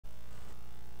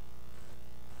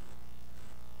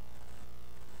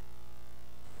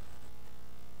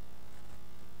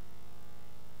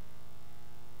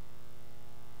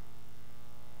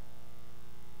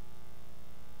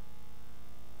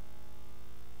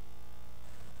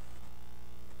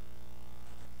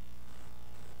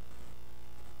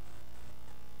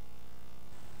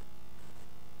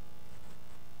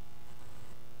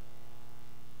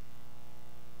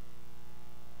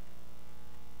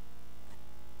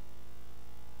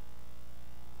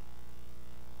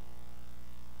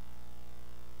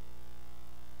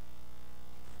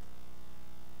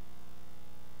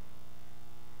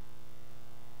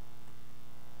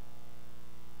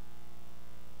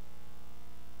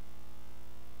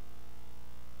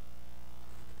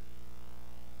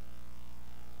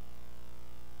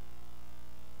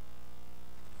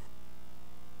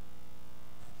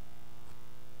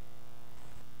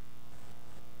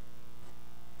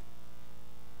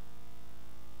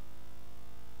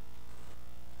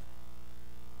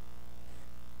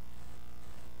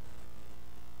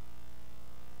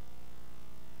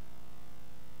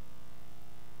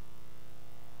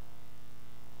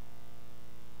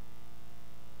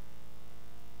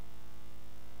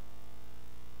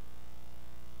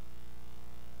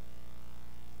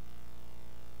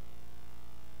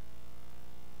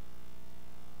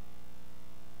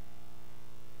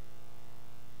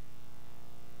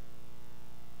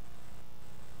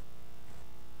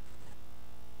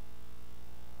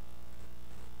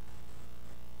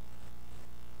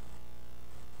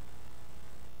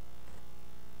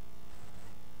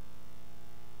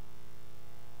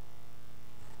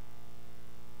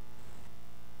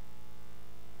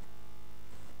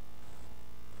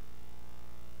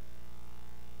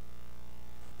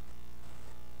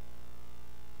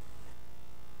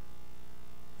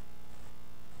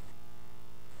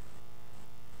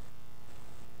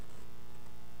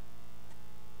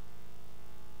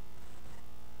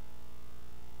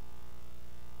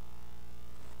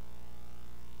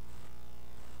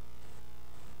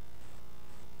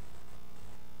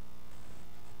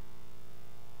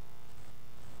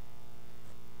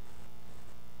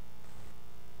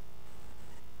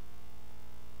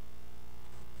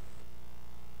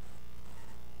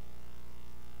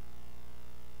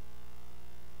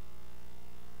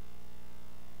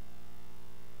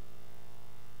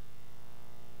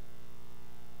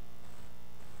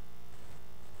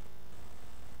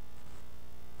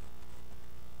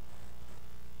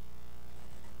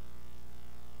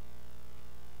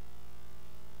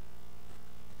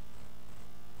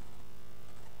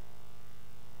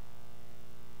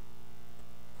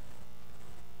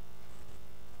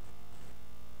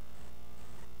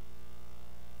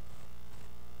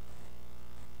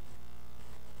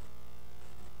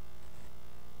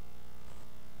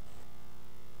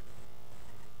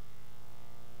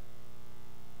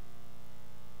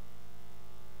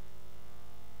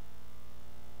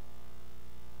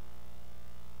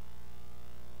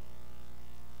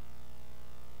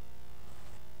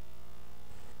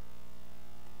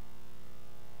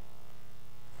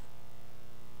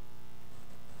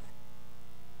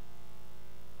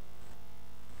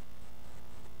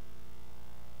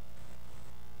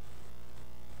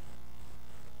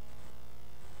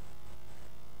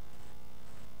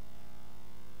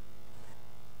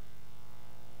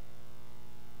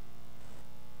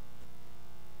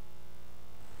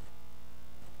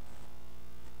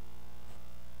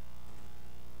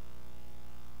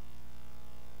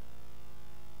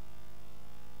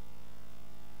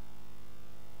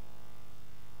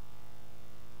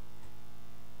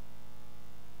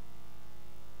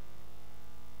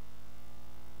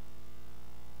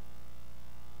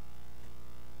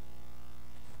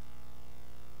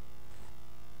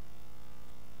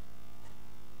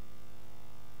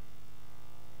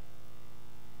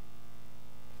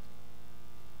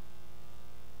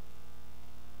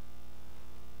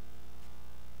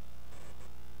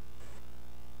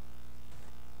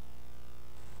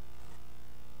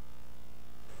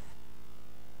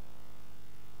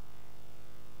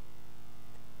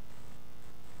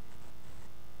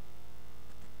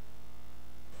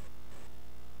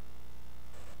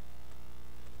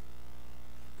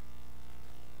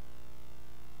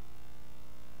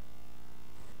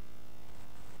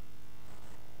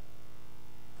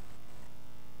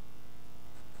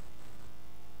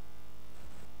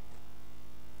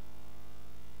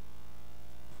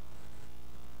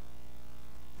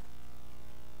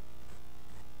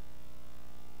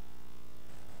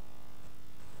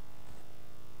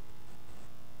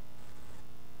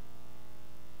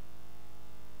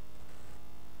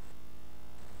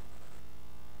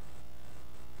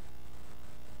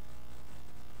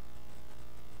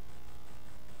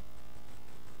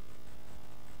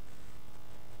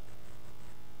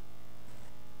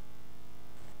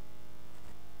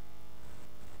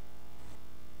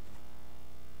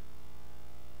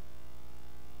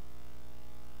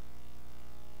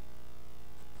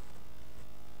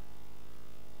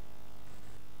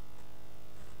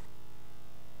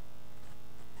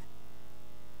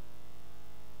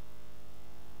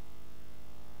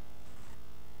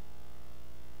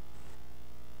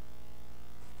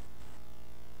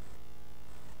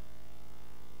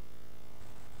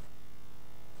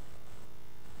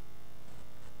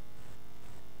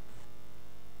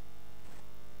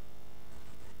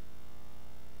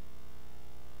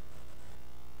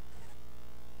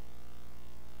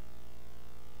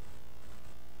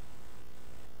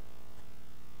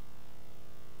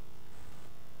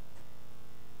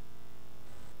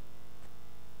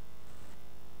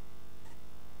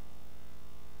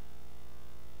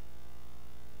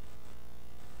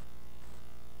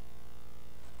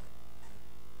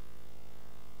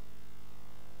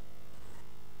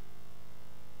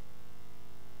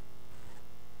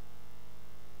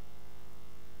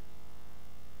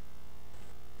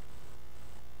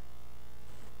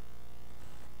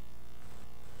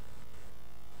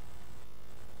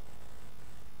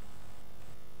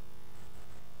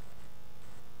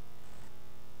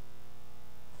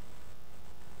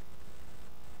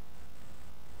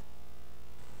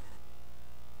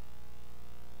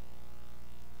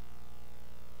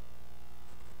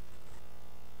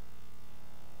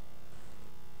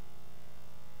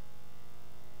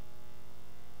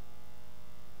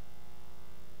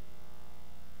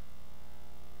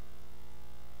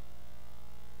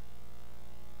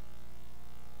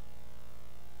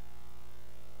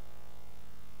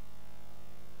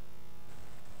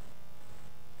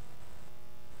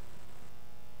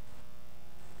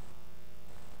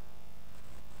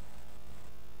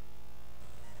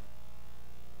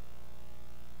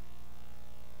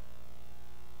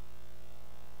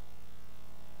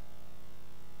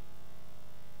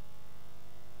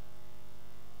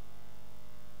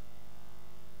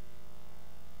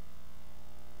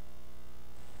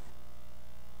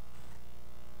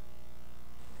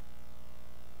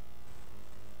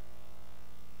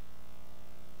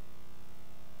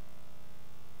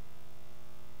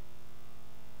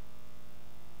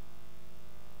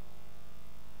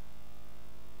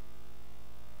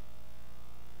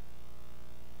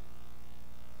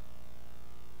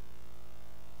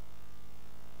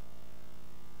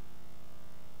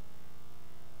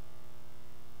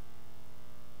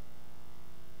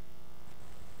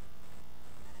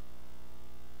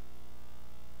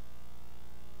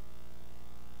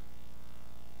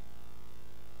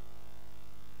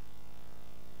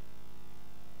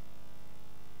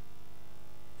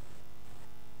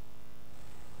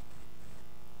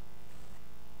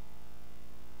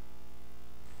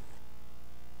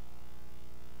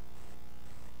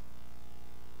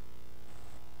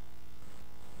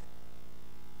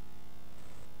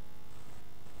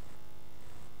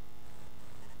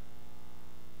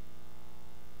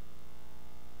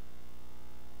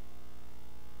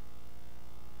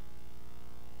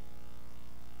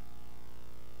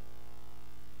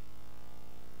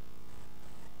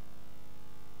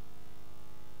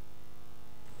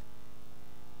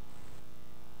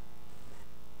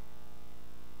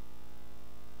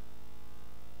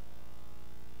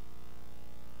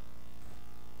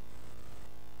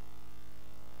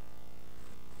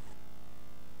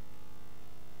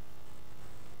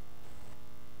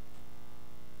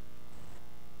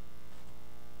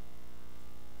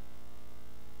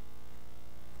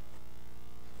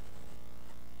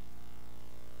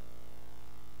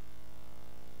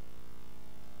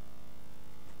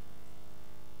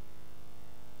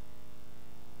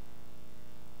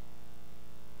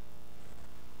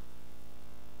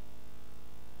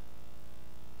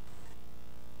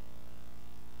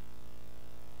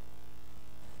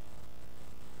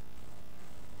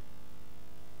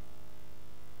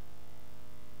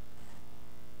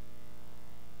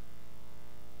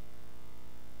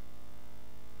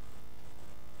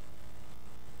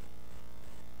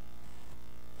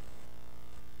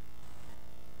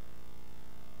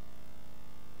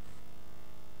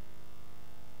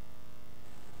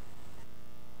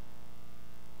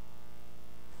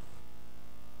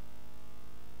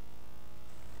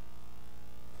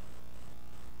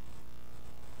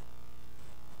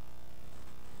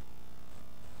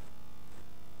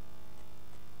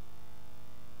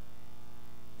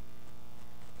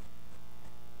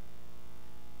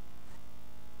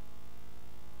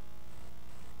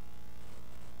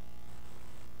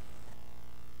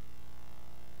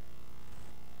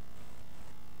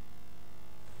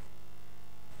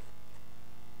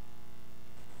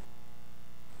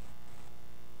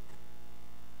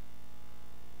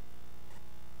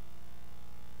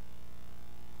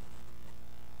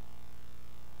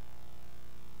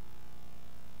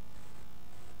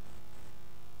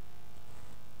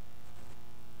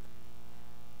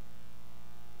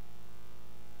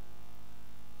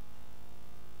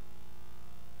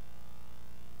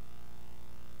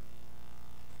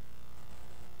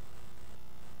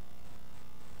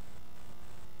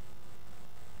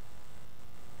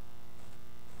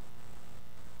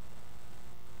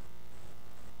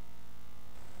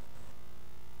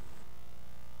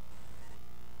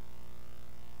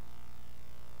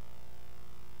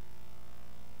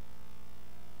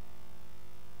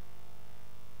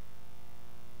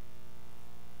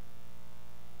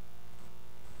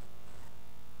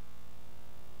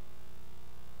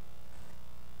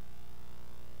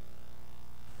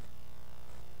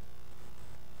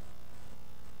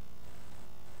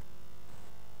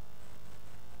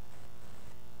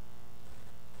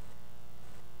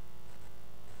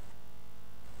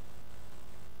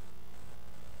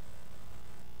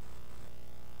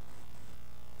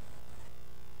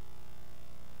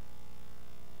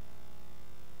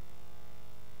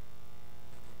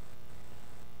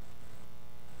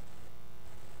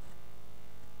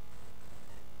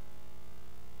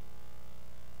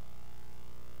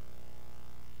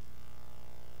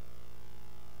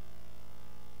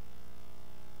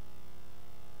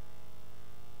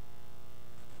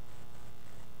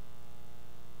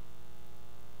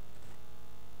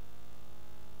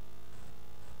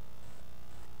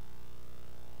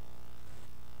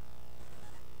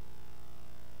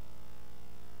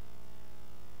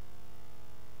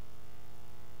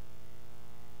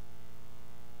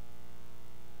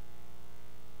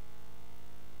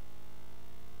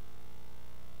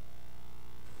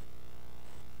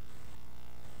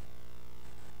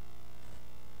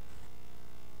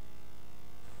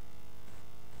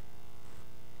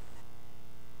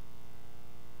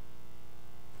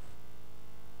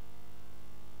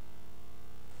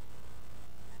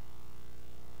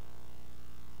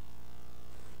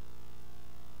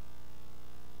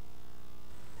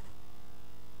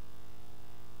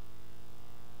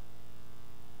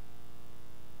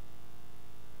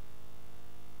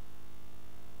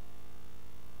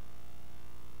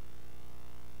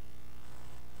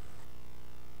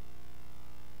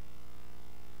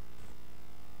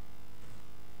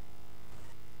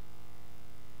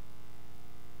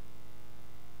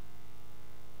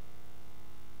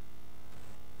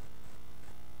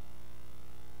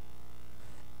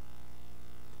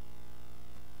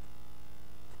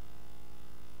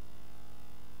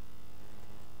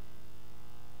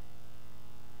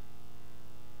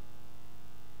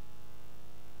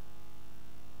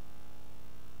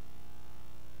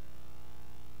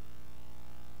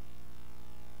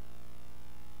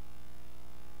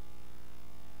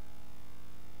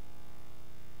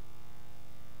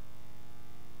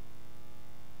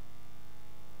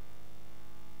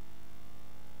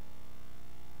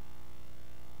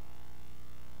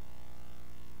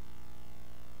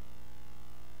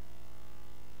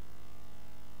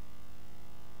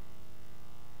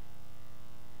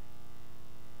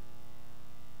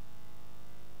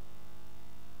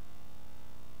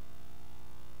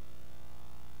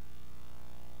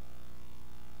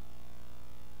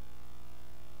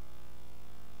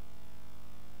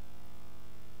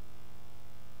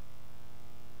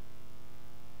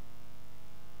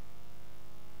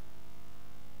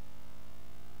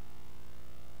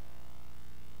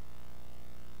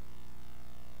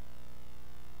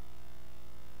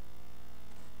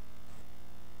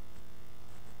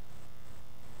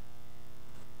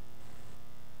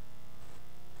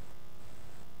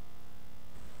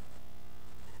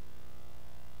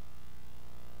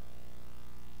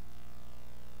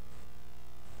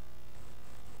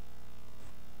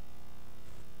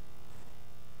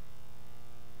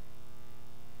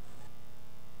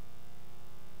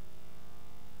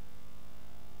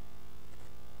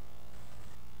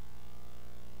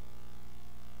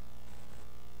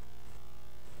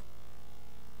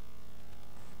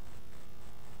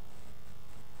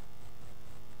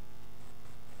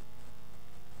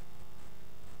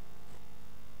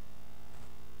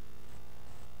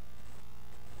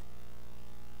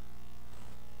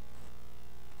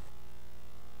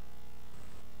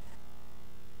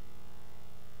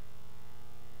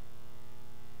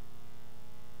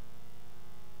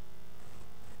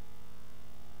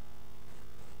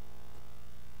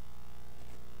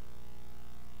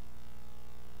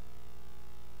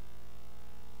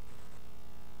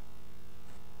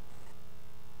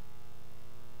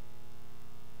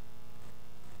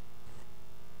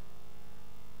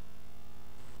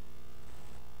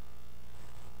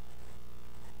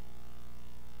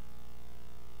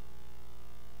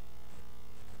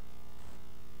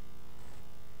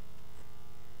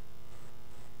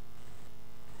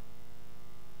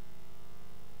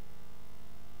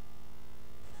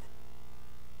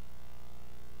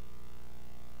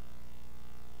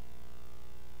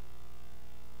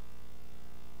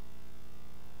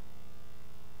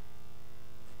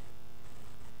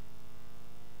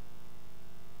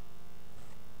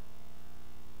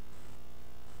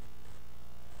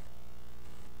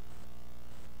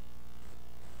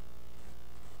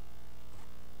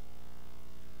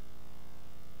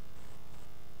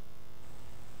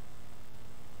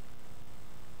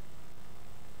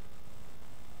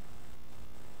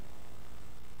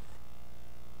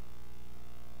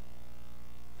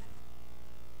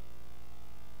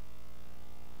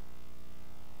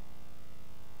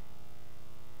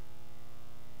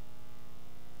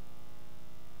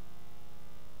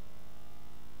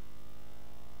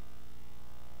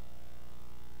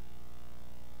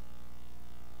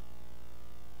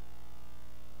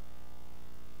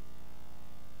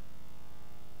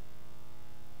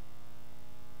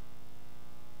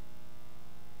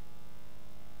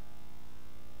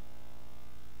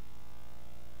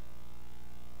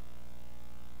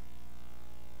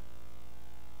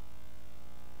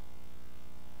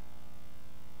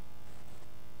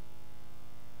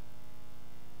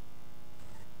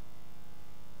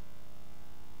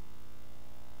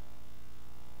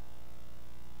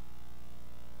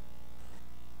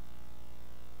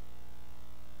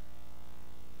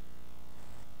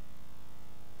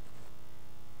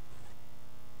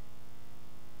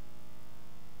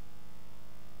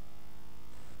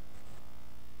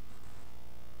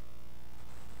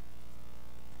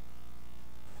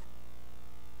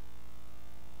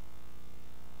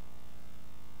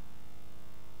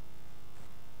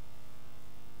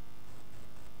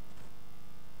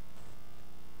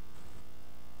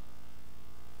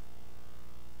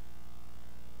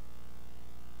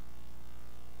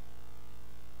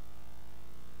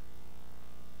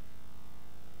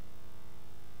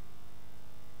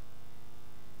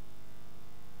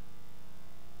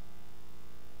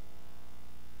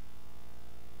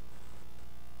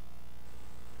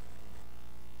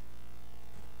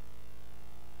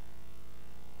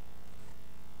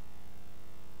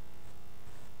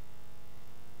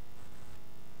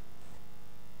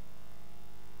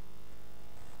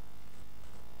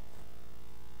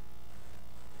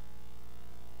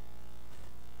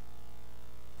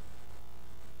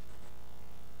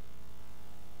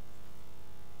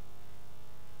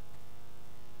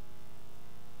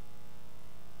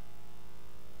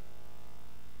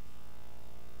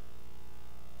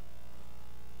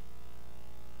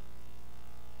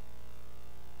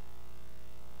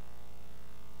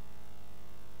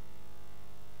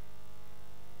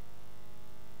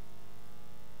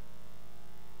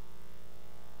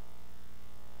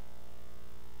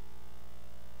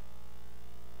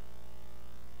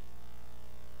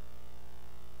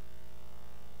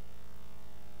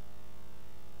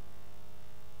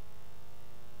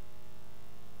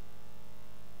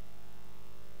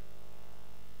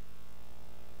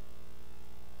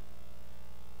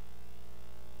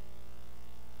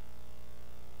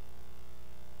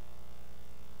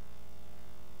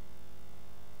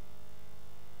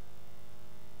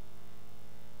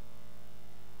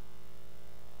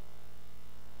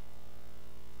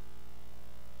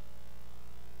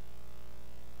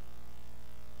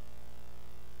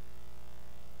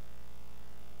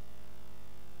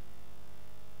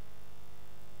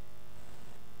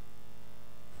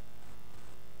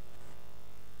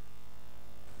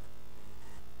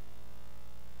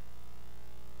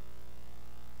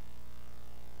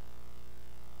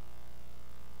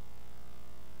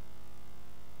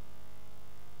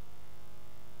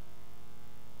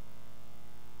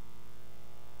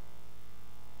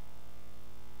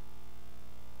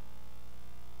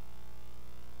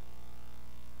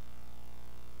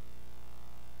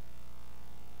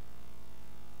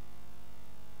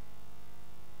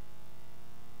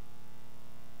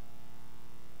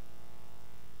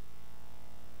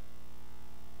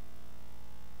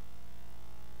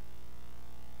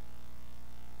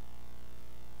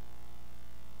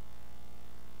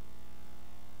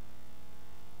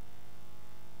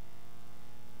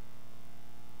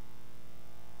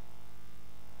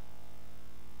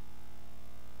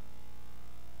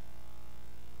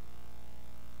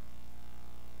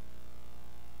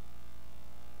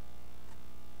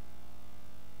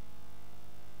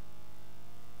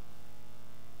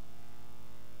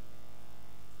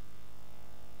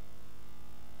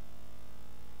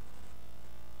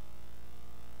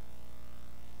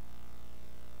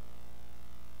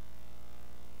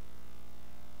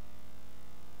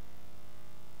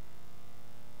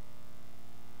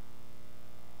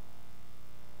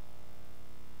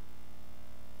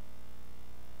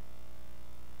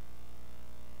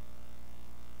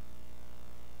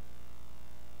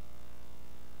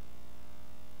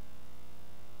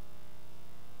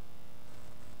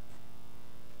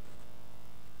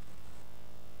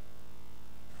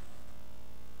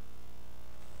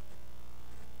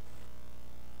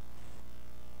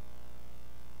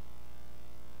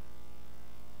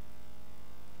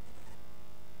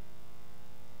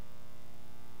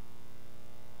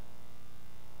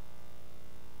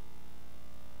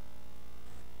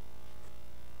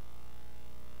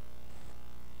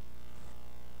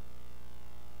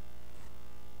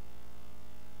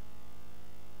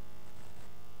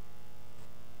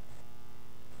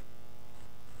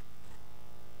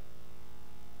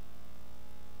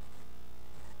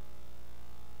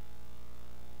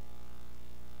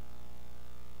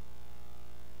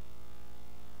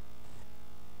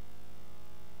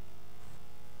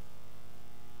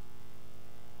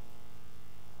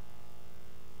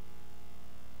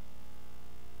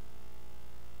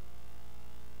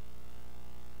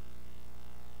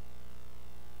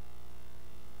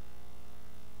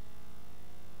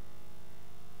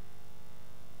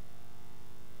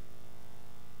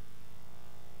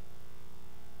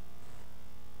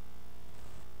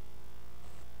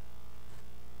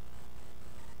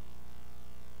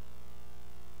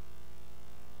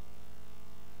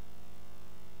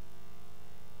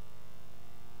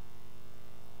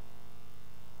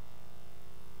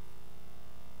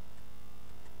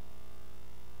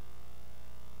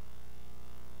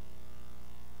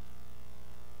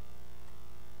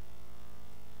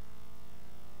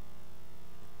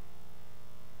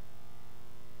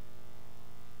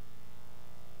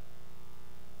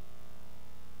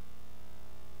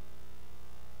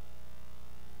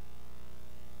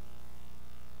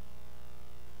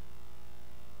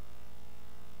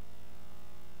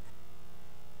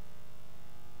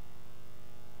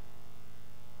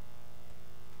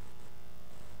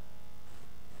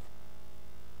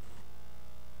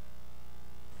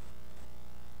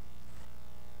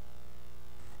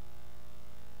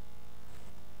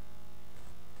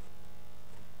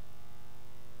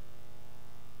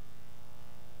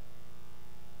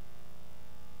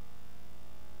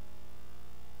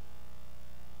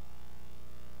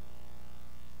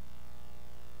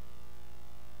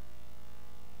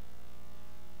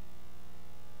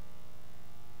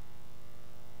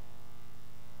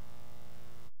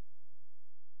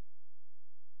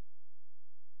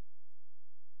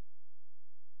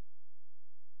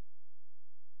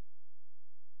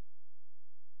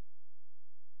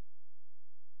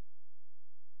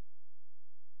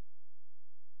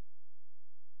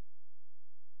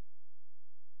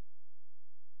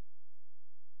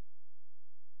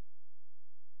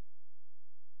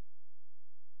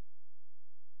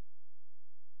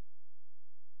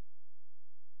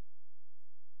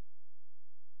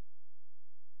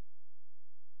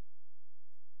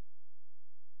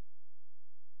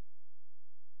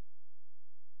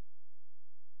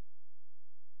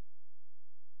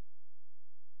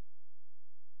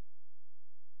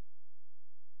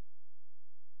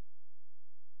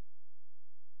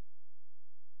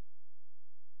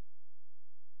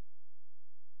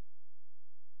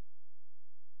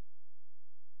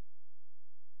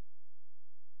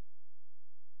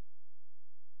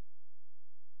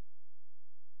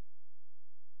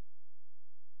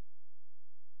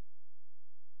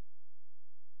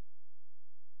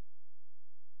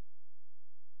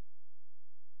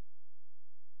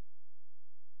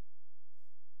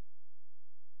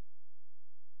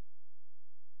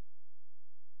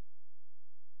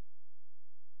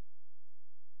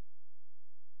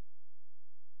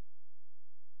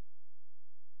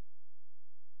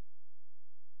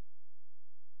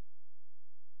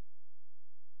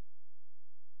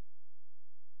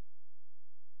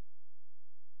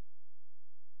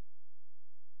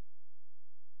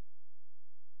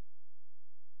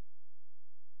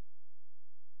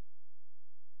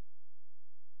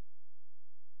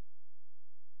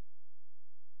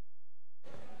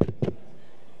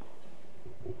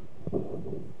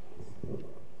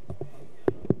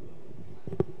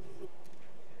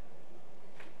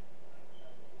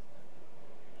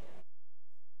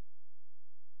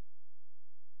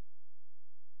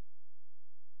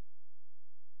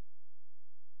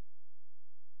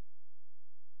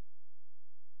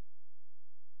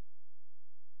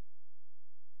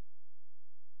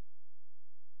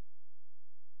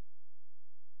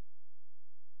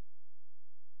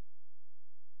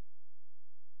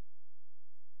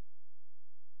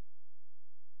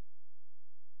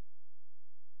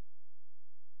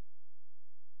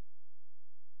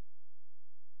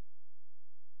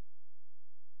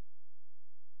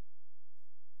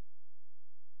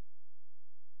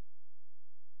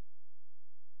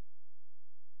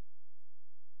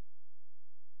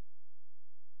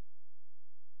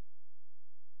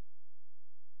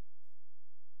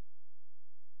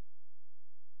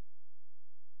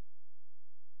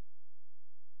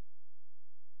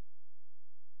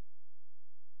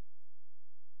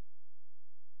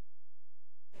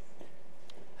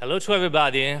Hello to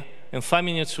everybody. In 5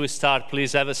 minutes we start.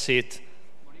 Please have a seat.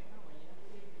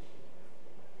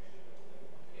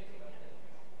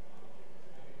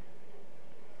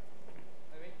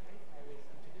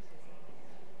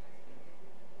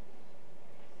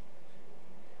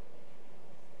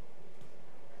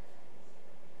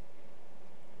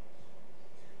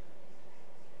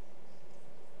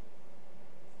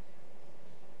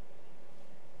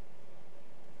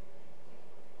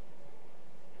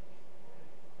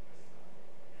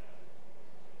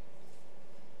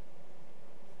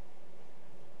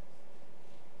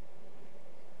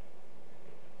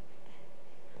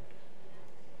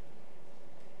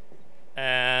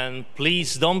 And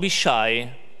please don't be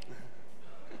shy.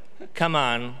 Come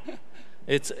on.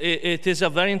 It is a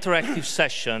very interactive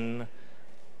session.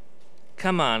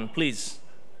 Come on, please.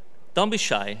 Don't be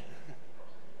shy.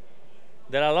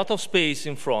 There are a lot of space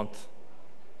in front.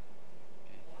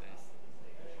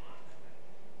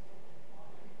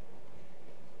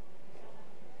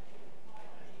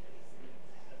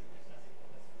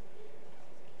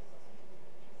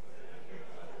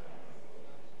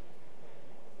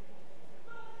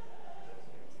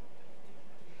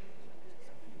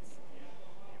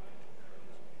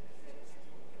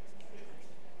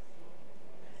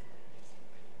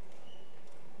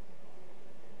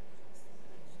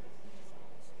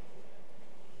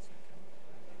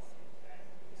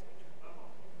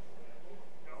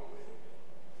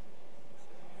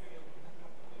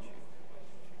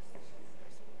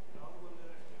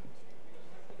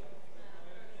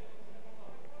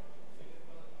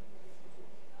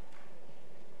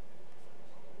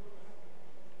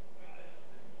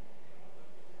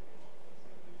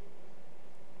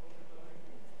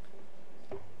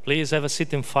 Please have a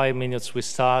seat. In 5 minutes we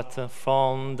start.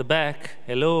 From the back.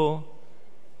 Hello.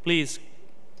 Please,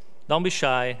 don't be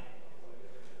shy.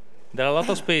 There are a lot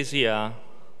of space here.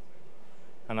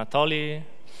 Anatoly.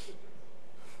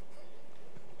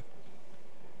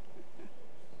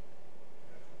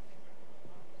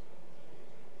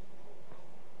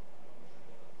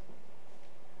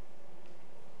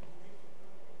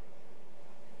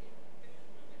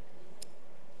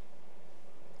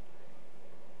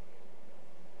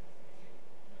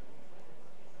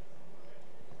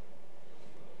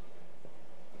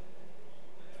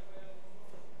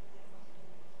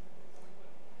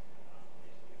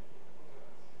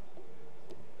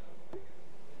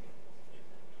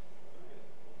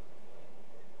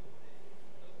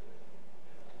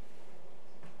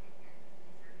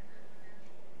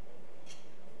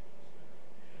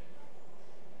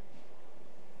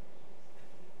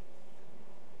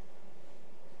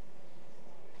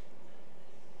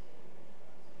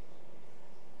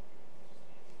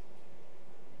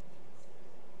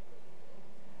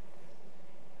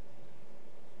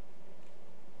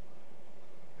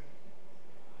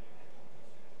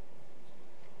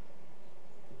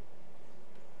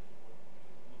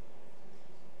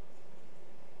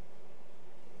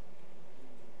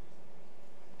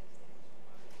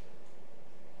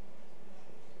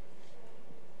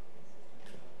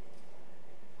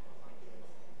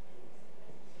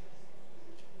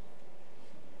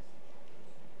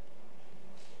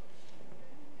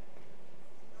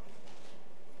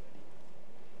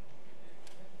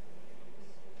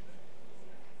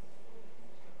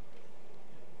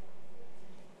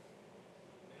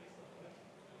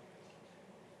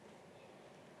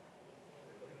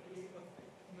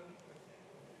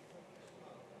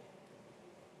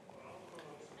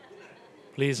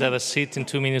 Please have a seat. In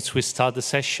 2 minutes we start the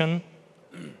session.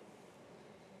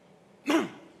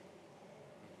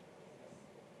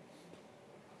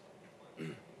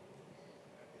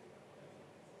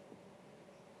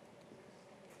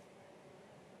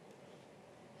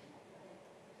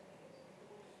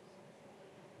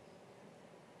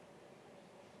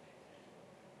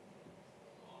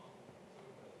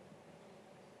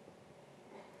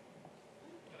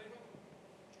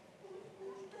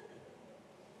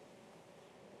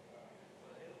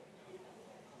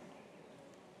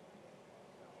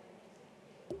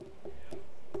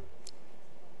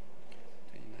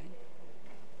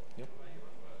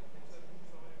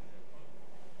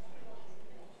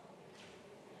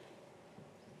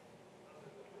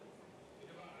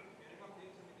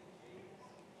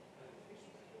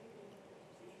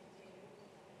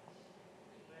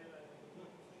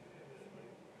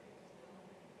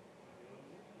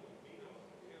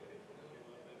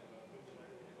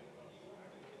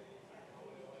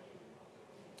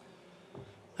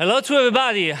 Hello to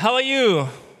everybody. How are you?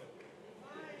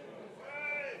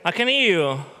 I can hear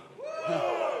you.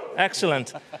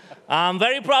 Excellent. I'm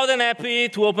very proud and happy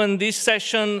to open this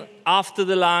session after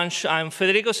the lunch. I'm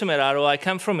Federico Semeraro. I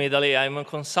come from Italy. I'm a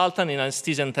consultant in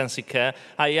anesthesia and intensive care.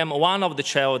 I am one of the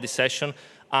chair of this session.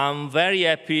 I'm very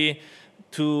happy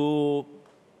to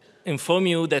inform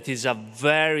you that it's a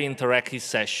very interactive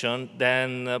session.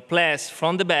 Then please,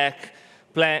 from the back,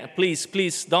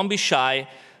 please don't be shy.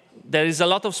 There is a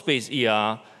lot of space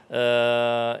here.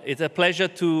 It's a pleasure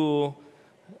to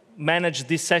manage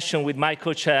this session with my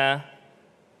co-chair.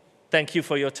 Thank you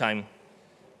for your time.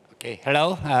 Okay,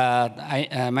 hello.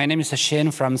 My name is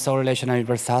Shin from Seoul National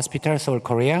University Hospital, Seoul,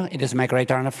 Korea. It is my great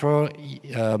honor for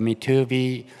me to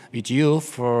be with you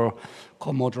for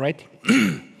co-moderate.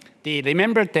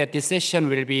 Remember that this session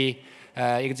will be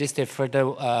existed for the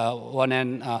 1 hour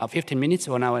and 15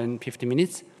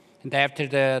 minutes. And after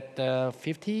the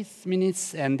 50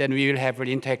 minutes, and then we will have an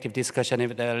interactive discussion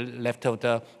with the left of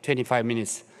the 25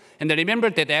 minutes. And remember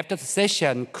that after the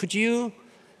session, could you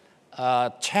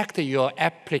check your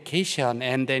application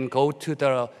and then go to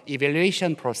the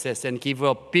evaluation process and give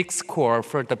a big score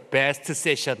for the best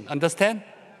session. Understand?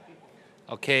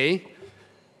 Okay.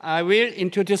 I will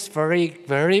introduce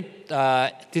very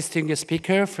distinguished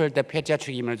speaker for the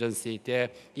pediatric emergency,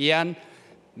 Ian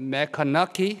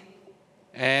McConaughey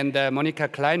and Monica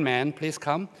Kleinman. Please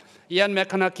come. Ian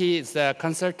McConaughey is a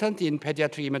consultant in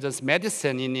pediatric emergency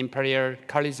medicine in Imperial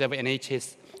College of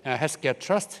NHS Healthcare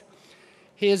Trust.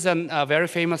 He is a very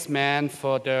famous man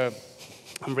for the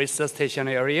resuscitation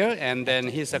area, and then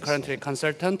he's currently a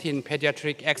consultant in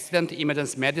pediatric accident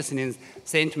emergency medicine in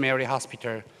St. Mary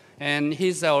Hospital. And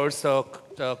he's also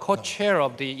the co-chair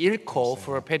of the ILCO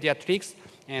for pediatrics,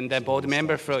 and then board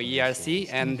member for ERC,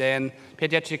 and then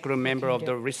pediatric group member of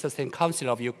the Resuscitation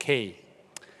Council of UK.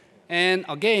 And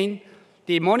again,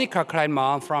 the Monica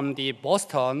Kleinman from the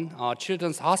Boston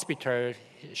Children's Hospital,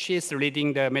 she's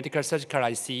leading the medical surgical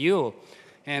ICU.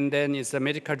 And then is the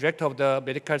medical director of the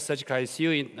medical surgical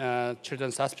ICU in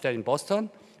Children's Hospital in Boston,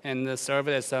 and served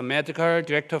as a medical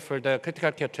director for the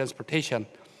critical care transportation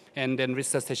and then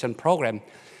resuscitation program.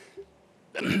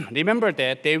 Remember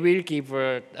that they will give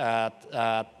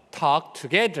a talk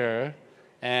together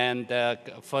and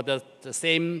for the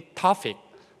same topic.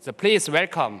 So please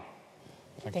welcome.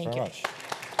 Thank you very much.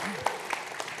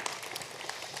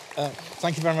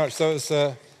 Thank you very much. So it's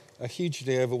a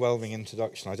hugely overwhelming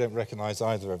introduction. I don't recognize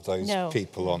either of those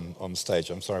people on stage.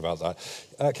 I'm sorry about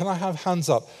that. Can I have hands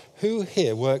up? Who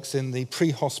here works in the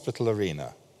pre-hospital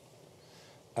arena?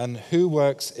 And who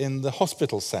works in the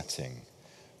hospital setting?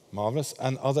 Marvelous.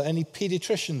 And are there any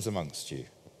pediatricians amongst you?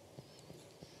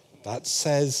 That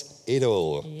says it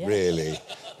all, really.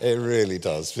 It really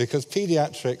does. Because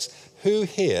pediatrics, who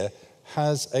here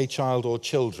has a child or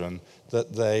children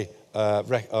that they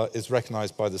is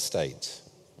recognized by the state?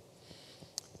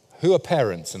 Who are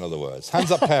parents, in other words?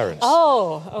 Hands up, parents.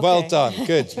 Oh, okay. Well done,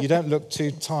 good. You don't look too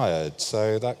tired,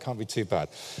 so that can't be too bad.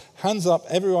 Hands up,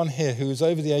 everyone here who's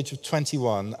over the age of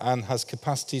 21 and has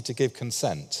capacity to give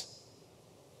consent.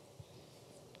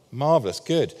 Marvellous,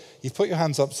 good. You've put your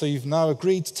hands up, so you've now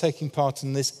agreed to taking part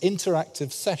in this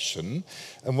interactive session.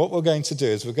 And what we're going to do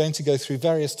is we're going to go through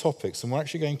various topics, and we're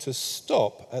actually going to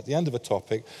stop at the end of a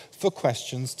topic for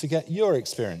questions to get your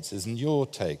experiences and your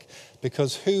take.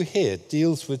 Because who here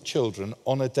deals with children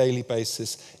on a daily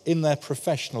basis in their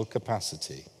professional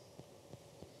capacity?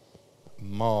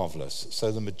 Marvellous.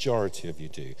 So the majority of you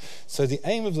do. So the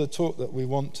aim of the talk that we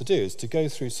want to do is to go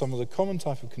through some of the common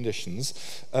type of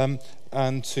conditions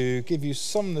and to give you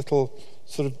some little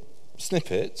sort of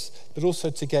snippets, but also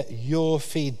to get your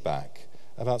feedback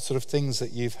about sort of things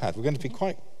that you've had. We're going to be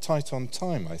quite tight on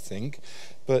time, I think,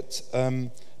 but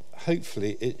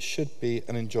hopefully it should be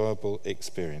an enjoyable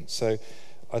experience. So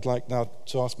I'd like now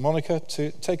to ask Monica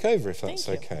to take over, if that's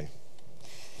okay.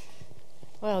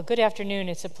 Well, good afternoon.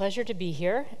 It's a pleasure to be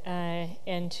here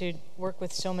and to work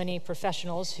with so many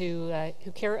professionals who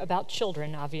care about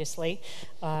children, obviously,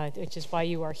 which is why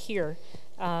you are here.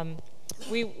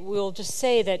 We will just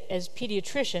say that as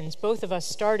pediatricians, both of us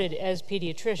started as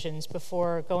pediatricians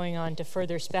before going on to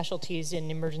further specialties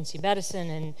in emergency medicine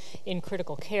and in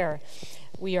critical care.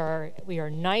 We are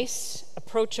nice,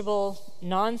 approachable,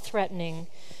 non-threatening,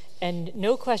 and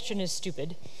no question is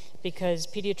stupid, because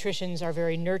pediatricians are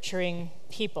very nurturing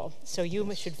people. So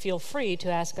you should feel free to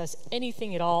ask us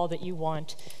anything at all that you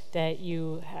want, that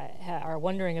you are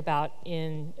wondering about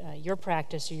in your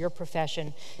practice or your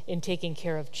profession in taking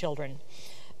care of children.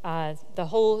 The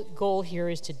whole goal here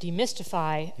is to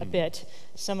demystify a bit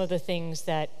some of the things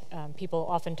that people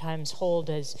oftentimes hold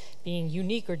as being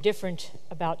unique or different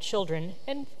about children.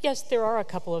 And yes, there are a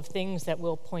couple of things that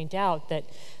we'll point out that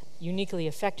uniquely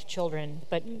affect children,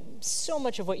 but so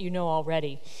much of what you know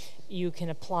already you can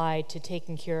apply to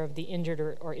taking care of the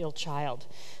injured or ill child.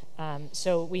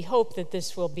 So we hope that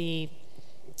this will be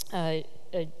a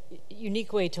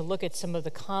unique way to look at some of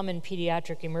the common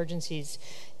pediatric emergencies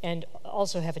and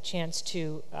also have a chance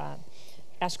to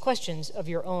ask questions of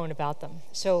your own about them.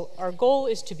 So our goal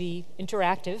is to be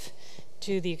interactive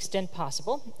to the extent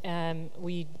possible.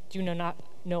 We do not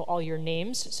know all your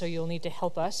names, so you'll need to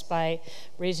help us by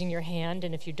raising your hand,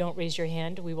 and if you don't raise your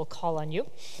hand, we will call on you.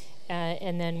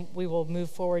 And then we will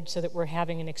move forward so that we're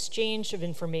having an exchange of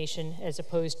information as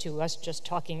opposed to us just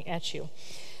talking at you.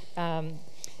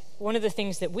 One of the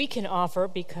things that we can offer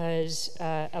because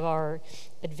of our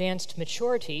advanced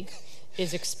maturity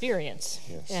is experience.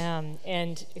 Yes.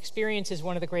 And experience is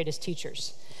one of the greatest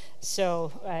teachers.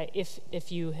 So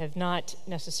if you have not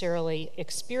necessarily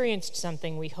experienced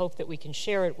something, we hope that we can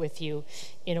share it with you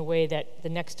in a way that the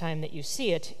next time that you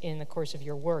see it in the course of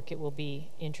your work, it will be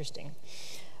interesting.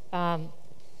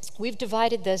 We've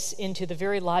divided this into the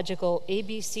very logical A,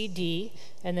 B, C, D,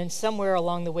 and then somewhere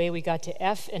along the way we got to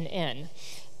F and N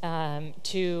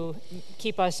to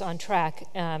keep us on track.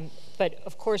 But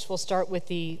of course we'll start with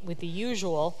the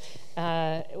usual,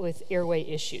 with airway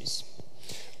issues.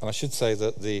 And I should say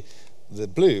that the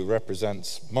blue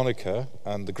represents Monica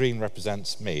and the green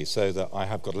represents me, so that I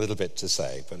have got a little bit to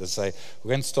say. But as I say, we're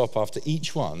going to stop after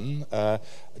each one,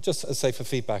 just as I say for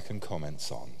feedback and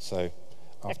comments on. So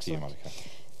after you, Monica.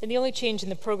 And the only change in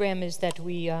the program is that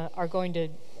we are going to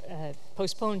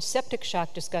postpone septic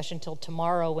shock discussion till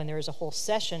tomorrow when there is a whole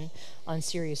session on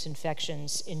serious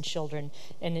infections in children,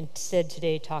 and instead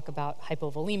today talk about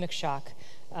hypovolemic shock,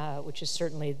 which is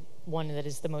certainly one that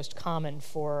is the most common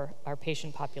for our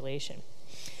patient population.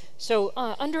 So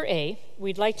under A,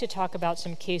 we'd like to talk about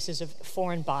some cases of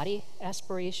foreign body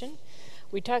aspiration.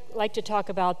 We'd like to talk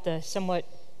about the somewhat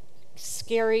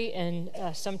scary and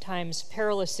sometimes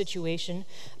perilous situation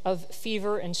of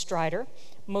fever and stridor,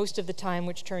 most of the time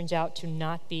which turns out to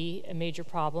not be a major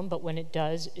problem, but when it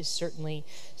does is certainly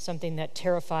something that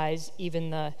terrifies even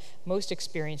the most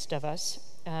experienced of us.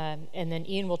 And then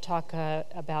Ian will talk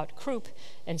about croup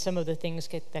and some of the things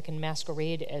that can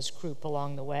masquerade as croup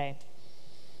along the way.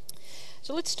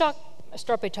 So let's start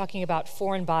by talking about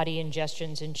foreign body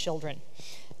ingestions in children.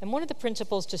 And one of the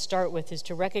principles to start with is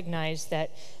to recognize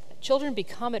that children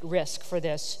become at risk for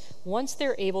this once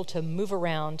they're able to move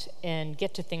around and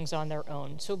get to things on their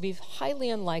own. So it would be highly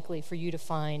unlikely for you to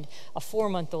find a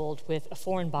 4-month-old with a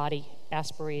foreign body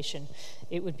aspiration.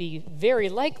 It would be very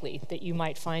likely that you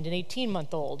might find an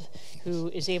 18-month-old who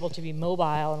is able to be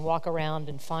mobile and walk around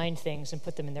and find things and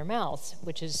put them in their mouth,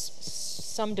 which is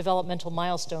some developmental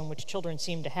milestone which children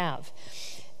seem to have.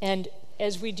 And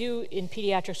as we do in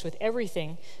pediatrics with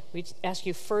everything, we ask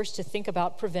you first to think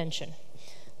about prevention.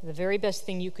 The very best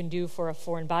thing you can do for a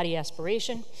foreign body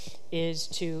aspiration is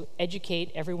to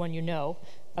educate everyone you know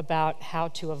about how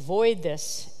to avoid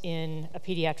this in a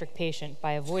pediatric patient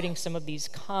by avoiding some of these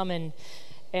common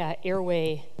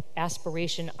airway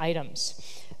aspiration items.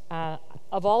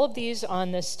 Of all of these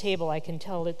on this table, I can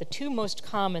tell that the two most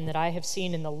common that I have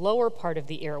seen in the lower part of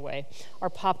the airway are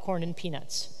popcorn and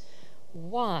peanuts.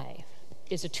 Why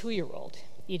is a 2-year-old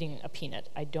eating a peanut?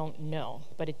 I don't know,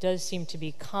 but it does seem to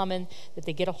be common that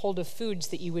they get a hold of foods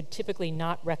that you would typically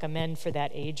not recommend for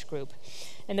that age group.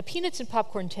 And the peanuts and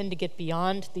popcorn tend to get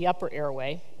beyond the upper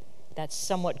airway. That's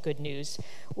somewhat good news,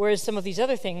 whereas some of these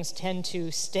other things tend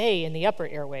to stay in the upper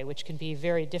airway, which can be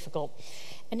very difficult.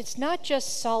 And it's not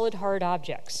just solid, hard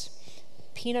objects.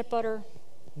 Peanut butter,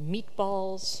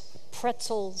 meatballs,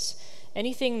 pretzels,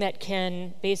 anything that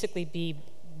can basically be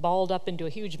balled up into a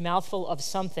huge mouthful of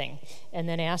something and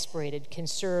then aspirated can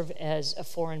serve as a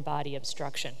foreign body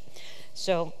obstruction.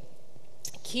 So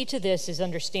key to this is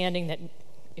understanding that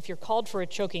if you're called for a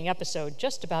choking episode,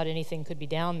 just about anything could be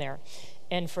down there.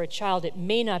 And for a child, it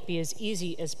may not be as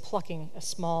easy as plucking a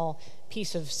small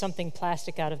piece of something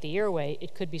plastic out of the airway.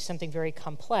 It could be something very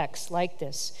complex like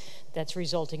this that's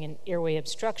resulting in airway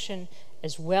obstruction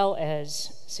as well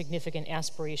as significant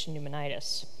aspiration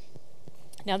pneumonitis.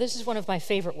 Now, this is one of my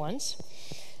favorite ones.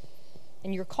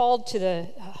 And you're called to the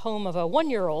home of a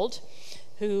 1-year-old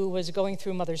who was going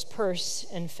through mother's purse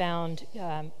and found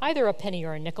either a penny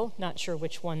or a nickel, not sure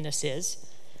which one this is.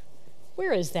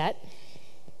 Where is that?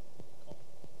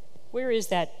 Where is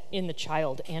that in the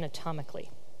child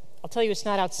anatomically? I'll tell you, it's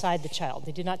not outside the child.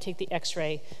 They did not take the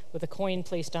x-ray with a coin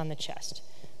placed on the chest.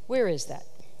 Where is that?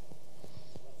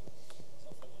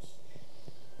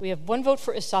 We have 1 vote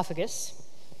for esophagus.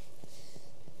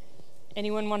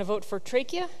 Anyone want to vote for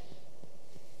trachea?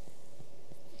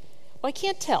 Well, I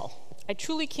can't tell. I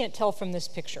truly can't tell from this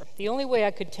picture. The only way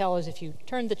I could tell is if you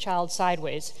turned the child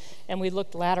sideways and we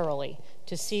looked laterally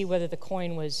to see whether the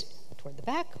coin was toward the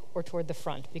back or toward the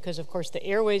front, because of course the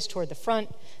airway is toward the front,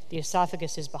 the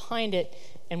esophagus is behind it,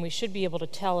 and we should be able to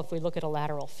tell if we look at a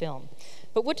lateral film.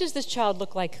 But what does this child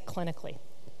look like clinically?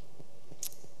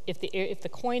 If the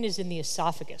coin is in the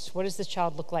esophagus, what does this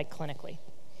child look like clinically?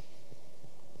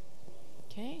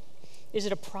 Okay. Is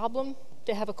it a problem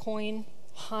to have a coin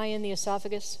high in the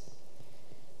esophagus?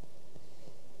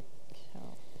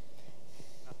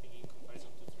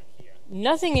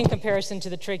 Nothing in comparison to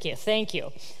the trachea, thank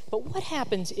you. But what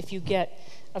happens if you get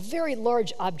a very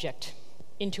large object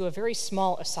into a very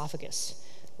small esophagus,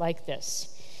 like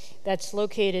this, that's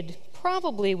located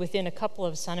probably within a couple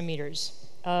of centimeters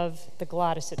of the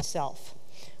glottis itself?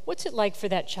 What's it like for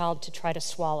that child to try to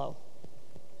swallow?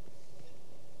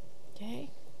 Okay,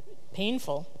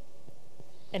 painful.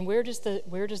 And where does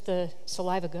the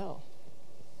saliva go?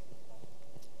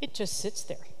 It just sits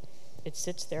there. It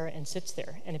sits there and sits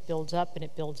there, and it builds up and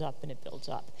it builds up and it builds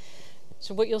up.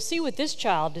 So what you'll see with this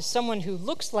child is someone who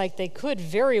looks like they could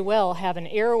very well have an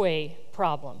airway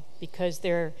problem because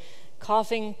they're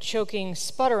coughing, choking,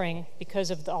 sputtering because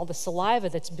of all the saliva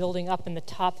that's building up in the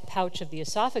top pouch of the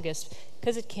esophagus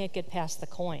because it can't get past the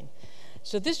coin.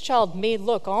 So this child may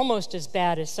look almost as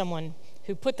bad as someone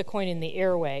who put the coin in the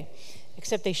airway,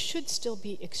 except they should still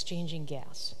be exchanging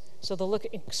gas. So they'll look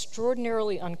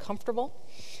extraordinarily uncomfortable.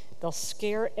 They'll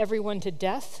scare everyone to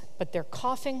death, but they're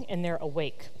coughing and they're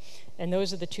awake. And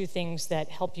those are the two things that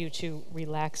help you to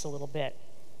relax a little bit.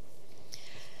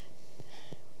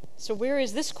 So where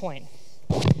is this coin?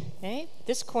 Okay,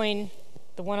 this coin,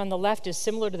 the one on the left, is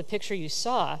similar to the picture you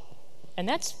saw, and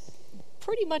that's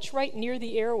pretty much right near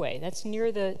the airway. That's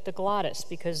near the glottis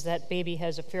because that baby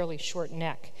has a fairly short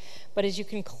neck. But as you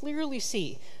can clearly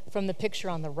see from the picture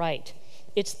on the right,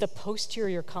 it's the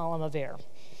posterior column of air.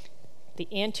 The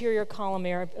anterior column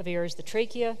of air is the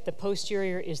trachea, the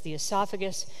posterior is the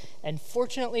esophagus, and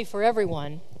fortunately for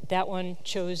everyone, that one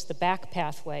chose the back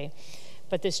pathway.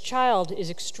 But this child is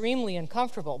extremely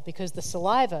uncomfortable because the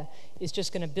saliva is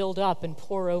just going to build up and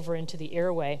pour over into the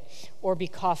airway or be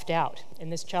coughed out.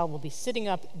 And this child will be sitting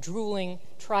up, drooling,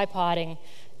 tripoding,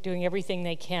 doing everything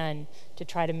they can to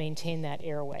try to maintain that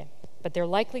airway. But they're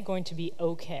likely going to be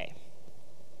okay.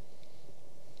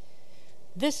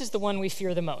 This is the one we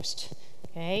fear the most,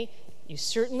 okay? You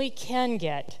certainly can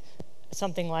get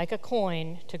something like a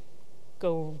coin to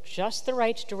go just the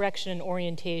right direction and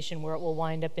orientation where it will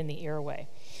wind up in the airway.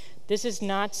 This is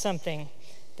not something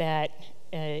that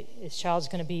this child's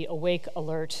going to be awake,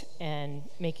 alert, and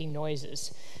making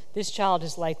noises. This child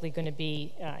is likely going to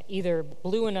be either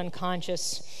blue and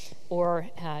unconscious or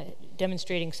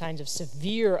demonstrating signs of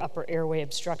severe upper airway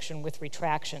obstruction with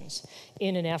retractions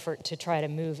in an effort to try to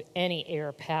move any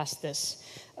air past this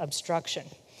obstruction.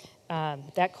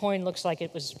 That coin looks like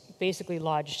it was basically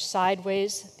lodged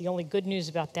sideways. The only good news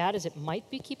about that is it might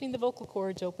be keeping the vocal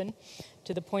cords open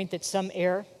to the point that some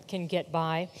air can get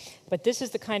by. But this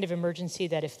is the kind of emergency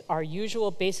that if our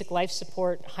usual basic life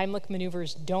support Heimlich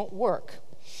maneuvers don't work,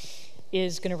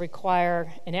 is going to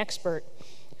require an expert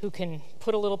who can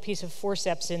put a little piece of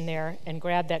forceps in there and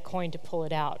grab that coin to pull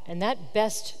it out. And that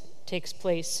best takes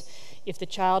place if the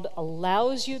child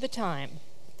allows you the time.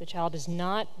 The child is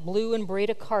not blue and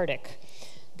bradycardic.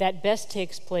 That best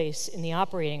takes place in the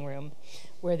operating room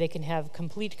where they can have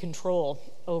complete control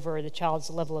over the child's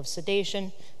level of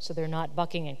sedation so they're not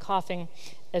bucking and coughing,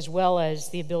 as well as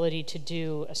the ability to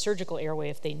do a surgical airway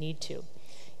if they need to.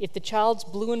 If the child's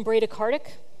blue and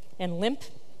bradycardic and limp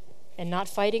and not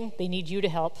fighting, they need you to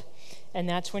help. And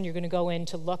that's when you're going to go in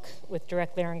to look with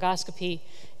direct laryngoscopy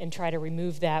and try to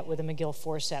remove that with a McGill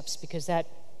forceps, because that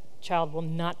child will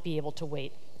not be able to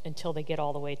wait until they get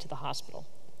all the way to the hospital.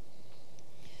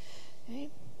 Okay.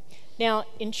 Now,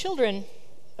 in children,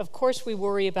 of course, we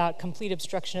worry about complete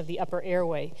obstruction of the upper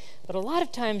airway, but a lot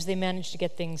of times they manage to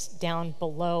get things down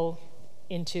below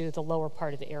into the lower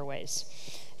part of the airways.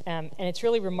 And it's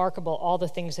really remarkable, all the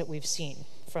things that we've seen,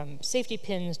 from safety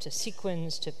pins to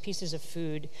sequins to pieces of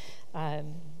food,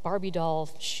 Barbie doll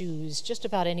shoes, just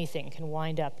about anything can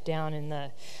wind up down in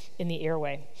the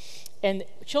airway. And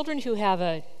children who have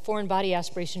a foreign body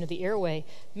aspiration of the airway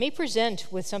may present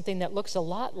with something that looks a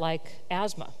lot like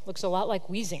asthma, looks a lot like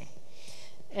wheezing.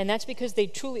 And that's because they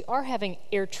truly are having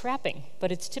air trapping,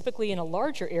 but it's typically in a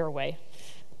larger airway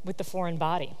with the foreign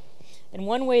body. And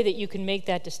one way that you can make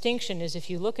that distinction is if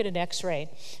you look at an x-ray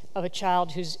of a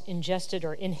child who's ingested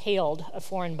or inhaled a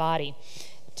foreign body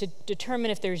to determine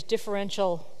if there's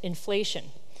differential inflation,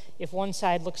 if one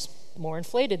side looks more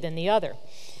inflated than the other.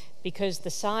 Because the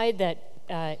side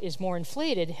that is more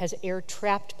inflated has air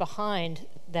trapped behind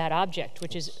that object,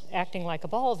 which is acting like a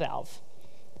ball valve.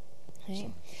 Okay?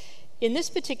 In this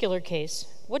particular case,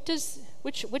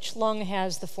 which lung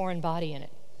has the foreign body in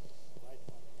it?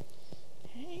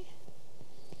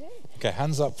 Okay,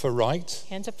 hands up for right.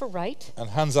 Hands up for right.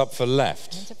 And hands up for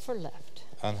left. Hands up for left.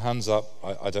 And hands up,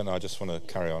 I don't know, I just want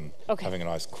to carry on having a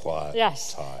nice quiet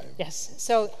time. Yes,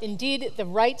 so indeed the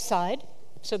right side,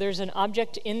 so there's an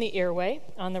object in the airway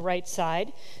on the right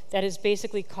side that is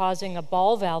basically causing a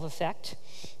ball valve effect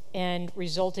and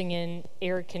resulting in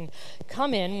air can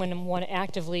come in when one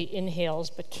actively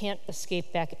inhales but can't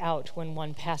escape back out when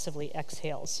one passively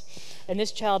exhales. And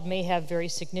this child may have very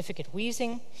significant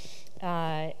wheezing.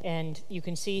 And you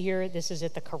can see here, this is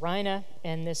at the carina,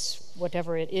 and this,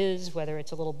 whatever it is, whether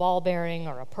it's a little ball bearing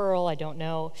or a pearl, I don't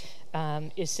know,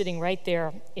 is sitting right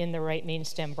there in the right main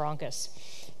stem bronchus.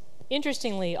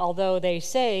 Interestingly, although they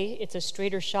say it's a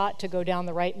straighter shot to go down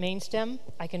the right main stem,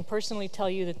 I can personally tell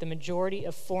you that the majority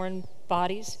of foreign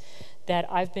bodies that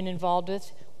I've been involved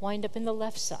with wind up in the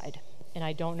left side, and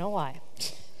I don't know why.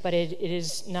 But it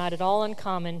is not at all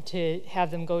uncommon to have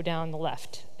them go down the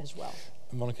left as well.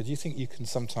 Monica, do you think you can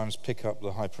sometimes pick up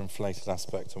the hyperinflated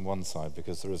aspect on one side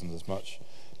because there isn't as much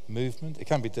movement? It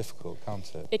can be difficult, can't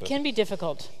it? It can be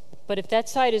difficult, but if that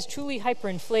side is truly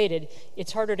hyperinflated,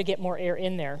 it's harder to get more air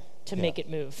in there to make it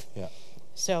move. Yeah.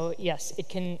 So yes, it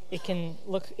can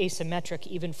look asymmetric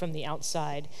even from the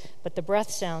outside, but the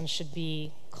breath sound should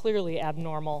be clearly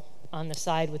abnormal on the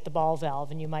side with the ball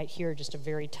valve, and you might hear just a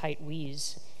very tight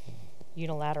wheeze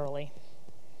unilaterally.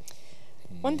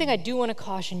 One thing I do want to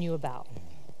caution you about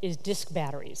is disc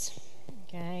batteries,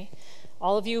 okay?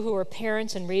 All of you who are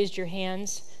parents and raised your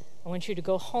hands, I want you to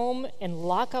go home and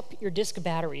lock up your disc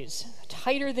batteries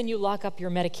tighter than you lock up your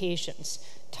medications,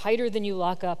 tighter than you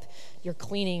lock up your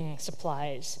cleaning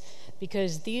supplies,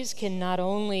 because these can not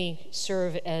only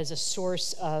serve as a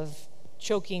source of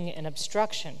choking and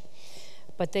obstruction,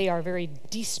 but they are very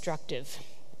destructive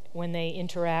when they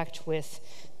interact with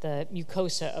the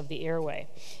mucosa of the airway.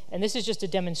 And this is just a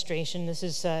demonstration. This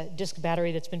is a disc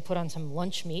battery that's been put on some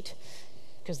lunch meat,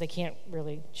 because they can't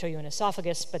really show you an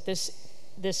esophagus, but this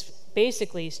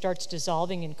basically starts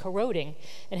dissolving and corroding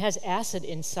and has acid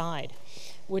inside,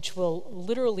 which will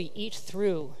literally eat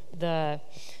through the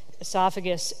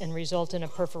esophagus and result in a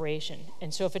perforation.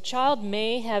 And so if a child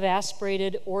may have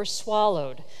aspirated or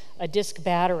swallowed a disc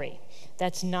battery,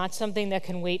 that's not something that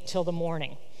can wait till the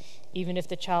morning, even if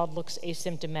the child looks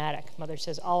asymptomatic. Mother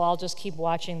says, oh, I'll just keep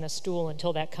watching the stool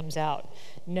until that comes out.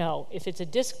 No, if it's a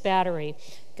disc battery,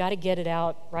 got to get it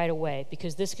out right away,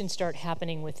 because this can start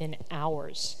happening within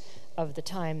hours of the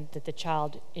time that the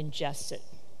child ingests it.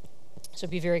 So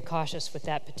be very cautious with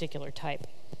that particular type.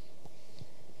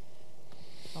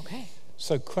 Okay.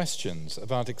 So questions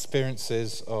about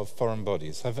experiences of foreign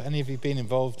bodies. Have any of you been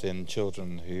involved in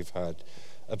children who've had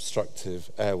obstructive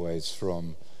airways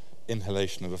from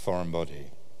inhalation of a foreign body?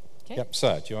 Okay. Yep,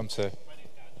 sir, do you want to?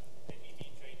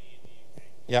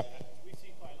 Yep. We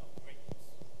see quite a lot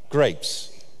of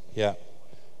grapes, yeah.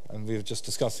 And we were just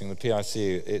discussing the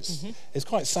PICU. It's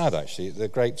quite sad, actually. The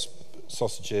grapes,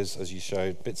 sausages, as you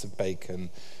showed, bits of bacon,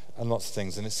 and lots of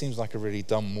things. And it seems like a really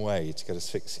dumb way to get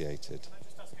asphyxiated. Can I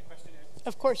just ask a question?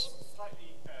 Of course.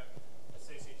 Slightly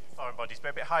associated with foreign bodies, but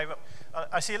a bit higher up.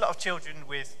 I see a lot of children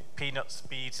with peanuts,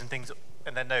 beads, and things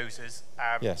in their noses.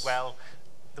 Yes. Well,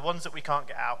 the ones that we can't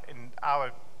get out in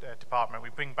our department, we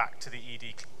bring back to the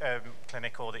ED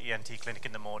clinic or the ENT clinic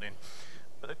in the morning.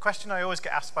 But the question I always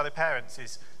get asked by the parents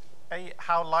is, A,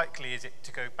 how likely is it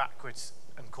to go backwards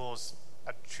and cause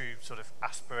a true sort of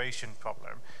aspiration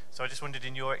problem? So I just wondered,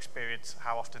 in your experience,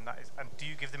 how often that is, and do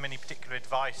you give them any particular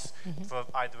advice for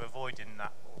either avoiding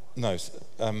that? No,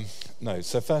 no.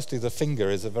 So firstly, the finger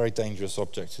is a very dangerous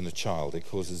object in a child. It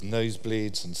causes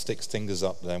nosebleeds and sticks fingers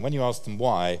up there. And when you ask them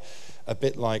why, a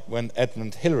bit like when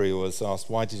Edmund Hillary was asked,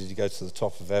 why did he go to the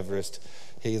top of Everest?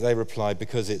 They replied,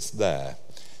 because it's there.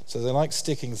 So they like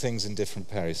sticking things in different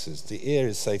places. The ear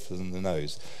is safer than the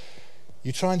nose.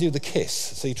 You try and do the kiss.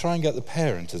 So you try and get the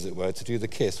parent, as it were, to do the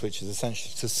kiss, which is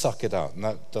essentially to suck it out. And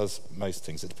that does most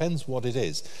things. It depends what it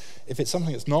is. If it's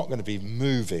something that's not going to be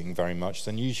moving very much,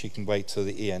 then usually you can wait till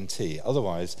the ENT.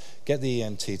 Otherwise, get the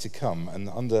ENT to come.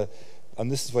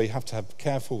 And this is where you have to be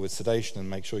careful with sedation and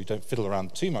make sure you don't fiddle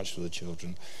around too much with the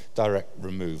children. Direct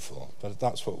removal. But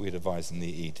that's what we'd advise in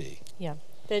the ED. Yeah.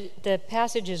 The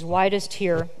passage is widest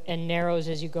here and narrows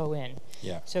as you go in.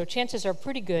 Yeah. So chances are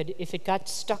pretty good, if it got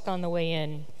stuck on the way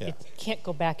in, it can't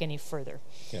go back any further.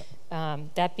 Yeah.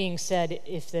 That being said,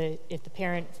 if the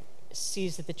parent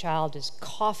sees that the child is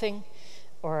coughing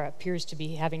or appears to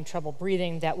be having trouble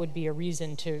breathing, that would be a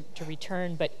reason to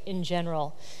return. But in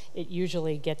general, it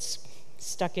usually gets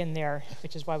stuck in there,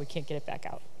 which is why we can't get it back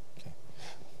out. Okay.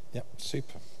 Yep,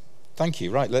 super. Thank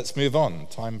you. Right, let's move on.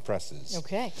 Time presses.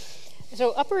 Okay.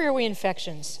 So upper airway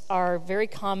infections are very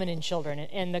common in children,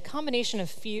 and the combination of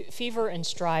fever and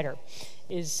stridor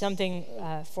is something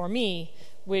for me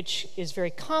which is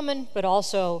very common, but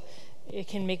also it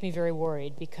can make me very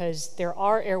worried because there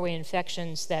are airway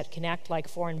infections that can act like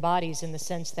foreign bodies in the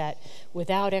sense that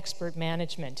without expert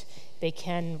management, they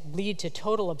can lead to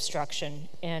total obstruction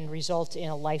and result in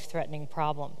a life-threatening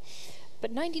problem.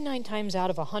 But 99 times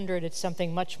out of 100, it's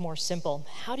something much more simple.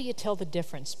 How do you tell the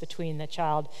difference between the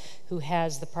child who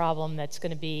has the problem that's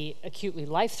going to be acutely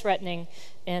life-threatening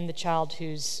and the child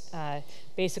who's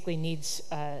basically needs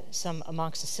some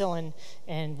amoxicillin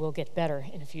and will get better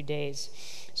in a few days?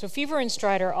 So fever and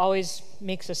stridor always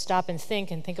makes us stop and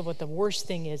think of what the worst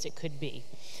thing is it could be.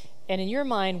 And in your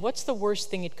mind, what's the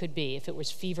worst thing it could be if it was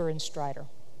fever and stridor?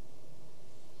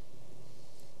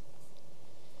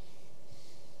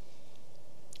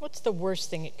 What's the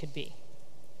worst thing it could be?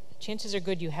 Chances are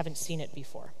good you haven't seen it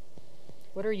before.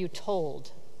 What are you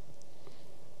told?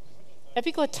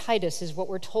 Epiglottitis is what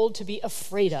we're told to be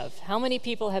afraid of. How many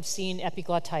people have seen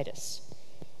epiglottitis?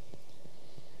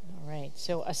 All right,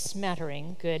 so a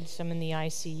smattering, good, some in the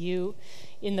ICU.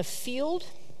 In the field,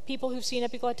 people who've seen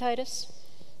epiglottitis?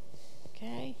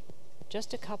 Okay,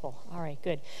 just a couple. All right,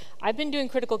 good. I've been doing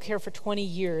critical care for 20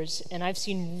 years, and I've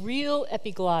seen real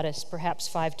epiglottis perhaps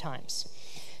 5 times.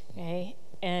 Okay,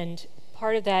 and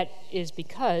part of that is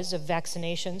because of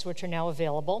vaccinations, which are now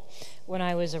available. When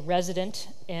I was a resident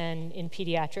and in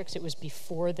pediatrics, it was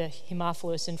before the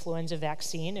Haemophilus influenza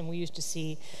vaccine, and we used to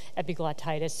see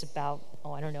epiglottitis about,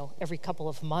 every couple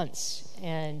of months,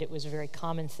 and it was a very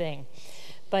common thing.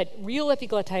 But real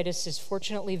epiglottitis is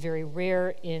fortunately very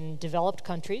rare in developed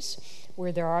countries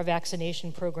where there are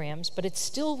vaccination programs, but it's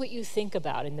still what you think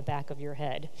about in the back of your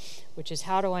head, which is,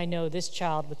 how do I know this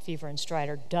child with fever and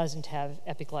stridor doesn't have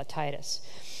epiglottitis?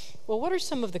 Well, what are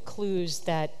some of the clues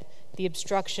that the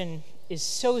obstruction is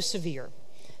so severe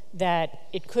that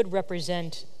it could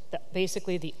represent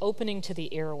basically the opening to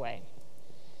the airway?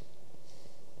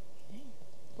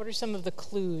 What are some of the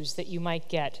clues that you might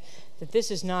get that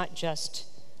this is not just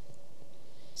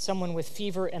someone with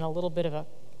fever and a little bit of a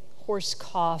hoarse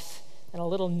cough and a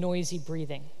little noisy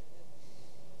breathing?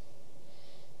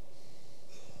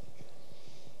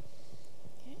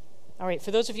 Okay. All right,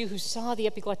 for those of you who saw the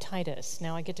epiglottitis,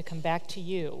 now I get to come back to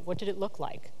you. What did it look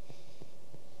like?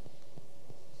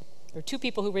 There were 2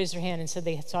 people who raised their hand and said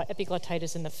they saw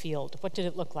epiglottitis in the field. What did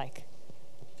it look like?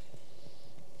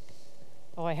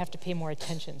 Oh, I have to pay more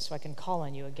attention so I can call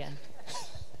on you again.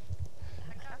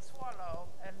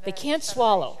 They can't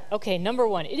swallow. Okay, number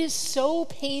 1, it is so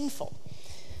painful.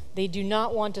 They do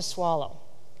not want to swallow,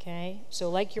 okay?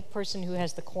 So like your person who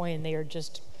has the coin, they are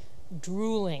just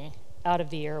drooling out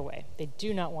of the airway. They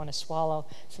do not want to swallow,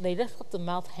 so they just let the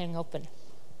mouth hang open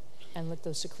and let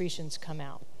those secretions come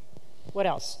out. What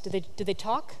else? Did they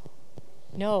talk?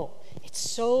 No. It's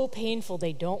so painful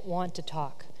they don't want to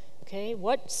talk, okay?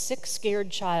 What sick,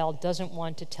 scared child doesn't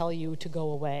want to tell you to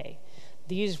go away?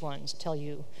 These ones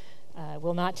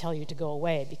will not tell you to go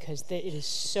away because it is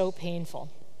so painful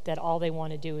that all they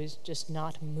want to do is just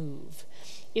not move.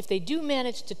 If they do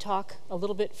manage to talk a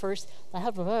little bit first, they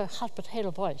have a very hot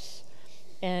potato voice,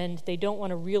 and they don't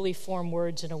want to really form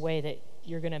words in a way that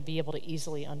you're going to be able to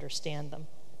easily understand them.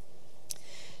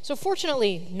 So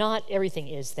fortunately, not everything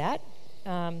is that.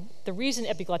 The reason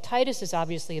epiglottitis is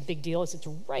obviously a big deal is it's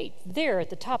right there at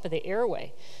the top of the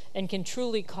airway and can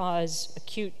truly cause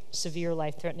acute, severe,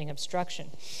 life-threatening obstruction.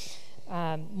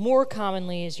 More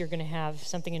commonly is you're going to have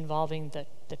something involving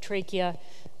the trachea,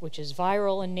 which is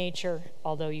viral in nature,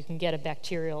 although you can get a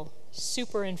bacterial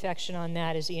super infection on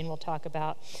that, as Ian will talk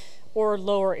about, or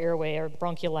lower airway or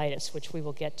bronchiolitis, which we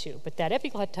will get to. But that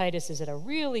epiglottitis is at a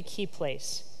really key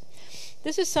place.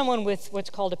 This is someone with what's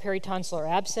called a peritonsillar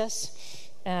abscess.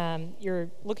 You're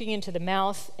looking into the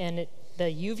mouth, and the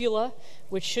uvula,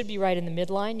 which should be right in the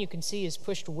midline, you can see is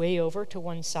pushed way over to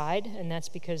one side, and that's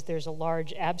because there's a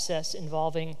large abscess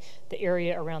involving the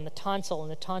area around the tonsil,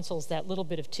 and the tonsil is that little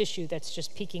bit of tissue that's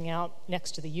just peeking out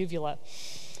next to the uvula.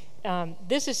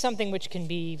 This is something which can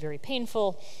be very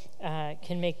painful,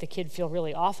 can make the kid feel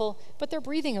really awful, but they're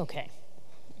breathing okay.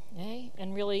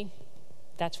 And really,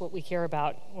 that's what we care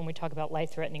about when we talk about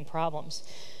life-threatening problems.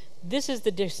 This is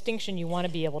the distinction you want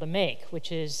to be able to make,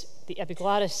 which is the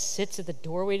epiglottis sits at the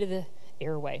doorway to the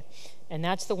airway. And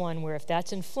that's the one where if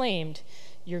that's inflamed,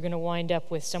 you're going to wind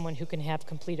up with someone who can have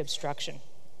complete obstruction.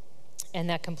 And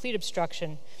that complete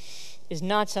obstruction is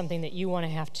not something that you want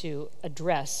to have to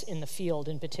address in the field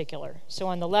in particular. So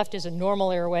on the left is a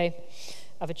normal airway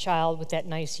of a child with that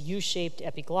nice U-shaped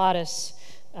epiglottis.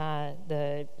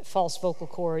 the false vocal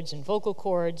cords and vocal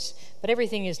cords, but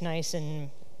everything is nice and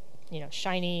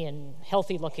shiny and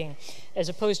healthy looking, as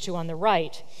opposed to on the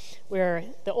right, where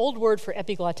the old word for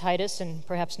epiglottitis, and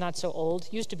perhaps not so old,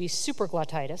 used to be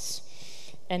supraglottitis,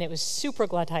 and it was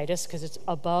supraglottitis because it's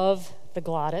above the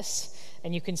glottis,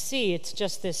 and you can see it's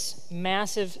just this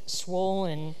massive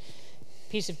swollen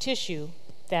piece of tissue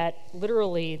that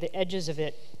literally the edges of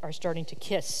it are starting to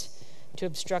kiss to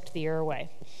obstruct the airway.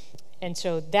 And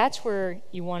so that's where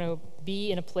you want to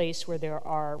be, in a place where there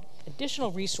are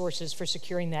additional resources for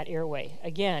securing that airway.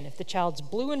 Again, if the child's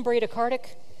blue and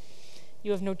bradycardic,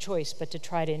 you have no choice but to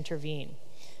try to intervene.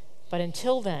 But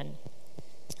until then,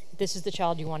 this is the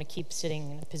child you want to keep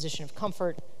sitting in a position of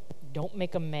comfort. Don't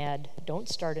make them mad. Don't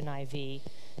start an IV.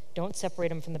 Don't separate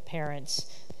them from the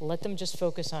parents. Let them just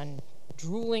focus on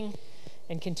drooling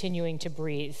and continuing to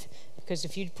breathe. Because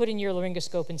if you put in your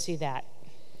laryngoscope and see that,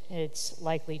 it's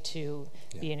likely to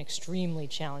be an extremely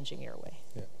challenging airway.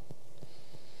 Yeah.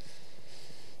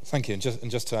 Thank you. And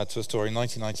just to add to a story, in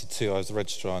 1992, I was the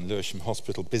registrar in Lewisham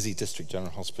Hospital, busy district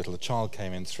general hospital. A child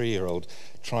came in, 3-year-old,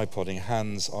 tripoding,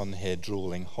 hands on here,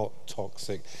 drooling, hot,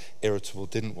 toxic, irritable,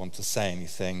 didn't want to say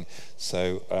anything.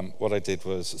 So what I did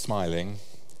was, smiling,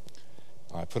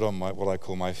 I put on what I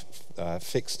call my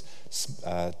fixed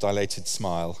dilated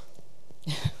smile.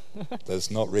 There's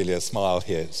not really a smile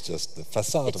here, it's just the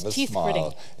facade of a smile.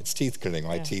 Gritting. It's teeth gritting,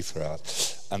 my teeth are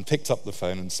out. And picked up the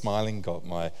phone and smiling, got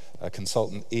my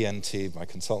consultant ENT, my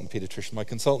consultant pediatrician, my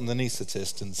consultant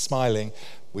anaesthetist, and smiling,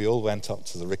 we all went up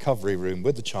to the recovery room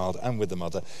with the child and with the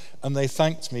mother, and they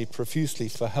thanked me profusely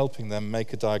for helping them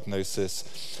make a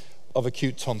diagnosis of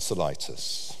acute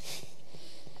tonsillitis.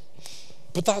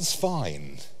 But that's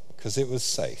fine, because it was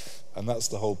safe, and that's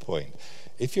the whole point.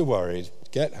 If you're worried,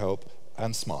 get help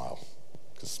and smile,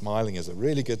 because smiling is a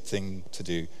really good thing to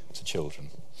do to children.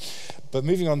 But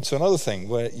moving on to another thing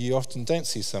where you often don't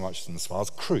see so much from the smiles,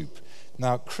 croup.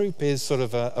 Now, croup is sort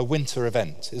of a winter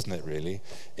event, isn't it, really?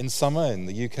 In summer, in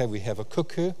the UK, we have a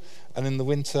cuckoo, and in the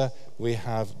winter, we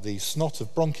have the snot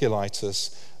of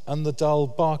bronchiolitis and the dull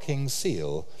barking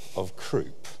seal of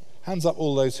croup. Hands up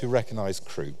all those who recognise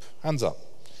croup. Hands up.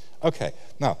 Okay,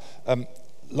 now,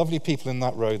 lovely people in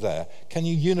that row there, can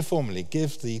you uniformly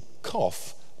give the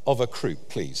cough of a croup,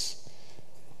 please?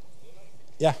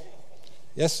 Yeah.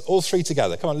 Yes, all three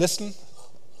together. Come on, listen.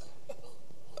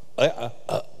 So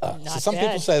some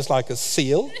people say it's like a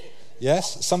seal.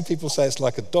 Yes. Some people say it's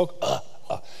like a dog.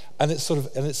 And it's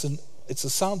it's a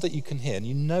sound that you can hear, and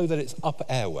you know that it's upper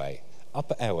airway.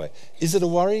 Upper airway. Is it a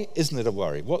worry? Isn't it a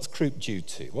worry? What's croup due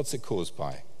to? What's it caused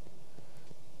by?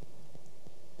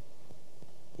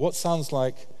 What sounds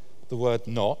like the word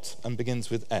not and begins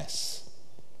with S?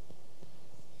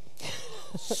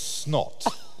 Snot.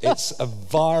 It's a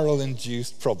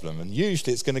viral-induced problem, and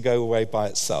usually it's going to go away by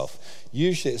itself.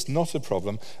 Usually it's not a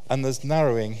problem, and there's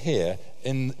narrowing here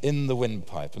in the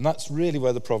windpipe, and that's really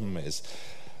where the problem is.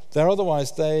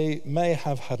 Otherwise, they may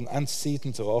have had an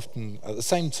antecedent, or often at the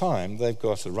same time, they've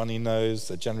got a runny nose,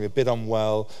 they're generally a bit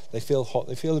unwell, they feel hot,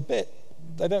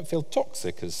 they don't feel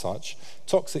toxic as such.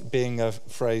 Toxic being a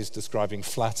phrase describing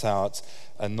flat out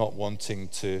and not wanting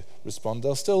to respond.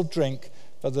 They'll still drink,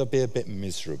 but they'll be a bit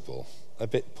miserable, a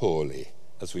bit poorly,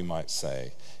 as we might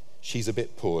say. She's a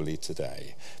bit poorly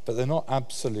today. But they're not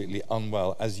absolutely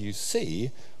unwell, as you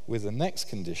see with the next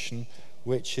condition,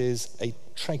 which is a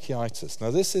tracheitis. Now,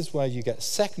 this is where you get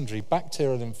secondary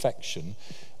bacterial infection,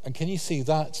 and can you see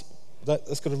that?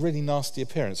 That's got a really nasty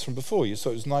appearance. From before, you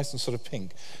saw it was nice and sort of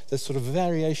pink. There's sort of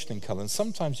variation in colour, and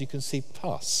sometimes you can see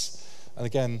pus. And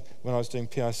again, when I was doing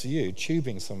PICU,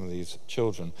 tubing some of these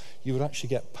children, you would actually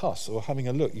get pus, or having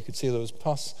a look, you could see there was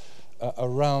pus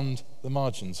around the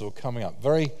margins or coming up.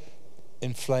 Very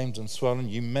inflamed and swollen.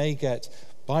 You may get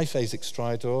biphasic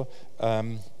stridor,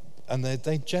 and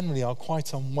they generally are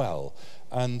quite unwell.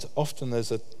 And often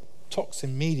there's a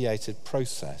toxin-mediated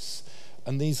process,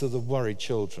 and these are the worried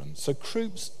children. So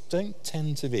croups don't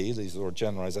tend to be, these are all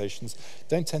generalizations,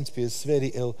 don't tend to be as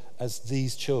severely ill as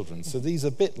these children. So these are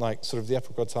a bit like sort of the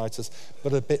epiglottitis,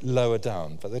 but a bit lower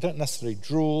down. But they don't necessarily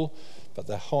drool, but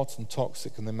they're hot and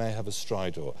toxic, and they may have a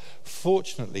stridor.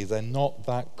 Fortunately, they're not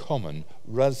that common,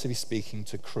 relatively speaking,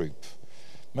 to croup.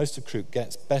 Most of croup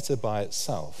gets better by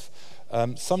itself.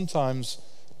 Sometimes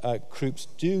croups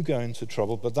do go into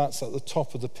trouble, but that's at the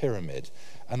top of the pyramid.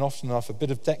 And often enough, a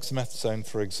bit of dexamethasone,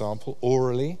 for example,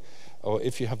 orally, or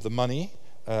if you have the money,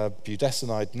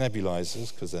 budesonide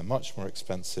nebulizers, because they're much more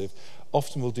expensive,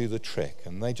 often will do the trick,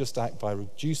 and they just act by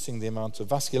reducing the amount of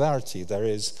vascularity there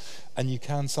is, and you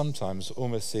can sometimes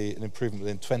almost see an improvement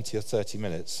within 20 or 30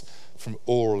 minutes from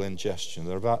oral ingestion.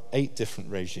 There are about 8 different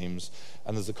regimes,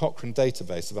 and there's a Cochrane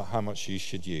database about how much you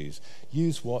should use.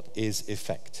 Use what is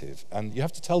effective. And you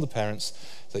have to tell the parents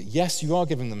that yes, you are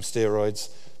giving them steroids,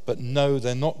 but no,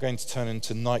 they're not going to turn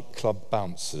into nightclub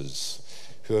bouncers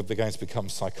who are going to become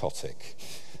psychotic.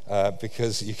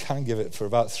 Because you can give it for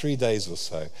about 3 days or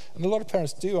so. And a lot of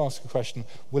parents do ask the question,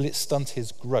 will it stunt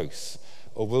his growth?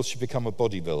 Or will she become a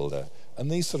bodybuilder? And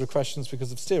these sort of questions,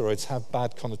 because of steroids, have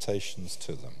bad connotations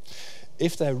to them.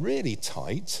 If they're really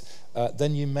tight,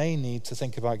 then you may need to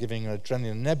think about giving an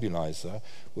adrenaline nebulizer,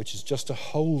 which is just a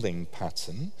holding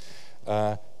pattern,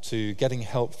 to getting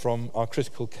help from our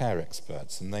critical care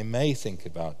experts. And they may think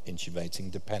about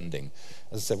intubating, depending.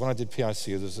 As I said, when I did PICU,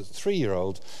 there was a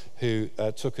 3-year-old who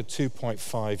took a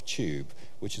 2.5 tube,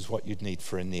 which is what you'd need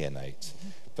for a neonate.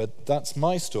 But that's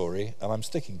my story, and I'm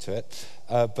sticking to it.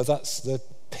 But that's the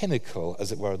pinnacle,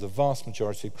 as it were, of the vast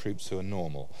majority of groups who are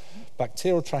normal.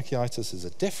 Bacterial tracheitis is a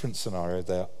different scenario.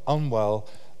 They're unwell,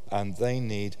 and they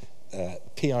need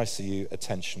PICU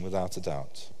attention without a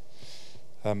doubt.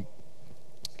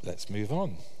 Let's move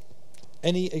on.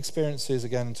 Any experiences,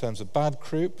 again, in terms of bad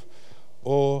croup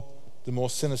or the more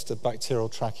sinister bacterial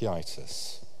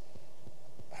tracheitis?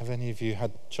 Have any of you had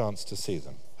a chance to see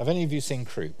them? Have any of you seen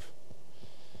croup?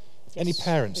 Yes, any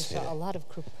parents here? A lot of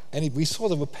croup. We saw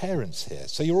there were parents here.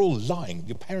 So you're all lying.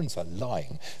 Your parents are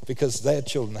lying because their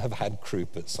children have had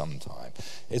croup at some time.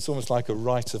 It's almost like a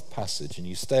rite of passage, and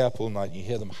you stay up all night and you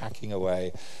hear them hacking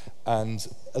away. And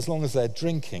as long as they're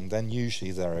drinking, then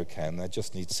usually they're okay, and they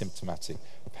just need symptomatic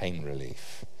pain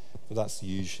relief. But that's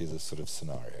usually the sort of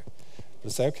scenario.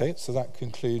 But say, okay, so that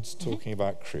concludes talking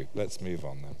about croup. Let's move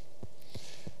on then.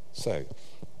 So,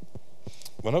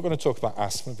 we're not going to talk about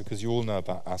asthma because you all know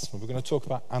about asthma. We're going to talk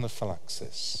about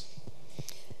anaphylaxis.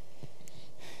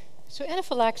 So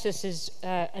anaphylaxis is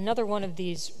another one of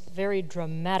these very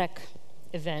dramatic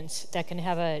events that can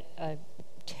have a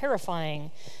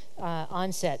terrifying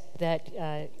onset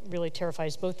that really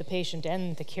terrifies both the patient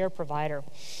and the care provider.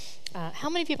 How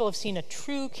many people have seen a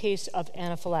true case of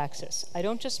anaphylaxis? I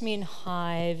don't just mean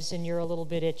hives and you're a little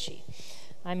bit itchy.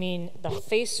 I mean, the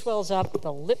face swells up,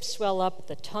 the lips swell up,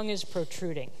 the tongue is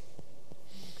protruding.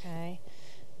 Okay?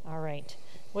 All right.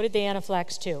 What did they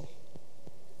anaphylax to?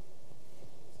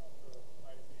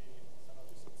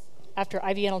 After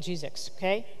IV analgesics,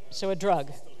 okay? So a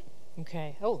drug.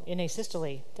 Okay. Oh, in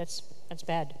asystole. That's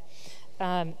bad.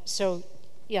 So,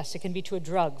 yes, it can be to a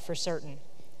drug for certain.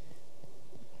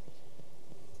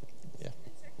 Yeah.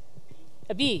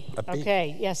 A bee.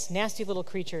 Okay, yes, nasty little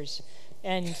creatures.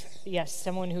 And yes,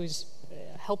 someone who's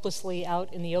helplessly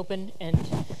out in the open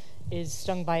and is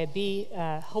stung by a bee,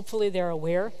 hopefully they're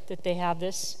aware that they have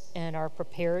this and are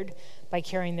prepared by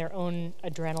carrying their own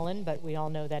adrenaline, but we all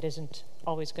know that isn't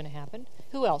always going to happen.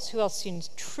 Who else? Who else seen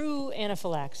true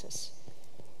anaphylaxis?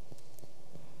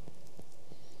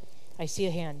 I see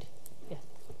a hand. Yeah.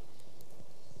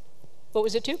 What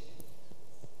was it to?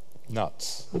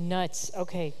 Nuts. Nuts.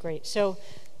 Okay, great. So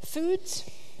foods,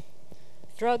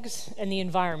 drugs, and the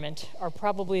environment are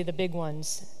probably the big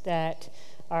ones that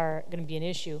are going to be an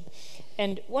issue.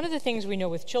 And one of the things we know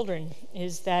with children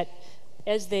is that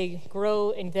as they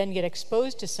grow and then get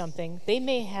exposed to something, they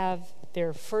may have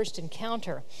their first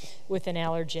encounter with an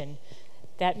allergen.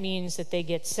 That means that they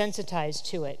get sensitized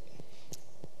to it.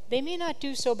 They may not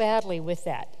do so badly with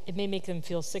that. It may make them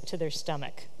feel sick to their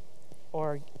stomach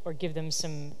or give them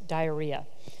some diarrhea.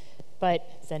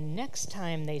 But the next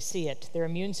time they see it, their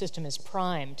immune system is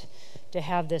primed to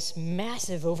have this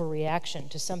massive overreaction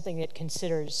to something it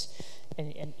considers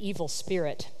an evil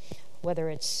spirit, whether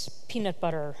it's peanut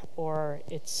butter or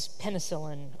it's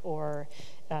penicillin or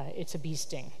it's a bee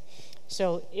sting.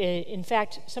 So in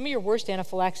fact, some of your worst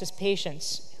anaphylaxis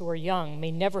patients who are young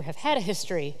may never have had a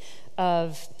history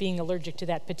of being allergic to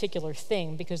that particular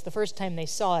thing because the first time they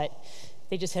saw it,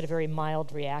 they just had a very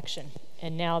mild reaction,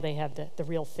 and now they have the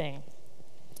real thing.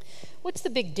 What's the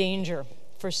big danger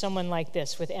for someone like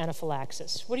this with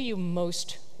anaphylaxis? What are you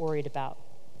most worried about?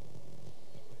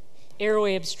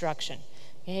 Airway obstruction.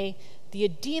 Okay? The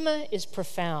edema is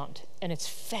profound, and it's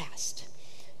fast,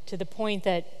 to the point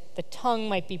that the tongue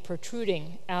might be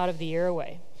protruding out of the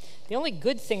airway. The only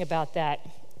good thing about that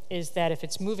is that if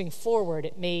it's moving forward,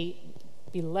 it may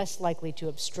be less likely to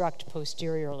obstruct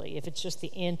posteriorly if it's just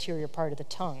the anterior part of the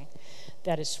tongue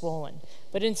that is swollen.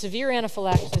 But in severe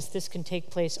anaphylaxis, this can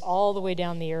take place all the way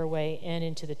down the airway and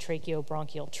into the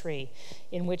tracheobronchial tree,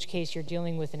 in which case you're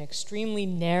dealing with an extremely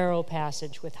narrow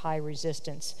passage with high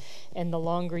resistance. And the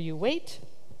longer you wait,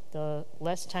 the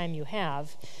less time you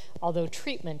have, although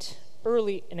treatment,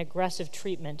 early and aggressive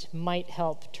treatment, might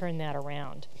help turn that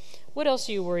around. What else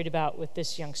are you worried about with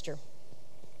this youngster?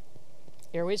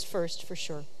 Airways first, for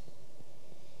sure.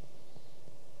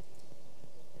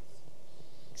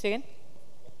 Say again?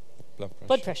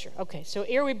 Blood pressure. Okay, so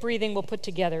airway breathing we'll put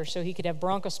together so he could have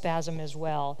bronchospasm as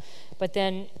well. But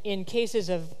then in cases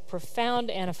of profound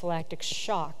anaphylactic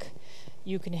shock,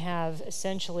 you can have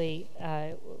essentially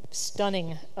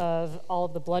stunning of all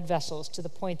of the blood vessels to the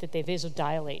point that they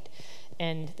vasodilate,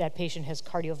 and that patient has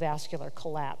cardiovascular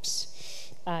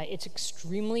collapse. It's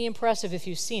extremely impressive if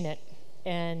you've seen it,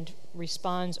 and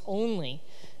responds only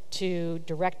to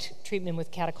direct treatment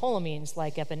with catecholamines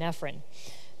like epinephrine.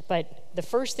 But the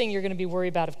first thing you're going to be worried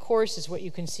about, of course, is what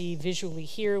you can see visually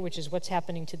here, which is what's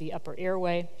happening to the upper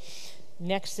airway.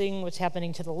 Next thing, what's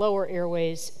happening to the lower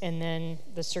airways, and then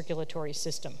the circulatory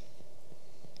system.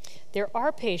 There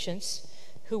are patients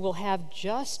who will have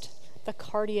just the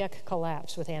cardiac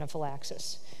collapse with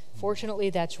anaphylaxis. Fortunately,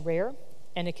 that's rare,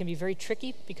 and it can be very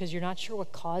tricky because you're not sure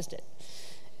what caused it.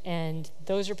 And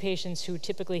those are patients who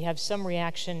typically have some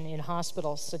reaction in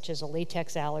hospitals, such as a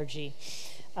latex allergy,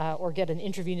 or get an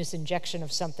intravenous injection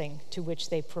of something to which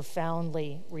they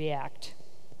profoundly react.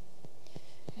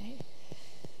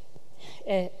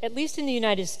 Okay. At least in the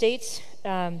United States,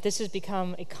 this has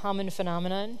become a common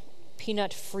phenomenon,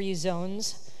 peanut-free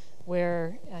zones,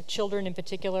 where children in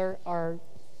particular are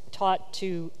taught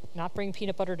to not bring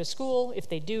peanut butter to school. If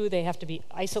they do, they have to be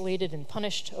isolated and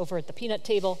punished over at the peanut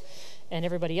table, and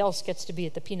everybody else gets to be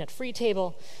at the peanut-free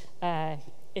table.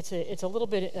 It's a little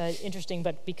bit interesting,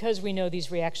 but because we know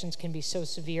these reactions can be so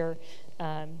severe,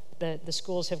 the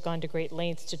schools have gone to great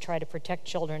lengths to try to protect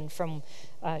children from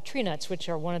tree nuts, which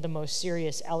are one of the most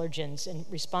serious allergens and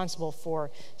responsible for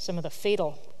some of the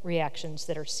fatal reactions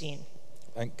that are seen.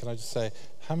 And can I just say,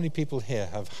 how many people here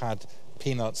have had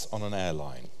peanuts on an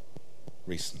airline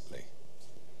recently?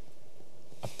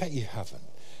 I bet you haven't.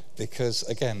 Because,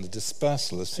 again, the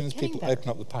dispersal, as soon as people open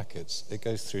up the packets, it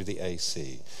goes through the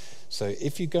AC. So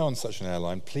if you go on such an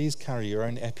airline, please carry your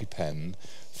own EpiPen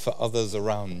for others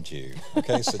around you.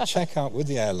 Okay, so check out with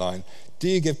the airline, do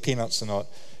you give peanuts or not?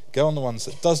 Go on the ones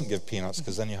that doesn't give peanuts,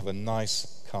 because then you have a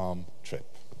nice, calm trip.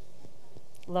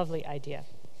 Lovely idea.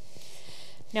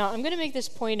 Now, I'm going to make this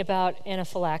point about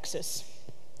anaphylaxis.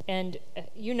 And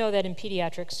you know that in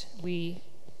pediatrics, we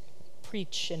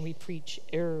preach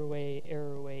airway,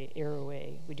 airway,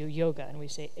 airway. We do yoga and we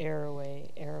say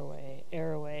airway, airway,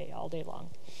 airway all day long.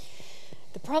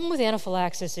 The problem with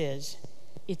anaphylaxis is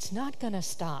it's not going to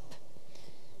stop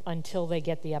until they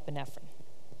get the epinephrine.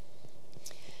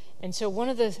 And so one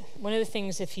of the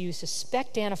things, if you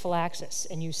suspect anaphylaxis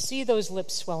and you see those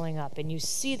lips swelling up and you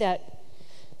see that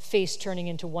face turning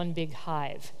into one big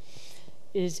hive,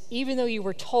 is even though you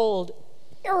were told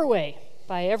airway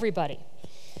by everybody,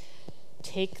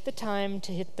 take the time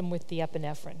to hit them with the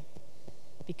epinephrine,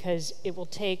 because it will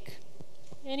take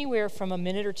anywhere from a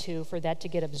minute or two for that to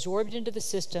get absorbed into the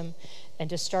system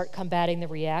and to start combating the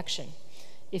reaction.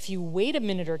 If you wait a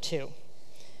minute or two,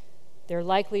 they're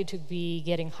likely to be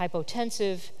getting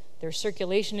hypotensive, their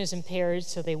circulation is impaired,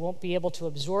 so they won't be able to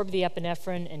absorb the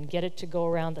epinephrine and get it to go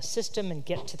around the system and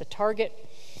get to the target.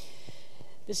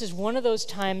 This is one of those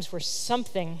times where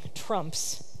something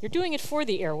trumps. You're doing it for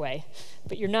the airway,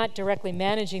 but you're not directly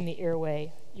managing the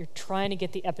airway. You're trying to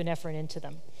get the epinephrine into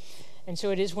them. And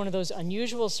so it is one of those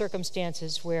unusual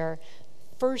circumstances where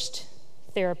first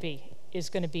therapy is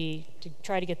going to be to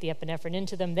try to get the epinephrine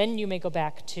into them. Then you may go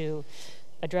back to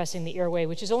addressing the airway,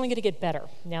 which is only going to get better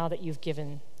now that you've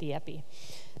given the epi.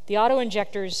 The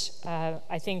auto-injectors,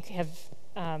 I think, have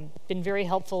been very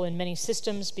helpful in many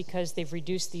systems because they've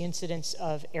reduced the incidence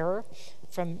of error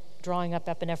from drawing up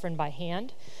epinephrine by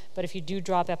hand. But if you do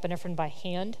drop epinephrine by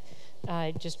hand,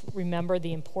 just remember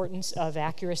the importance of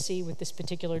accuracy with this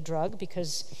particular drug,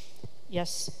 because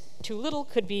yes, too little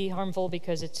could be harmful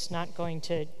because it's not going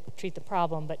to treat the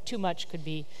problem, but too much could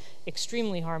be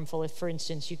extremely harmful if, for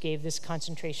instance, you gave this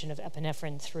concentration of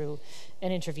epinephrine through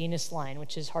an intravenous line,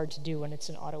 which is hard to do when it's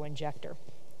an auto-injector.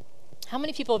 How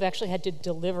many people have actually had to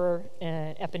deliver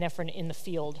epinephrine in the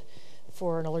field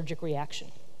for an allergic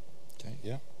reaction? Okay,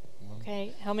 yeah.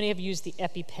 Okay, how many have used the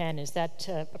EpiPen? Is that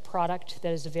a product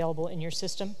that is available in your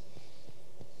system?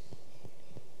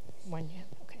 One, yeah,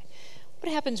 okay.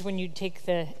 What happens when you take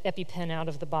the EpiPen out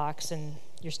of the box and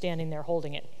you're standing there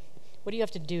holding it. What do you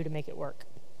have to do to make it work?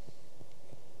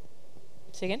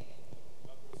 Say again?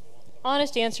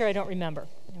 Honest answer, I don't remember.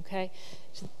 Okay?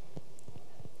 So,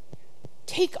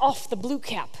 take off the blue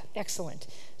cap. Excellent.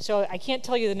 So I can't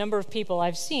tell you the number of people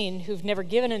I've seen who've never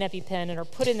given an EpiPen and are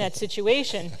put in that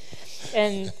situation,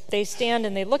 and they stand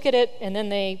and they look at it, and then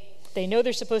they know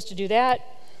they're supposed to do that,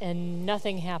 and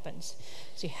nothing happens.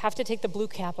 So you have to take the blue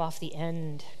cap off the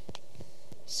end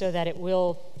so that it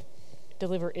will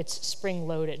deliver its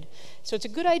spring-loaded. So it's a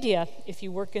good idea, if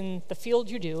you work in the field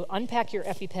you do, unpack your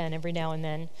EpiPen every now and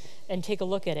then and take a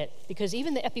look at it, because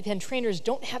even the EpiPen trainers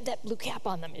don't have that blue cap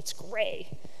on them. It's gray,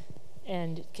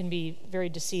 and it can be very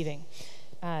deceiving.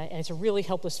 And it's a really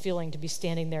helpless feeling to be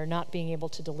standing there not being able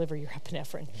to deliver your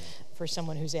epinephrine for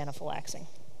someone who's anaphylaxing.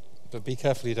 But be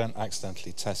careful you don't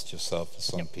accidentally test yourself, as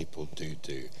some people do.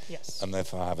 Yes. And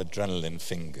therefore have adrenaline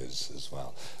fingers as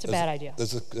well. It's a bad idea.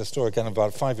 There's a story again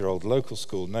about a 5-year-old local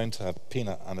school known to have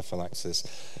peanut anaphylaxis,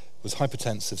 was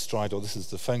hypertensive, stridor. This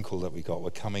is the phone call that we got. We're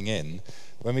coming in.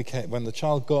 When the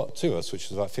child got to us, which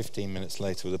was about 15 minutes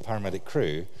later with a paramedic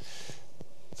crew,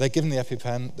 they'd given the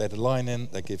EpiPen, they'd line in,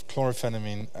 they'd give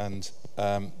chlorphenamine, and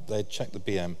they'd check the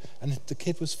BM, and the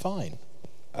kid was fine.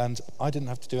 And I didn't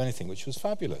have to do anything, which was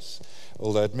fabulous.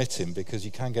 Although admit him, because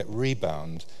you can get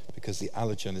rebound because the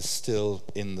allergen is still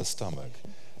in the stomach.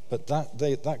 But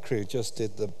that crew just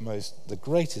did the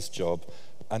greatest job,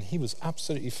 and he was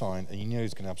absolutely fine, and you knew he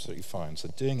was going to be absolutely fine. So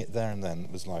doing it there and then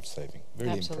was life-saving.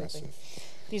 Really impressive.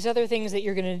 These other things that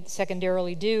you're going to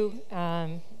secondarily do,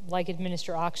 like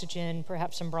administer oxygen,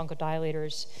 perhaps some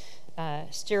bronchodilators,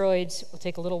 steroids will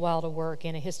take a little while to work,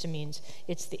 antihistamines.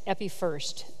 It's the epi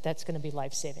first that's going to be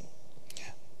life-saving. Yeah.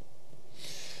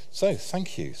 So,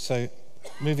 thank you. So,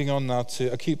 moving on now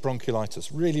to acute bronchiolitis,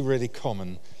 really, really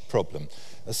common problem,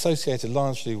 associated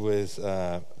largely with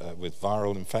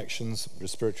viral infections,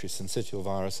 respiratory syncytial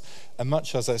virus, and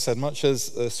much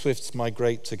as swifts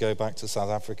migrate to go back to South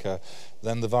Africa,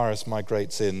 then the virus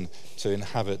migrates in to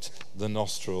inhabit the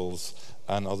nostrils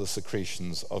and other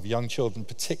secretions of young children,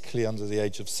 particularly under the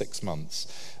age of 6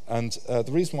 months. And the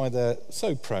reason why they're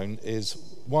so prone is,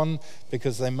 one,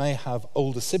 because they may have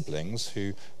older siblings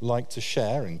who like to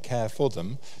share and care for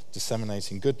them,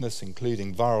 disseminating goodness,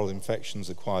 including viral infections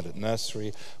acquired at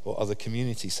nursery or other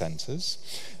community centres.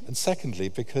 And secondly,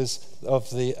 because of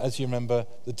the, as you remember,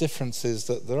 the differences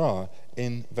that there are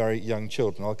in very young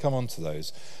children. I'll come on to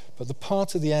those. But the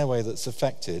part of the airway that's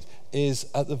affected is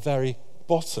at the very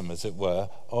bottom, as it were,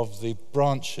 of the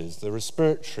branches, the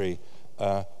respiratory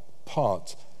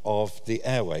part of the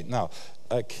airway. Now,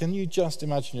 can you just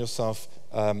imagine yourself,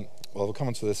 well, we'll come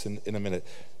on to this in a minute,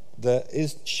 there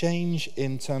is change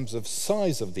in terms of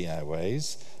size of the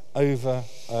airways over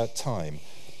time.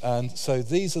 And so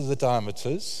these are the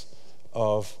diameters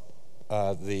of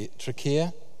the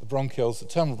trachea, the bronchioles, the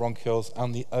terminal bronchioles,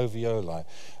 and the alveoli.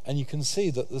 And you can see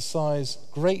that the size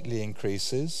greatly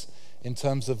increases in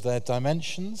terms of their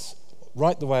dimensions,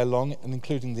 right the way along, and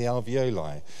including the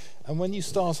alveoli. And when you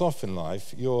start off in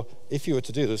life, if you were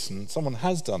to do this, and someone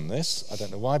has done this, I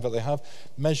don't know why, but they have,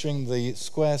 measuring the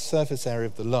square surface area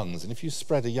of the lungs. And if you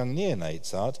spread a young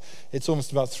neonates out, it's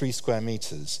almost about 3 square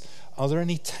meters. Are there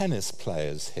any tennis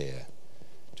players here?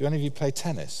 Do any of you play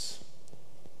tennis?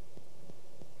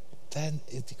 Then,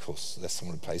 of course, there's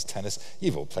someone who plays tennis.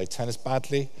 You've all played tennis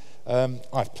badly.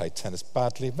 I've played tennis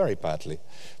badly, very badly.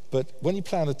 But when you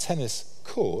play on a tennis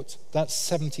court, that's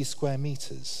 70 square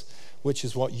meters, which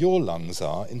is what your lungs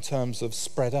are in terms of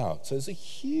spread out. So it's a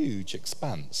huge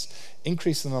expanse.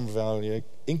 Increase in the number of alveoli,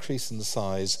 increase in the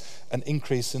size, and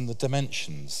increase in the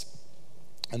dimensions.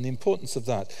 And the importance of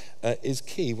that is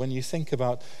key when you think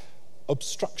about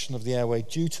obstruction of the airway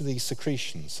due to these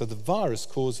secretions. So the virus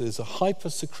causes a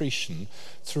hypersecretion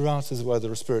throughout, as it were, the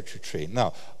respiratory tree.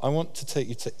 Now, I want to take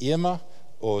you to Irma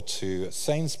or to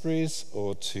Sainsbury's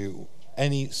or to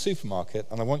any supermarket,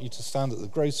 and I want you to stand at the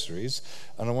groceries,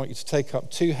 and I want you to take up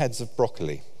 2 heads of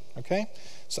broccoli, okay?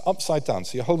 So upside down,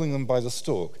 so you're holding them by the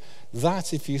stalk.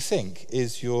 That, if you think,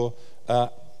 is your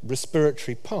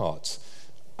respiratory part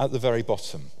at the very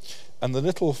bottom. And the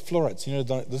little florets, you know,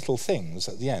 the little things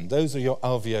at the end, those are your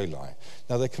alveoli.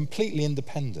 Now, they're completely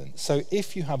independent. So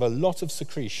if you have a lot of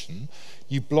secretion,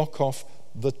 you block off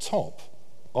the top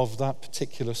of that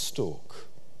particular stalk.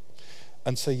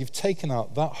 And so you've taken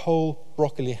out that whole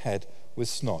broccoli head with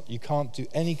snot. You can't do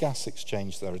any gas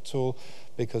exchange there at all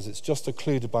because it's just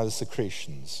occluded by the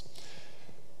secretions.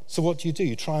 So what do?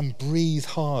 You try and breathe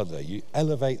harder. You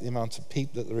elevate the amount of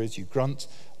PEEP that there is, you grunt,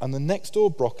 and the next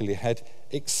door broccoli head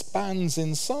expands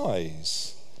in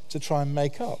size to try and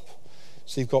make up.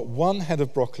 So you've got 1 head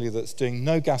of broccoli that's doing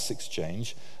no gas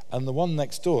exchange, and the one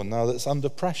next door now that's under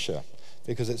pressure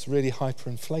because it's really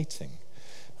hyperinflating.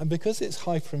 And because it's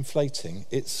hyperinflating,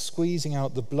 it's squeezing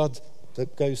out the blood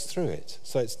that goes through it.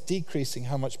 So it's decreasing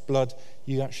how much blood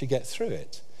you actually get through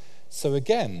it. So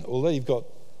again, although you've got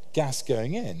gas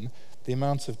going in, the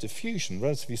amount of diffusion,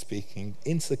 relatively speaking,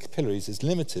 into the capillaries is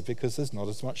limited because there's not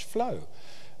as much flow.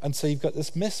 And so you've got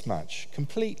this mismatch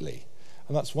completely.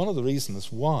 And that's one of the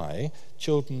reasons why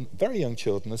children, very young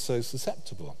children, are so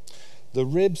susceptible. The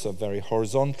ribs are very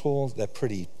horizontal, they're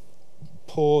pretty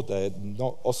poor, they're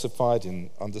not ossified in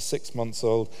under 6 months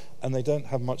old, and they don't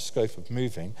have much scope of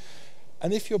moving.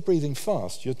 And if you're breathing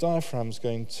fast, your diaphragm's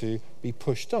going to be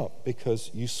pushed up because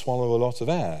you swallow a lot of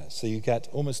air. So you get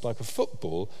almost like a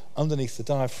football underneath the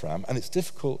diaphragm, and it's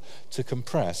difficult to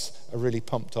compress a really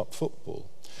pumped up football.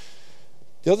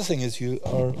 The other thing is you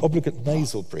are an obligate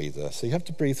nasal breather, so you have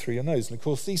to breathe through your nose. And of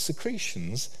course, these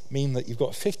secretions mean that you've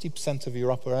got 50% of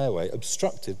your upper airway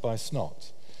obstructed by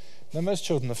snot. Now, most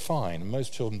children are fine, and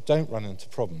most children don't run into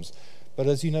problems. But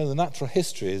as you know, the natural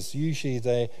history is usually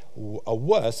they are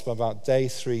worse by about day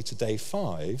 3 to day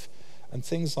 5, and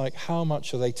things like how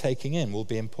much are they taking in will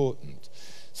be important.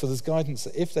 So there's guidance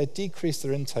that if they decrease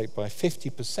their intake by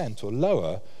 50% or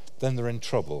lower, then they're in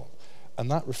trouble.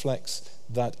 And that reflects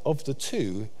that of the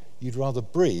two, you'd rather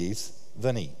breathe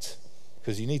than eat,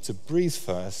 because you need to breathe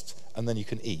first and then you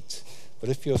can eat. But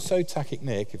if you're so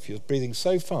tachypneic, if you're breathing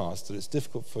so fast that it's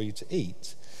difficult for you to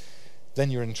eat,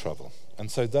 then you're in trouble. And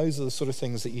so those are the sort of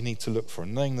things that you need to look for.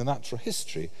 And knowing the natural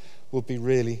history will be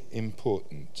really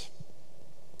important.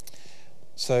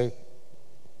 So,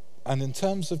 and in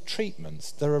terms of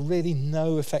treatments, there are really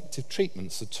no effective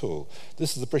treatments at all.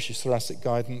 This is the British Thoracic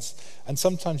Guidance, and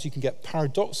sometimes you can get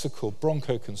paradoxical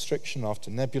bronchoconstriction after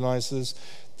nebulizers.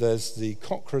 There's the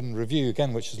Cochrane Review,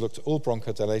 again, which has looked at all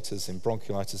bronchodilators in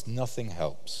bronchiolitis. Nothing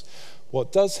helps.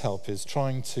 What does help is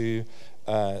trying to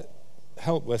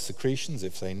help with secretions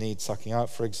if they need sucking out,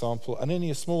 for example, and only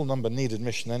a small number need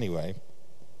admission anyway,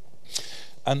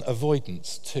 and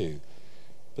avoidance too.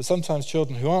 But sometimes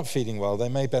children who aren't feeding well, they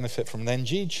may benefit from an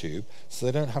NG tube, so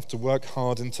they don't have to work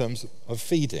hard in terms of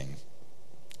feeding.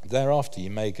 Thereafter, you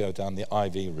may go down the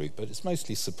IV route, but it's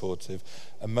mostly supportive,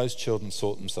 and most children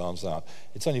sort themselves out.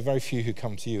 It's only very few who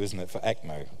come to you, isn't it, for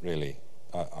ECMO, really,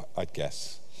 I'd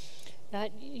guess.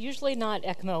 Usually not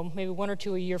ECMO, maybe 1 or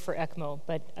 2 a year for ECMO,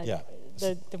 but yeah.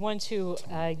 The ones who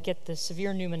get the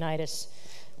severe pneumonitis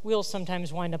will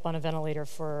sometimes wind up on a ventilator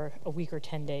for a week or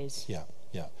 10 days. Yeah,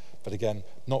 yeah. But again,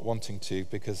 not wanting to,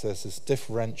 because there's this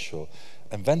differential.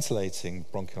 And ventilating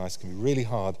bronchiolitis can be really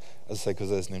hard, as I say, because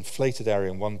there's an inflated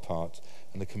area in one part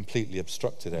and a completely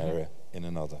obstructed area in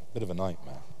another. Bit of a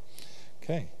nightmare.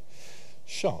 Okay.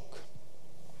 Shock.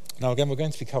 Now, again, we're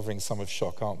going to be covering some of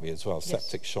shock, aren't we, as well? Yes.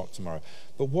 Septic shock tomorrow.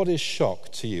 But what is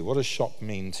shock to you? What does shock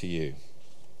mean to you?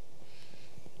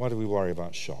 Why do we worry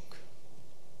about shock?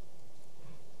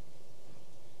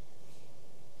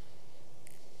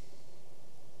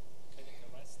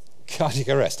 Cardiac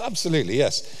arrest, absolutely,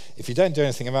 yes. If you don't do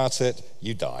anything about it,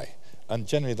 you die. And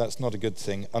generally that's not a good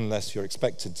thing unless you're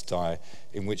expected to die,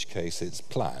 in which case it's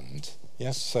planned.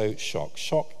 Yes, so shock.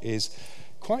 Shock is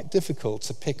quite difficult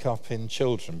to pick up in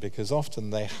children because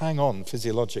often they hang on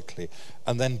physiologically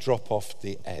and then drop off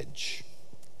the edge.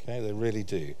 Okay, they really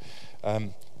do.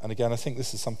 And again, I think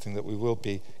this is something that we will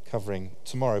be covering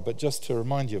tomorrow, but just to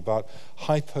remind you about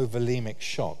hypovolemic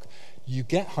shock. You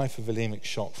get hypovolemic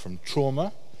shock from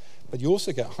trauma, but you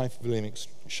also get hypovolemic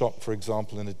shock, for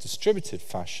example, in a distributed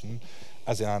fashion,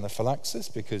 as in anaphylaxis,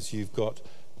 because you've got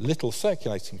little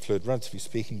circulating fluid, relatively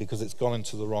speaking, because it's gone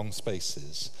into the wrong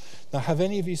spaces. Now, have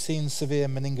any of you seen severe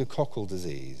meningococcal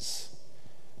disease?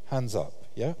 Hands up,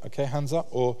 yeah? Okay, hands up.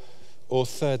 Or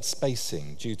third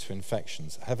spacing due to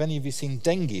infections. Have any of you seen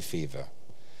dengue fever?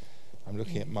 I'm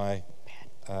looking at my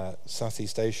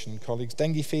Southeast Asian colleagues.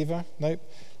 Dengue fever? Nope.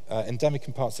 Endemic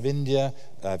in parts of India,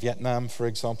 Vietnam, for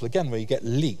example, again, where you get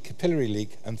leak, capillary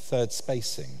leak, and third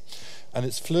spacing. And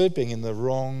it's fluid being in the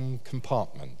wrong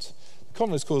compartment. The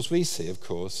commonest cause we see, of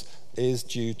course, is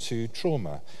due to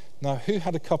trauma. Now, who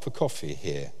had a cup of coffee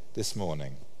here this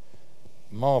morning?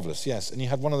 Marvellous, yes. And you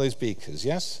had one of those beakers,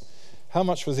 yes? How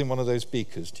much was in one of those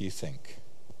beakers, do you think?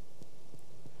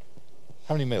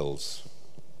 How many mils?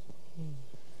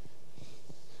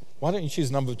 Why don't you choose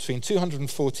a number between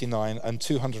 249 and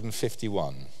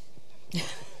 251?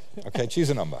 Okay, choose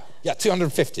a number. Yeah,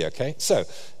 250, okay. So,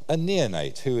 a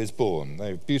neonate who is born,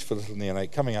 a beautiful little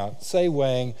neonate coming out, say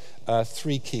weighing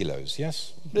 3 kilos,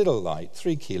 yes? Little light,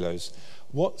 3 kilos.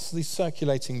 What's the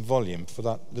circulating volume for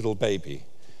that little baby,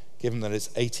 given that it's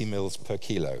 80 mils per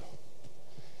kilo?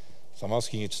 So I'm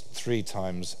asking you 3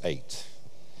 times 8.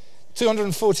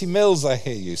 240 mils, I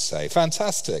hear you say.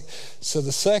 Fantastic. So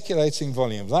the circulating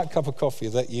volume of that cup of coffee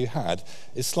that you had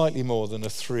is slightly more than a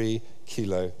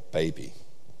 3-kilo baby.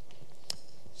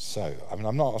 So, I mean,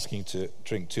 I'm not asking you to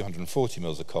drink 240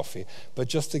 mils of coffee, but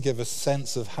just to give a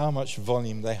sense of how much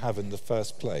volume they have in the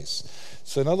first place.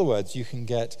 So in other words, you can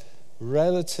get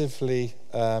relatively,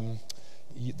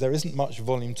 there isn't much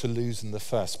volume to lose in the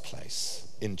first place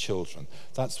in children.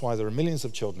 That's why there are millions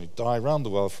of children who die around the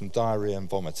world from diarrhea and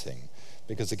vomiting,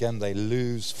 because again, they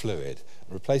lose fluid.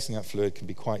 Replacing that fluid can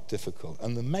be quite difficult.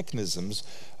 And the mechanisms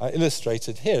are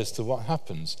illustrated here as to what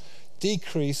happens.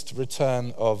 Decreased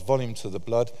return of volume to the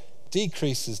blood,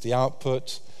 decreases the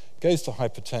output, goes to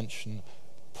hypertension,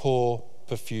 poor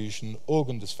perfusion,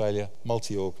 organ dysfailure,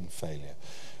 multi-organ failure.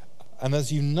 And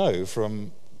as you know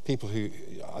from people who,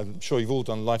 I'm sure you've all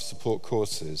done life support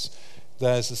courses,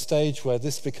 there's a stage where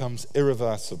this becomes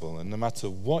irreversible, and no matter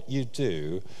what you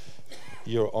do,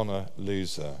 you're on a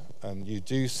loser. And you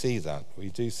do see that. We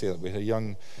do see that. We had a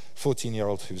young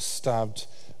 14-year-old who was stabbed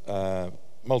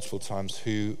multiple times,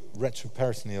 who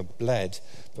retroperitoneal bled,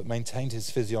 but maintained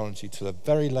his physiology till a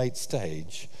very late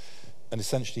stage, and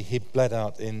essentially he bled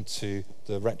out into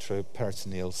the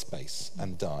retroperitoneal space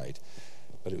and died.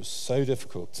 But it was so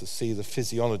difficult to see the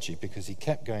physiology because he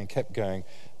kept going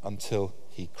until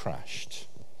he crashed.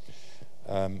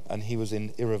 And he was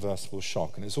in irreversible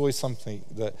shock. And it's always something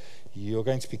that you're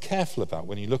going to be careful about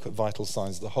when you look at vital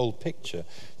signs, the whole picture.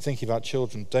 Thinking about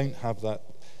children don't have that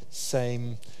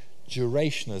same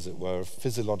duration, as it were, of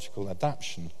physiological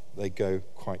adaptation. They go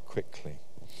quite quickly.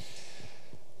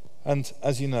 And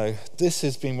as you know, this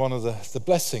has been one of the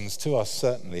blessings to us,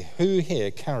 certainly. Who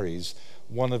here carries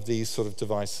one of these sort of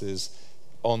devices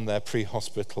on their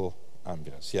pre-hospital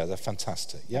ambulance? Yeah, they're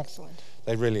fantastic. Yep. Excellent.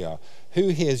 They really are. Who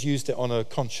here has used it on a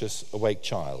conscious, awake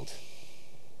child?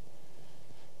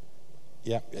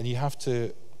 Yeah, and you have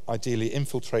to ideally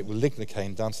infiltrate with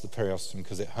lignocaine down to the periosteum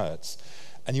because it hurts.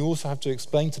 And you also have to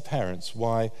explain to parents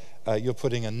why you're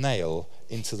putting a nail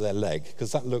into their leg,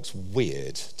 because that looks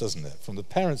weird, doesn't it? From the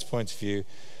parents' point of view,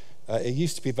 it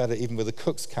used to be better even with a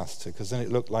Cook's catheter, because then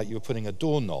it looked like you were putting a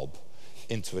doorknob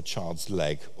into a child's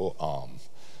leg or arm.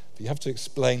 But you have to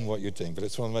explain what you're doing, but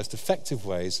it's one of the most effective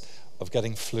ways of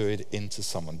getting fluid into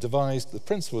someone. The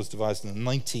principle was devised in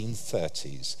the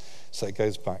 1930s, so it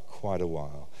goes back quite a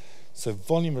while. So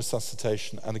volume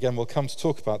resuscitation, and again, we'll come to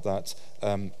talk about that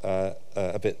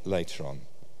a bit later on.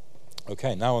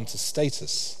 Okay, now on to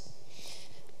status.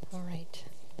 All right.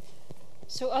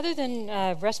 So other than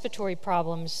respiratory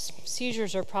problems,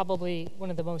 seizures are probably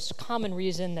one of the most common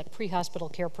reasons that pre-hospital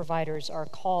care providers are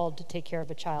called to take care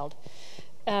of a child.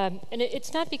 And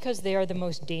it's not because they are the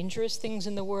most dangerous things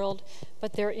in the world,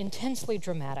 but they're intensely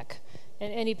dramatic.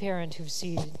 And any parent who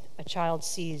sees a child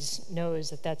seize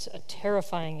knows that that's a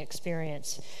terrifying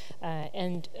experience.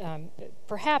 And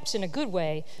perhaps in a good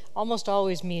way, almost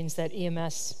always means that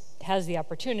EMS has the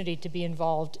opportunity to be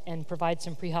involved and provide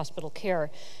some pre-hospital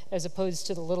care, as opposed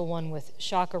to the little one with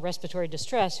shock or respiratory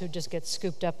distress who just gets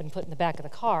scooped up and put in the back of the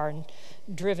car and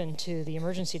driven to the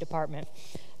emergency department.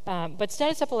 But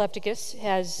status epilepticus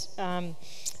has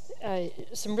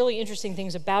some really interesting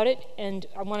things about it, and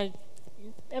I want to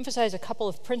emphasize a couple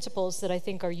of principles that I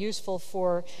think are useful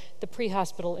for the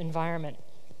pre-hospital environment.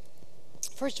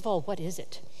 First of all, what is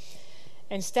it?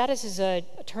 And status is a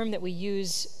term that we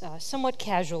use somewhat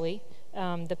casually.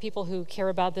 The people who care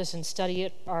about this and study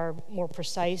it are more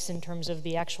precise in terms of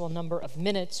the actual number of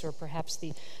minutes or perhaps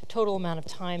the total amount of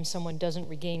time someone doesn't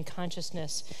regain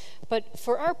consciousness. But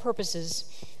for our purposes,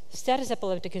 status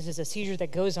epilepticus is a seizure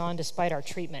that goes on despite our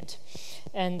treatment.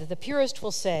 And the purist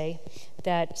will say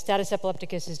that status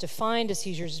epilepticus is defined as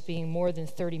seizures as being more than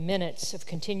 30 minutes of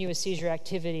continuous seizure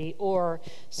activity, or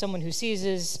someone who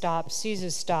seizes,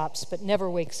 stops, but never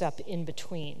wakes up in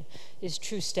between is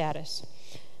true status.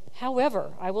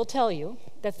 However, I will tell you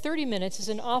that 30 minutes is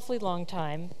an awfully long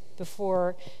time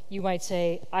before you might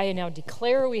say, I now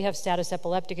declare we have status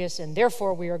epilepticus and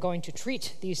therefore we are going to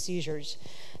treat these seizures.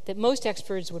 That most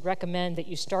experts would recommend that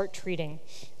you start treating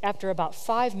after about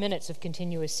 5 minutes of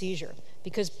continuous seizure,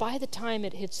 because by the time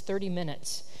it hits 30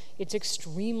 minutes, it's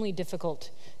extremely difficult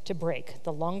to break.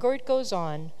 The longer it goes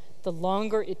on, the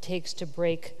longer it takes to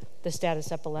break the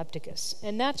status epilepticus.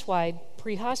 And that's why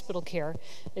pre-hospital care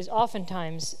is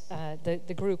oftentimes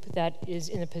the group that is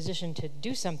in a position to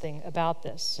do something about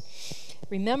this.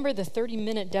 Remember, the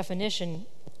 30-minute definition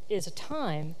is a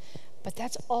time, but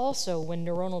that's also when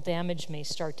neuronal damage may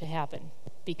start to happen,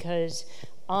 because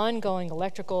ongoing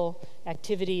electrical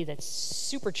activity that's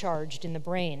supercharged in the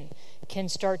brain can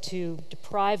start to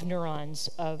deprive neurons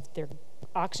of their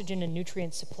oxygen and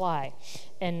nutrient supply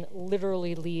and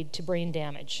literally lead to brain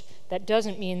damage. That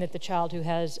doesn't mean that the child who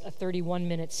has a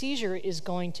 31-minute seizure is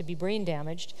going to be brain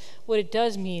damaged. What it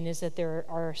does mean is that there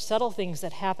are subtle things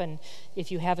that happen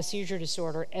if you have a seizure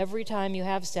disorder every time you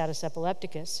have status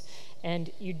epilepticus, and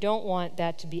you don't want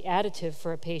that to be additive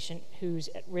for a patient who's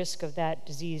at risk of that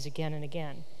disease again and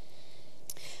again.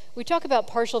 We talk about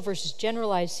partial versus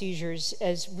generalized seizures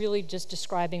as really just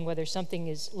describing whether something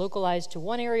is localized to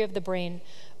one area of the brain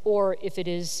or if it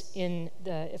is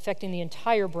affecting the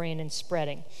entire brain and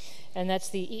spreading. And that's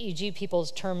the EEG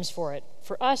people's terms for it.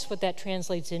 For us, what that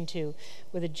translates into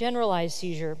with a generalized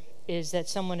seizure is that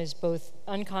someone is both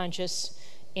unconscious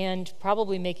and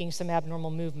probably making some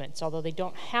abnormal movements, although they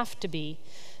don't have to be.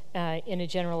 In a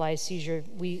generalized seizure,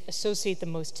 we associate them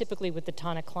most typically with the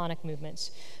tonic-clonic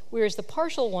movements. Whereas the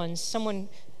partial ones, someone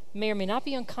may or may not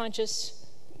be unconscious,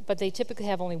 but they typically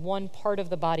have only one part of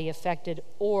the body affected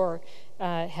or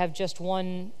have just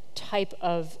one type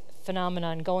of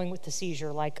phenomenon going with the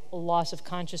seizure, like loss of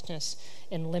consciousness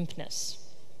and limpness.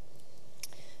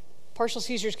 Partial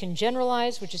seizures can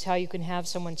generalize, which is how you can have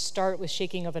someone start with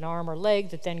shaking of an arm or leg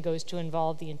that then goes to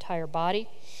involve the entire body.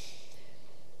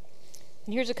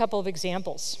 And here's a couple of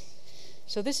examples.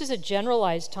 So this is a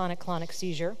generalized tonic-clonic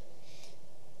seizure.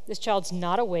 This child's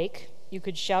not awake. You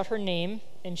could shout her name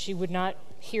and she would not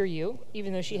hear you,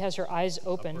 even though she has her eyes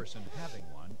open. A person having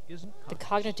one isn't the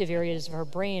cognitive areas of her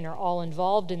brain are all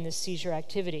involved in this seizure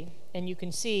activity. And you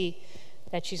can see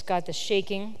that she's got the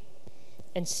shaking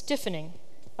and stiffening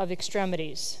of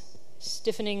extremities.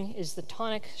 Stiffening is the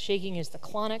tonic, shaking is the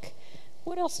clonic.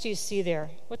 What else do you see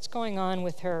there? What's going on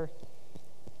with her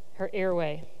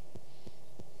airway?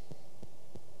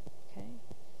 Okay.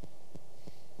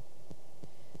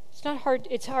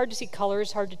 It's hard to see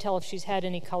colors, hard to tell if she's had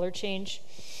any color change.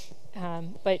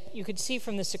 But you could see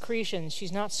from the secretions,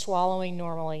 she's not swallowing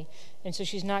normally, and so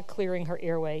she's not clearing her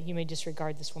airway. You may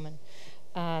disregard this woman.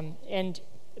 And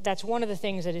that's one of the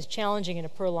things that is challenging in a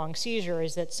prolonged seizure,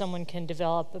 is that someone can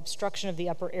develop obstruction of the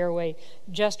upper airway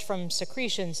just from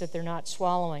secretions that they're not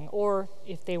swallowing. Or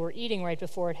if they were eating right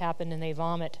before it happened and they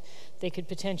vomit, they could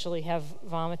potentially have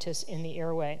vomitus in the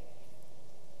airway.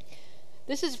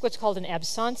 This is what's called an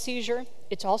absence seizure.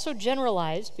 It's also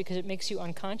generalized because it makes you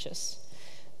unconscious,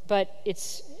 but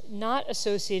it's not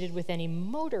associated with any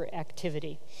motor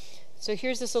activity. So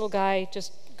here's this little guy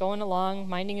just going along,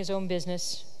 minding his own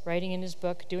business, writing in his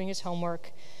book, doing his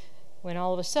homework, when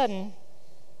all of a sudden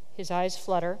his eyes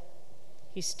flutter,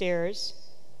 he stares,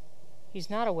 he's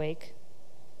not awake,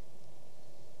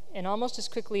 and almost as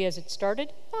quickly as it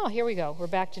started, oh, here we go, we're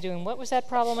back to doing, what was that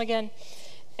problem again?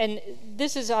 And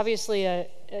this is obviously a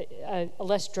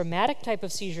less dramatic type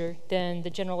of seizure than the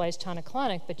generalized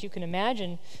tonic-clonic, but you can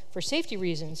imagine, for safety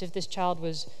reasons, if this child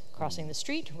was crossing the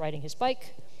street, riding his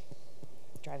bike,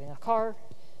 driving a car,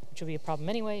 which would be a problem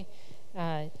anyway,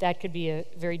 that could be a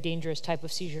very dangerous type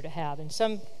of seizure to have. And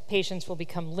some patients will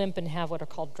become limp and have what are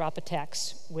called drop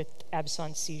attacks with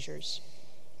absence seizures.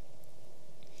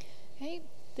 Okay.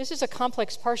 This is a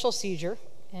complex partial seizure,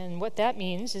 and what that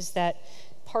means is that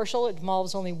partial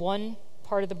involves only one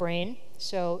part of the brain,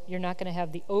 so you're not going to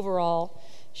have the overall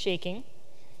shaking.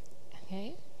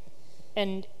 Okay.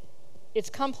 And it's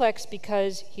complex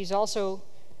because he's also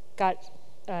got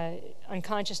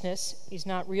unconsciousness. He's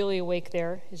not really awake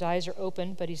there. His eyes are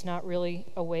open, but he's not really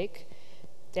awake.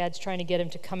 Dad's trying to get him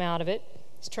to come out of it.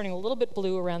 He's turning a little bit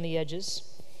blue around the edges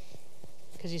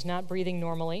because he's not breathing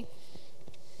normally.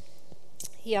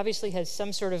 He obviously has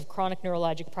some sort of chronic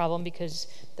neurologic problem because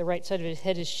the right side of his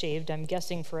head is shaved, I'm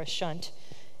guessing for a shunt,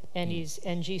 and he's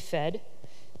NG fed,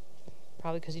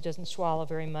 probably because he doesn't swallow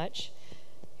very much.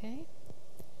 Okay.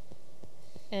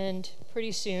 And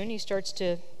pretty soon he starts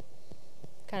to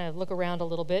kind of look around a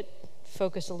little bit,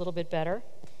 focus a little bit better,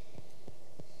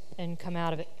 and come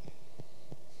out of it.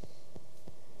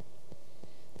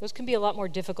 Those can be a lot more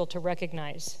difficult to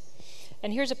recognize.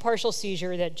 And here's a partial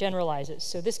seizure that generalizes.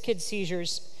 So this kid's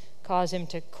seizures cause him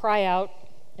to cry out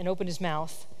and open his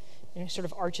mouth, and it sort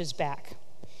of arches back.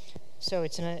 So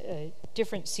it's a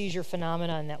different seizure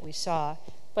phenomenon that we saw,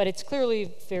 but it's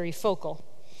clearly very focal.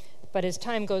 But as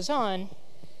time goes on,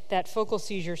 that focal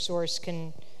seizure source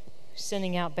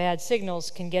sending out bad signals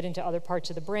can get into other parts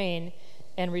of the brain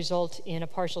and result in a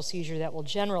partial seizure that will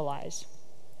generalize.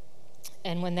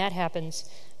 And when that happens,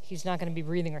 he's not going to be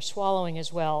breathing or swallowing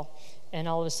as well, and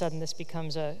all of a sudden this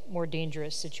becomes a more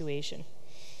dangerous situation.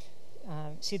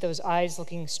 See those eyes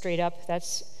looking straight up?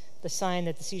 That's the sign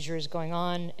that the seizure is going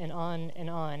on and on and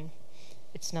on.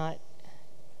 It's not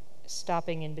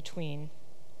stopping in between.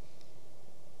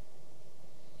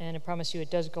 And I promise you it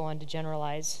does go on to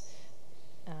generalize.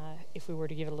 if we were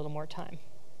to give it a little more time.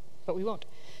 But we won't.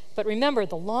 But remember,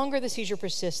 the longer the seizure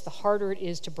persists, the harder it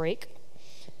is to break.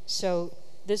 So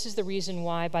this is the reason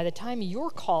why by the time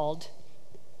you're called,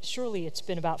 surely it's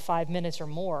been about 5 minutes or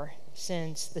more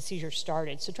since the seizure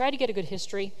started. So try to get a good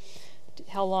history.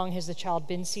 How long has the child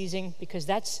been seizing? Because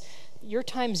that's, your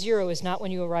time zero is not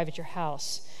when you arrive at your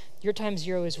house. Your time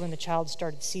zero is when the child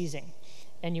started seizing.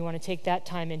 And you want to take that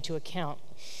time into account.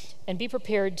 And be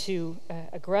prepared to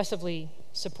aggressively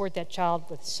support that child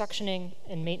with suctioning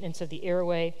and maintenance of the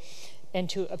airway and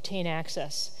to obtain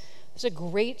access. It's a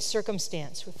great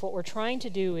circumstance. If what we're trying to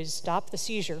do is stop the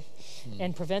seizure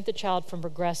and prevent the child from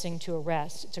progressing to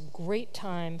arrest, it's a great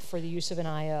time for the use of an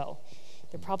IO.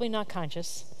 They're probably not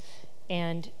conscious,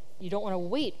 and you don't want to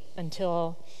wait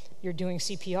until you're doing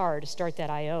CPR to start that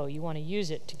IO. You want to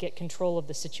use it to get control of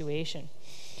the situation.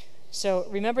 So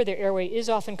remember, their airway is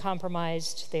often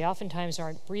compromised. They oftentimes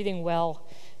aren't breathing well.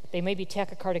 They may be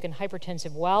tachycardic and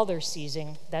hypertensive while they're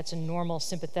seizing. That's a normal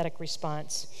sympathetic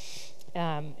response.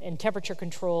 And temperature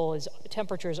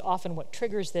is often what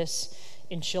triggers this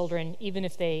in children. Even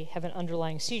if they have an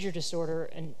underlying seizure disorder,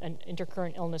 an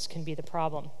intercurrent illness can be the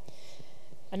problem.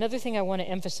 Another thing I want to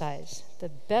emphasize, the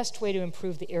best way to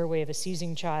improve the airway of a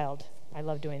seizing child, I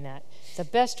love doing that, the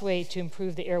best way to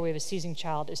improve the airway of a seizing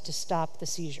child is to stop the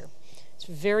seizure. It's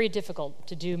very difficult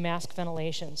to do mask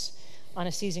ventilations on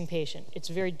a seizing patient. It's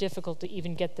very difficult to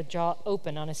even get the jaw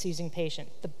open on a seizing patient.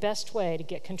 The best way to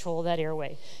get control of that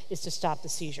airway is to stop the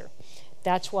seizure.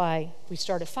 That's why we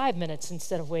start at 5 minutes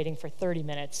instead of waiting for 30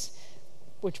 minutes,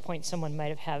 at which point someone might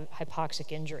have had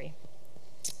hypoxic injury.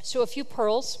 So a few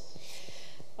pearls.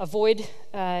 Avoid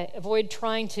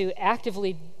trying to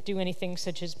actively do anything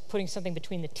such as putting something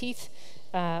between the teeth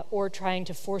or trying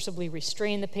to forcibly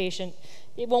restrain the patient.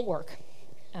 It won't work.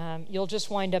 You'll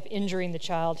just wind up injuring the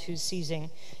child who's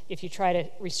seizing if you try to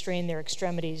restrain their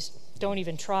extremities. Don't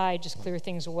even try, just clear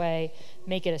things away,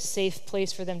 make it a safe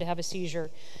place for them to have a seizure,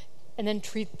 and then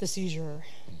treat the seizure.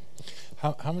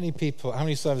 How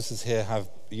many services here have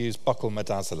used buccal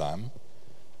midazolam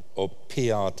or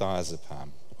PR diazepam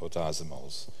or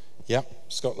diazemols? Yep,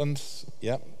 Scotland,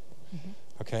 yep. Mm-hmm.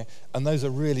 Okay, and those are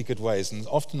really good ways, and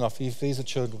often enough, if these are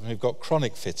children who've got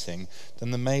chronic fitting,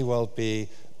 then there may well be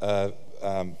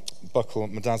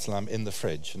buccal midazolam in the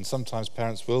fridge, and sometimes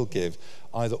parents will give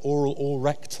either oral or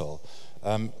rectal,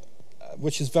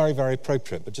 which is very, very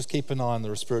appropriate, but just keep an eye on the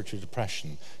respiratory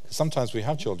depression. Because sometimes we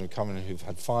have children who come in who've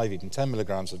had 5, even 10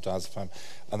 milligrams of diazepam,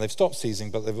 and they've stopped seizing,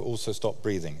 but they've also stopped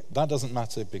breathing. That doesn't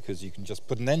matter because you can just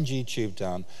put an NG tube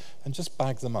down and just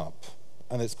bag them up.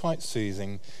 And it's quite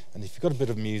soothing, and if you've got a bit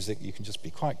of music, you can just be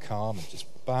quite calm and just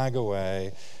bag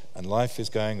away, and life is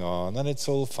going on, and it's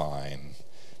all fine.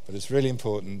 But it's really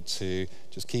important to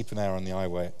just keep an eye on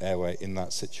the airway in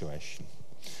that situation.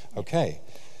 Okay.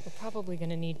 We're probably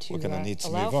going to need to, move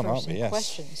on, aren't we? Yes.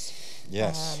 Questions.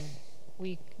 Yes.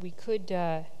 We could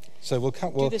so we'll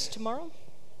do this tomorrow?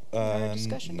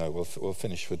 Discussion? No, we'll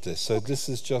finish with this. So this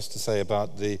is just to say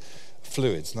about the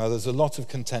fluids. Now, there's a lot of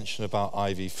contention about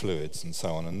IV fluids and so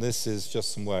on, and this is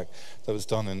just some work that was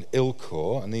done in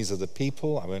ILCOR, and these are the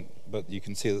people, but you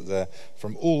can see that they're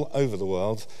from all over the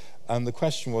world, and the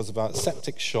question was about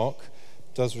septic shock.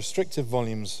 Does restrictive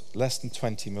volumes less than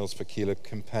 20 mils per kilo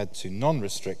compared to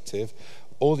non-restrictive,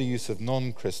 or the use of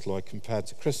non-crystalloid compared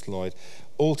to crystalloid,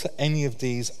 alter any of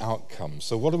these outcomes?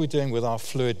 So what are we doing with our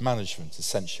fluid management,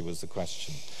 essentially, was the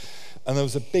question. And there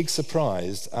was a big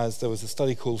surprise as there was a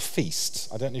study called FEAST.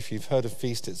 I don't know if you've heard of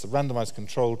FEAST. It's a randomized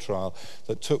control trial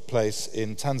that took place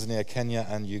in Tanzania, Kenya,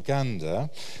 and Uganda.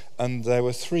 And there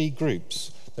were 3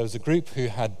 groups. There was a group who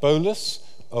had bolus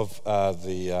of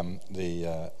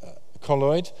the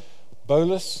colloid,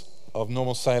 bolus of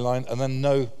normal saline, and then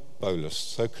no bolus,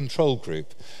 so control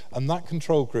group. And that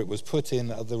control group was put in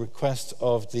at the request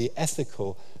of the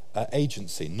ethical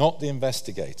agency, not the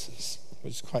investigators,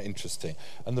 which is quite interesting.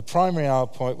 And the primary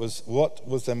outpoint was what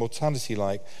was their mortality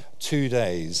like 2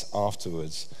 days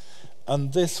afterwards.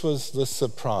 And this was the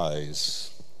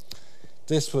surprise.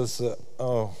 This was,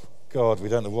 oh God, we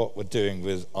don't know what we're doing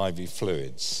with IV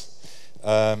fluids.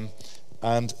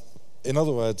 And in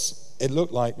other words, it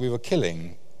looked like we were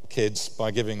killing kids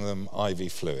by giving them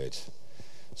IV fluid.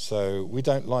 So we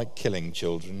don't like killing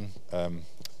children,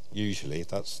 usually.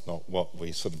 That's not what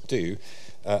we sort of do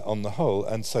on the whole.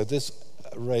 And so this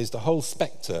raised a whole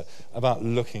spectre about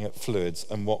looking at fluids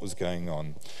and what was going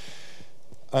on.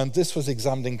 And this was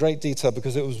examined in great detail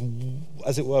because it was,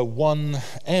 as it were, one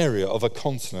area of a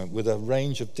continent with a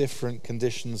range of different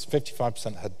conditions.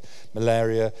 55% had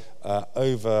malaria.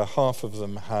 Over half of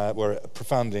them were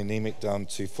profoundly anemic, down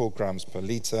to 4 grams per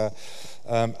litre.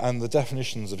 And the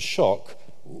definitions of shock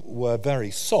were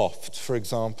very soft, for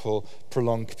example,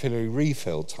 prolonged capillary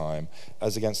refill time,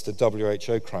 as against the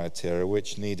WHO criteria,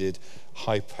 which needed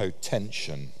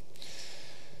hypotension.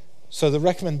 So the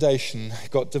recommendation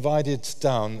got divided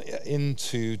down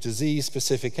into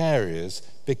disease-specific areas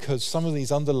because some of these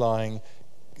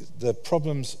the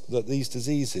problems that these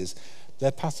diseases,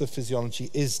 their pathophysiology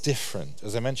is different.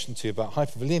 As I mentioned to you about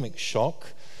hypovolemic shock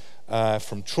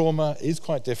from trauma is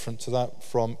quite different to that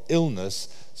from illness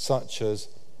such as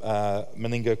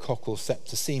meningococcal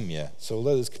septicemia. So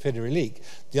although there's capillary leak,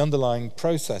 the underlying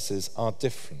processes are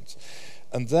different.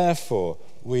 And therefore,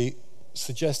 we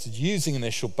suggested using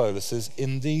initial boluses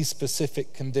in these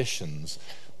specific conditions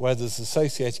where there's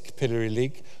associated capillary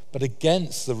leak, but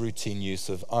against the routine use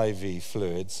of IV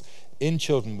fluids in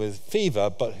children with fever,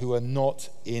 but who are not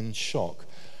in shock.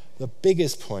 The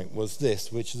biggest point was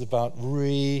this, which is about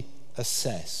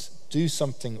reassess. Do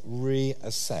something,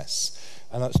 reassess.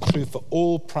 And that's true for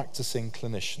all practicing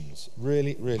clinicians.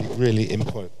 Really, really, really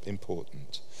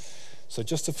important. So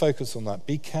just to focus on that,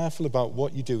 be careful about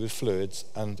what you do with fluids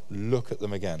and look at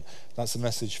them again. That's a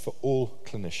message for all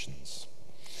clinicians.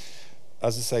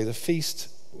 As I say, the feast,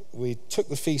 we took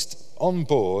the feast on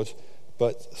board,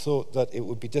 but thought that it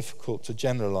would be difficult to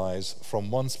generalize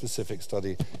from one specific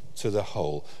study to the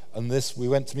whole. And this, we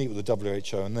went to meet with the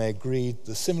WHO, and they agreed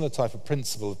the similar type of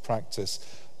principle of practice,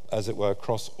 as it were,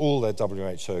 across all their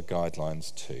WHO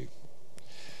guidelines too.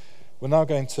 We're now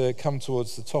going to come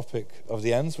towards the topic of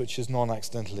the ends, which is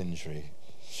non-accidental injury.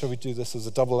 Shall we do this as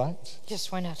a double act?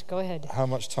 Yes, why not? Go ahead. How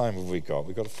much time have we got?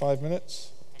 We've got 5 minutes?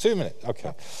 2 minutes,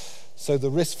 okay. So the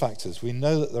risk factors. We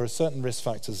know that there are certain risk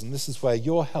factors, and this is where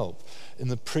your help in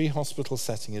the pre-hospital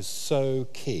setting is so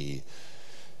key.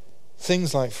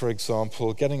 Things like, for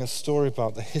example, getting a story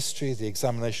about the history, the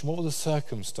examination. What were the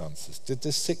circumstances? Did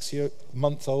this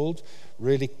 6-month-old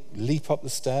really leap up the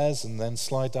stairs and then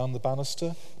slide down the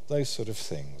banister? Those sort of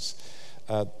things.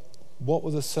 What were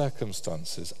the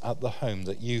circumstances at the home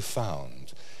that you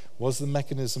found? Was the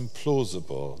mechanism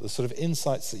plausible? The sort of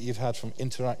insights that you've had from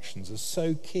interactions are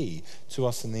so key to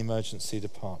us in the emergency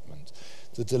department.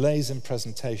 The delays in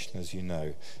presentation, as you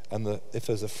know, and if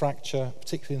there's a fracture,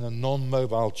 particularly in a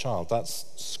non-mobile child, that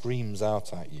screams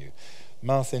out at you.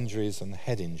 Mouth injuries and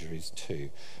head injuries too.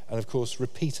 And of course,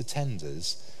 repeat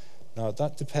attenders. Now,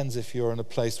 that depends if you're in a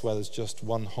place where there's just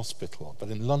one hospital. But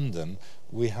in London,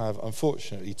 we have,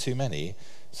 unfortunately, too many,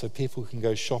 so people can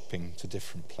go shopping to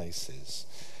different places.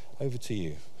 Over to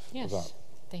you. Yes,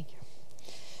 thank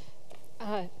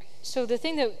you. So the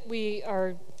thing that we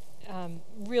are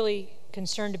really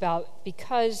concerned about,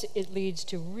 because it leads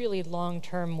to really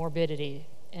long-term morbidity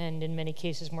and in many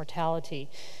cases mortality,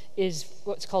 is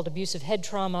what's called abusive head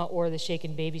trauma or the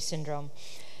shaken baby syndrome.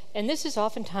 And this is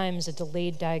oftentimes a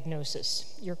delayed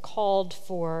diagnosis. You're called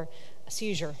for a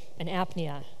seizure, an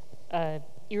apnea, an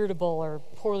irritable or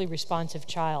poorly responsive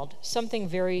child, something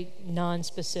very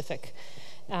non-specific.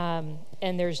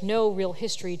 And there's no real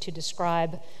history to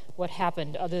describe what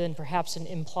happened other than perhaps an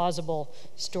implausible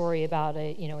story about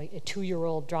a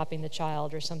 2-year-old dropping the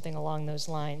child or something along those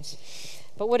lines.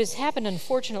 But what has happened,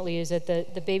 unfortunately, is that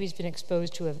the baby's been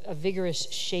exposed to a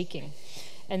vigorous shaking.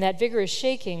 And that vigorous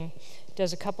shaking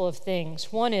does a couple of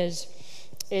things. One is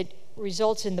it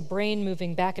results in the brain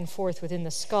moving back and forth within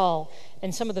the skull,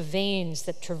 and some of the veins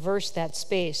that traverse that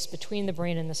space between the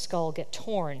brain and the skull get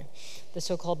torn, the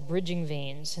so-called bridging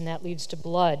veins, and that leads to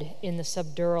blood in the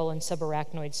subdural and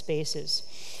subarachnoid spaces.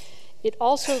 It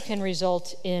also can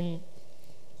result in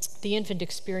the infant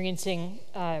experiencing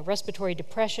respiratory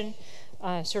depression,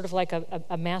 sort of like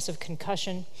a massive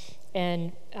concussion,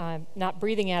 and not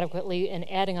breathing adequately, and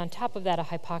adding on top of that a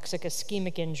hypoxic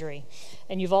ischemic injury.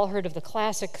 And you've all heard of the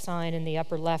classic sign in the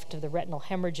upper left of the retinal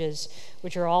hemorrhages,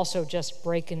 which are also just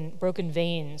broken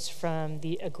veins from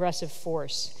the aggressive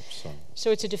force.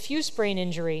 So it's a diffuse brain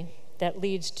injury that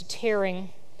leads to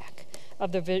tearing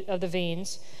of the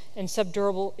veins and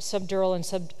subdural and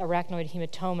subarachnoid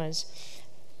hematomas.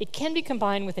 It can be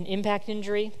combined with an impact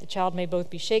injury. The child may both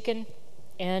be shaken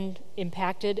and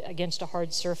impacted against a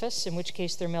hard surface, in which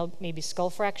case there may be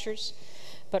skull fractures.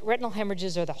 But retinal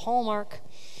hemorrhages are the hallmark.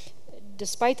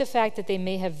 Despite the fact that they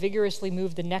may have vigorously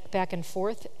moved the neck back and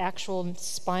forth, actual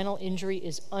spinal injury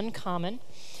is uncommon.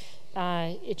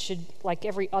 It should, like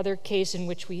every other case in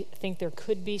which we think there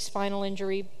could be spinal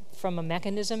injury from a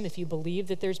mechanism, if you believe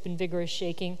that there's been vigorous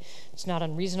shaking, it's not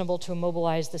unreasonable to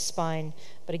immobilize the spine.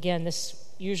 But again, this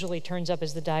usually turns up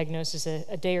as the diagnosis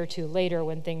a day or two later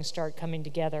when things start coming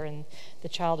together and the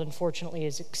child unfortunately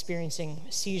is experiencing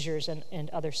seizures and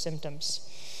other symptoms.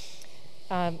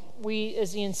 We,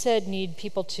 as Ian said, need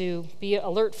people to be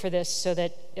alert for this so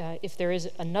that if there is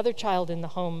another child in the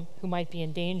home who might be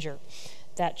in danger,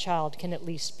 that child can at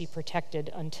least be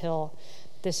protected until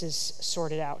this is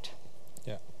sorted out.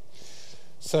 Yeah.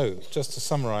 So, just to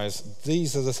summarize,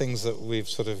 these are the things that we've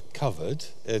sort of covered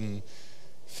in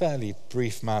fairly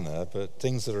brief manner, but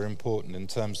things that are important in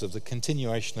terms of the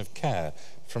continuation of care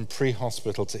from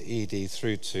pre-hospital to ED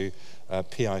through to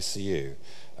PICU.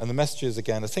 And the message is,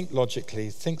 again, think logically,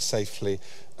 think safely,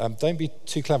 don't be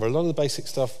too clever. A lot of the basic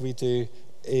stuff we do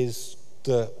is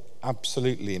the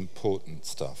absolutely important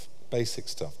stuff, basic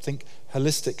stuff. Think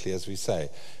holistically, as we say,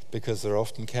 because there are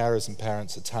often carers and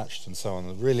parents attached and so on.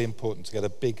 It's really important to get a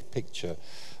big picture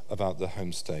about the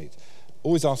home state.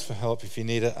 Always ask for help if you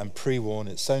need it and pre-warn.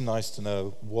 It's so nice to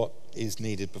know what is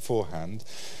needed beforehand.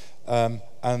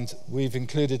 And we've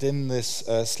included in this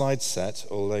slide set,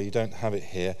 although you don't have it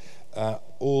here,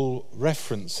 all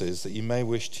references that you may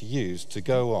wish to use to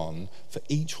go on for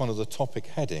each one of the topic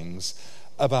headings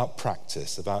about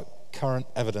practice, about current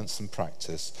evidence and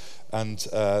practice. And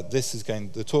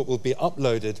the talk will be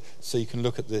uploaded so you can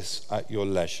look at this at your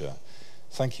leisure.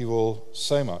 Thank you all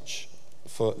so much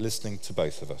for listening to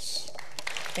both of us.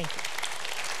 Thank you.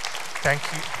 Thank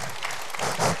you.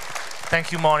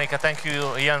 Thank you, Monica. Thank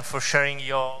you, Ian, for sharing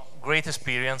your great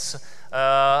experience.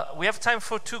 We have time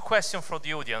for 2 questions from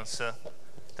the audience.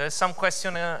 There's some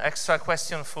extra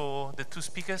question for the 2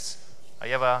 speakers.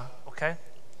 Okay?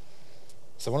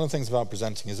 So one of the things about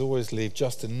presenting is always leave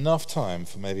just enough time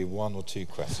for maybe 1 or 2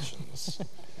 questions.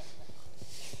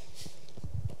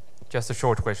 Just a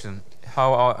short question.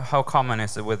 How common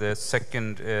is it with the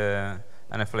second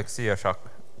anaphylexia shock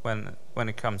when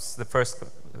it comes? The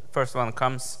first one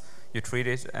comes, you treat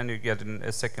it, and you get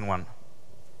a second one.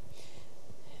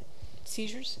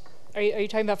 Seizures? Are you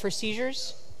talking about for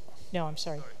seizures? No, I'm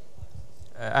sorry.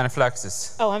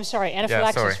 Anaphylaxis. Oh, I'm sorry.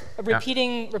 Anaphylaxis. Yeah,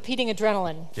 sorry. Repeating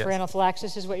adrenaline yes. for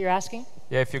anaphylaxis is what you're asking?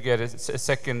 Yeah, if you get a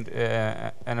second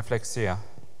anaphylexia.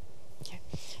 Okay.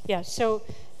 Yeah, so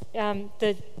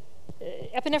the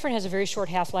epinephrine has a very short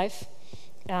half-life.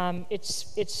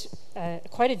 It's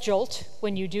quite a jolt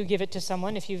when you do give it to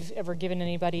someone. If you've ever given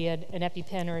anybody an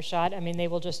EpiPen or a shot, I mean, they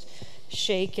will just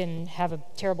shake and have a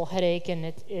terrible headache,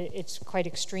 and it's quite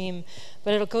extreme.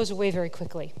 But it goes away very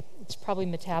quickly. It's probably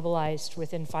metabolized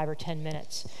within 5 or 10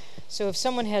 minutes. So if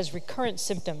someone has recurrent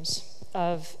symptoms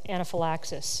of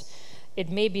anaphylaxis, it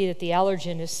may be that the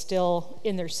allergen is still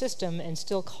in their system and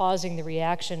still causing the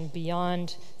reaction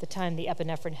beyond the time the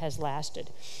epinephrine has lasted.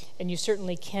 And you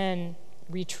certainly can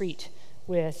retreat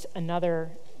with another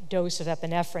dose of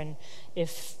epinephrine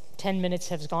if 10 minutes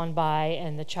has gone by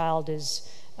and the child is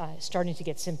starting to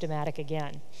get symptomatic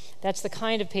again. That's the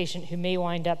kind of patient who may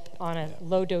wind up on a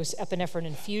low-dose epinephrine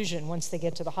infusion once they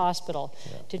get to the hospital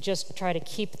to just try to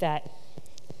keep that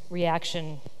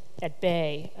reaction at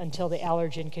bay until the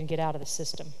allergen can get out of the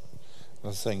system. I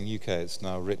was saying in the UK it's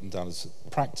now written down as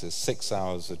practice 6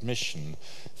 hours admission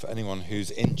for anyone who's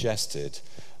ingested,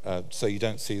 so you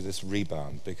don't see this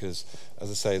rebound, because, as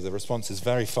I say, the response is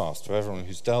very fast. For everyone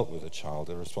who's dealt with a child,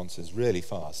 the response is really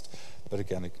fast. But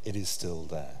again, it is still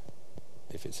there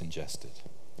if it's ingested.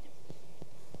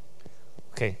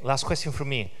 Okay, last question from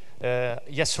me.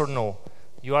 Yes or no?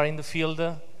 You are in the field,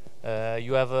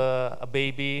 you have a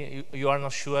baby, you are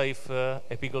not sure if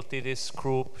epiglottitis,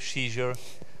 croup, seizure.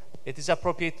 It is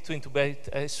appropriate to intubate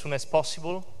as soon as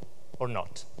possible or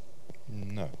not?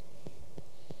 No.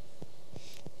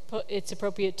 It's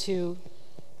appropriate to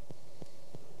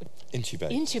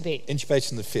intubate.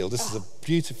 Intubate in the field. This is a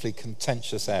beautifully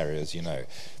contentious area, as you know,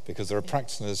 because there are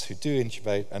practitioners who do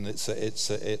intubate, and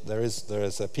there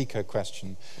is a PICO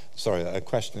question, a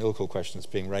ILCO question that's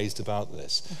being raised about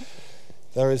this.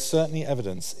 There is certainly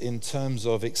evidence in terms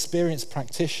of experienced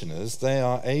practitioners, they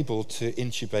are able to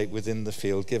intubate within the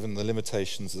field given the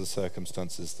limitations of the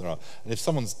circumstances there are. And if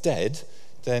someone's dead,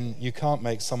 then you can't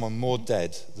make someone more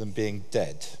dead than being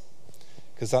dead,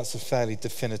 because that's a fairly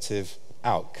definitive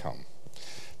outcome.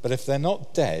 But if they're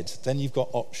not dead, then you've got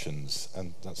options,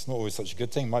 and that's not always such a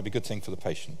good thing. It might be a good thing for the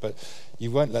patient, but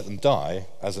you won't let them die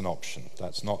as an option.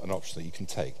 That's not an option that you can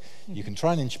take. You can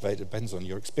try and intubate. It depends on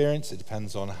your experience. It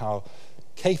depends on how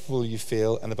capable you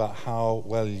feel and about how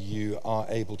well you are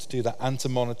able to do that and to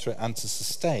monitor it and to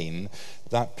sustain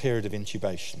that period of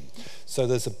intubation. So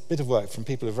there's a bit of work from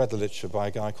people who've read the literature by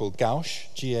a guy called Gauche,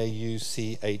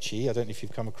 G-A-U-C-H-E, I don't know if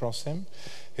you've come across him,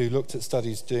 who looked at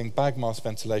studies doing bag mask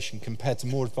ventilation compared to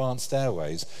more advanced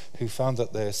airways, who found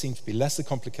that there seemed to be lesser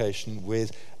complication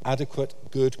with adequate,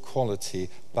 good quality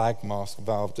bag mask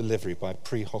valve delivery by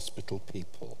pre-hospital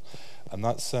people. And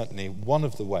that's certainly one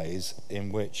of the ways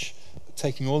in which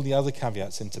taking all the other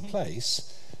caveats into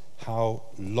place, how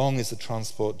long is the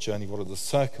transport journey, what are the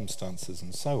circumstances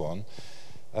and so on,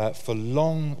 for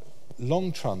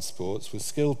long transports with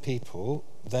skilled people,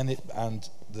 and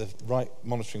the right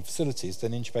monitoring facilities,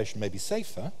 then intubation may be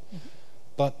safer,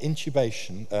 but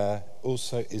intubation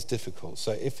also is difficult.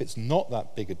 So if it's not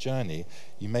that big a journey,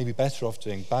 you may be better off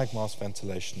doing bag mask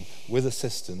ventilation with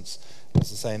assistance.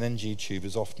 As I say, an NG tube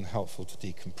is often helpful to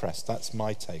decompress. That's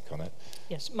my take on it.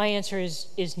 Yes, my answer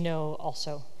is no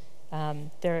also.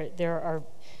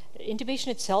 Intubation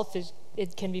itself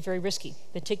it can be very risky,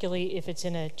 particularly if it's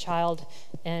in a child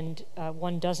and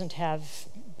one doesn't have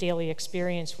daily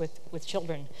experience with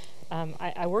children.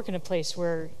 I work in a place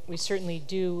where we certainly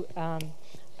do a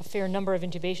fair number of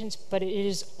intubations, but it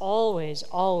is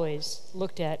always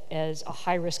looked at as a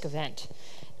high-risk event.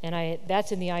 And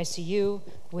that's in the ICU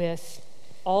with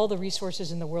all the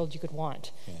resources in the world you could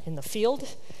want. Yeah. In the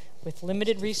field, with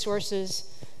limited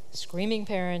resources, screaming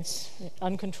parents,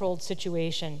 uncontrolled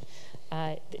situation,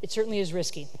 it certainly is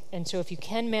risky. And so if you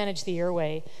can manage the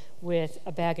airway with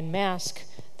a bag and mask,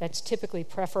 that's typically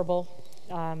preferable.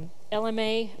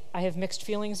 LMA, I have mixed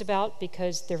feelings about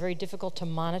because they're very difficult to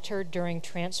monitor during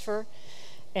transfer,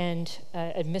 and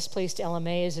a misplaced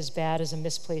LMA is as bad as a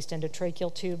misplaced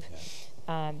endotracheal tube.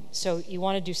 Yeah. So you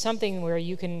want to do something where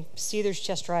you can see there's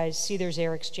chest rise, see there's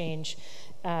air exchange,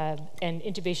 and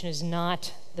intubation is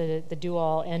not the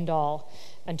do-all, end-all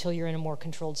until you're in a more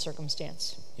controlled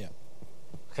circumstance. Yeah.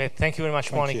 Okay, thank you very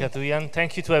much, Monica, to Ian.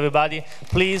 Thank you to everybody.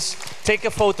 Please take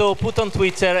a photo, put on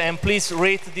Twitter, and please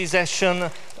rate this session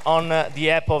on the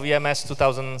app of EMS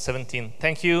 2017.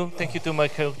 Thank you. Thank you to my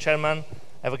co-chairman.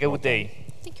 Have a good day.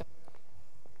 Thank you.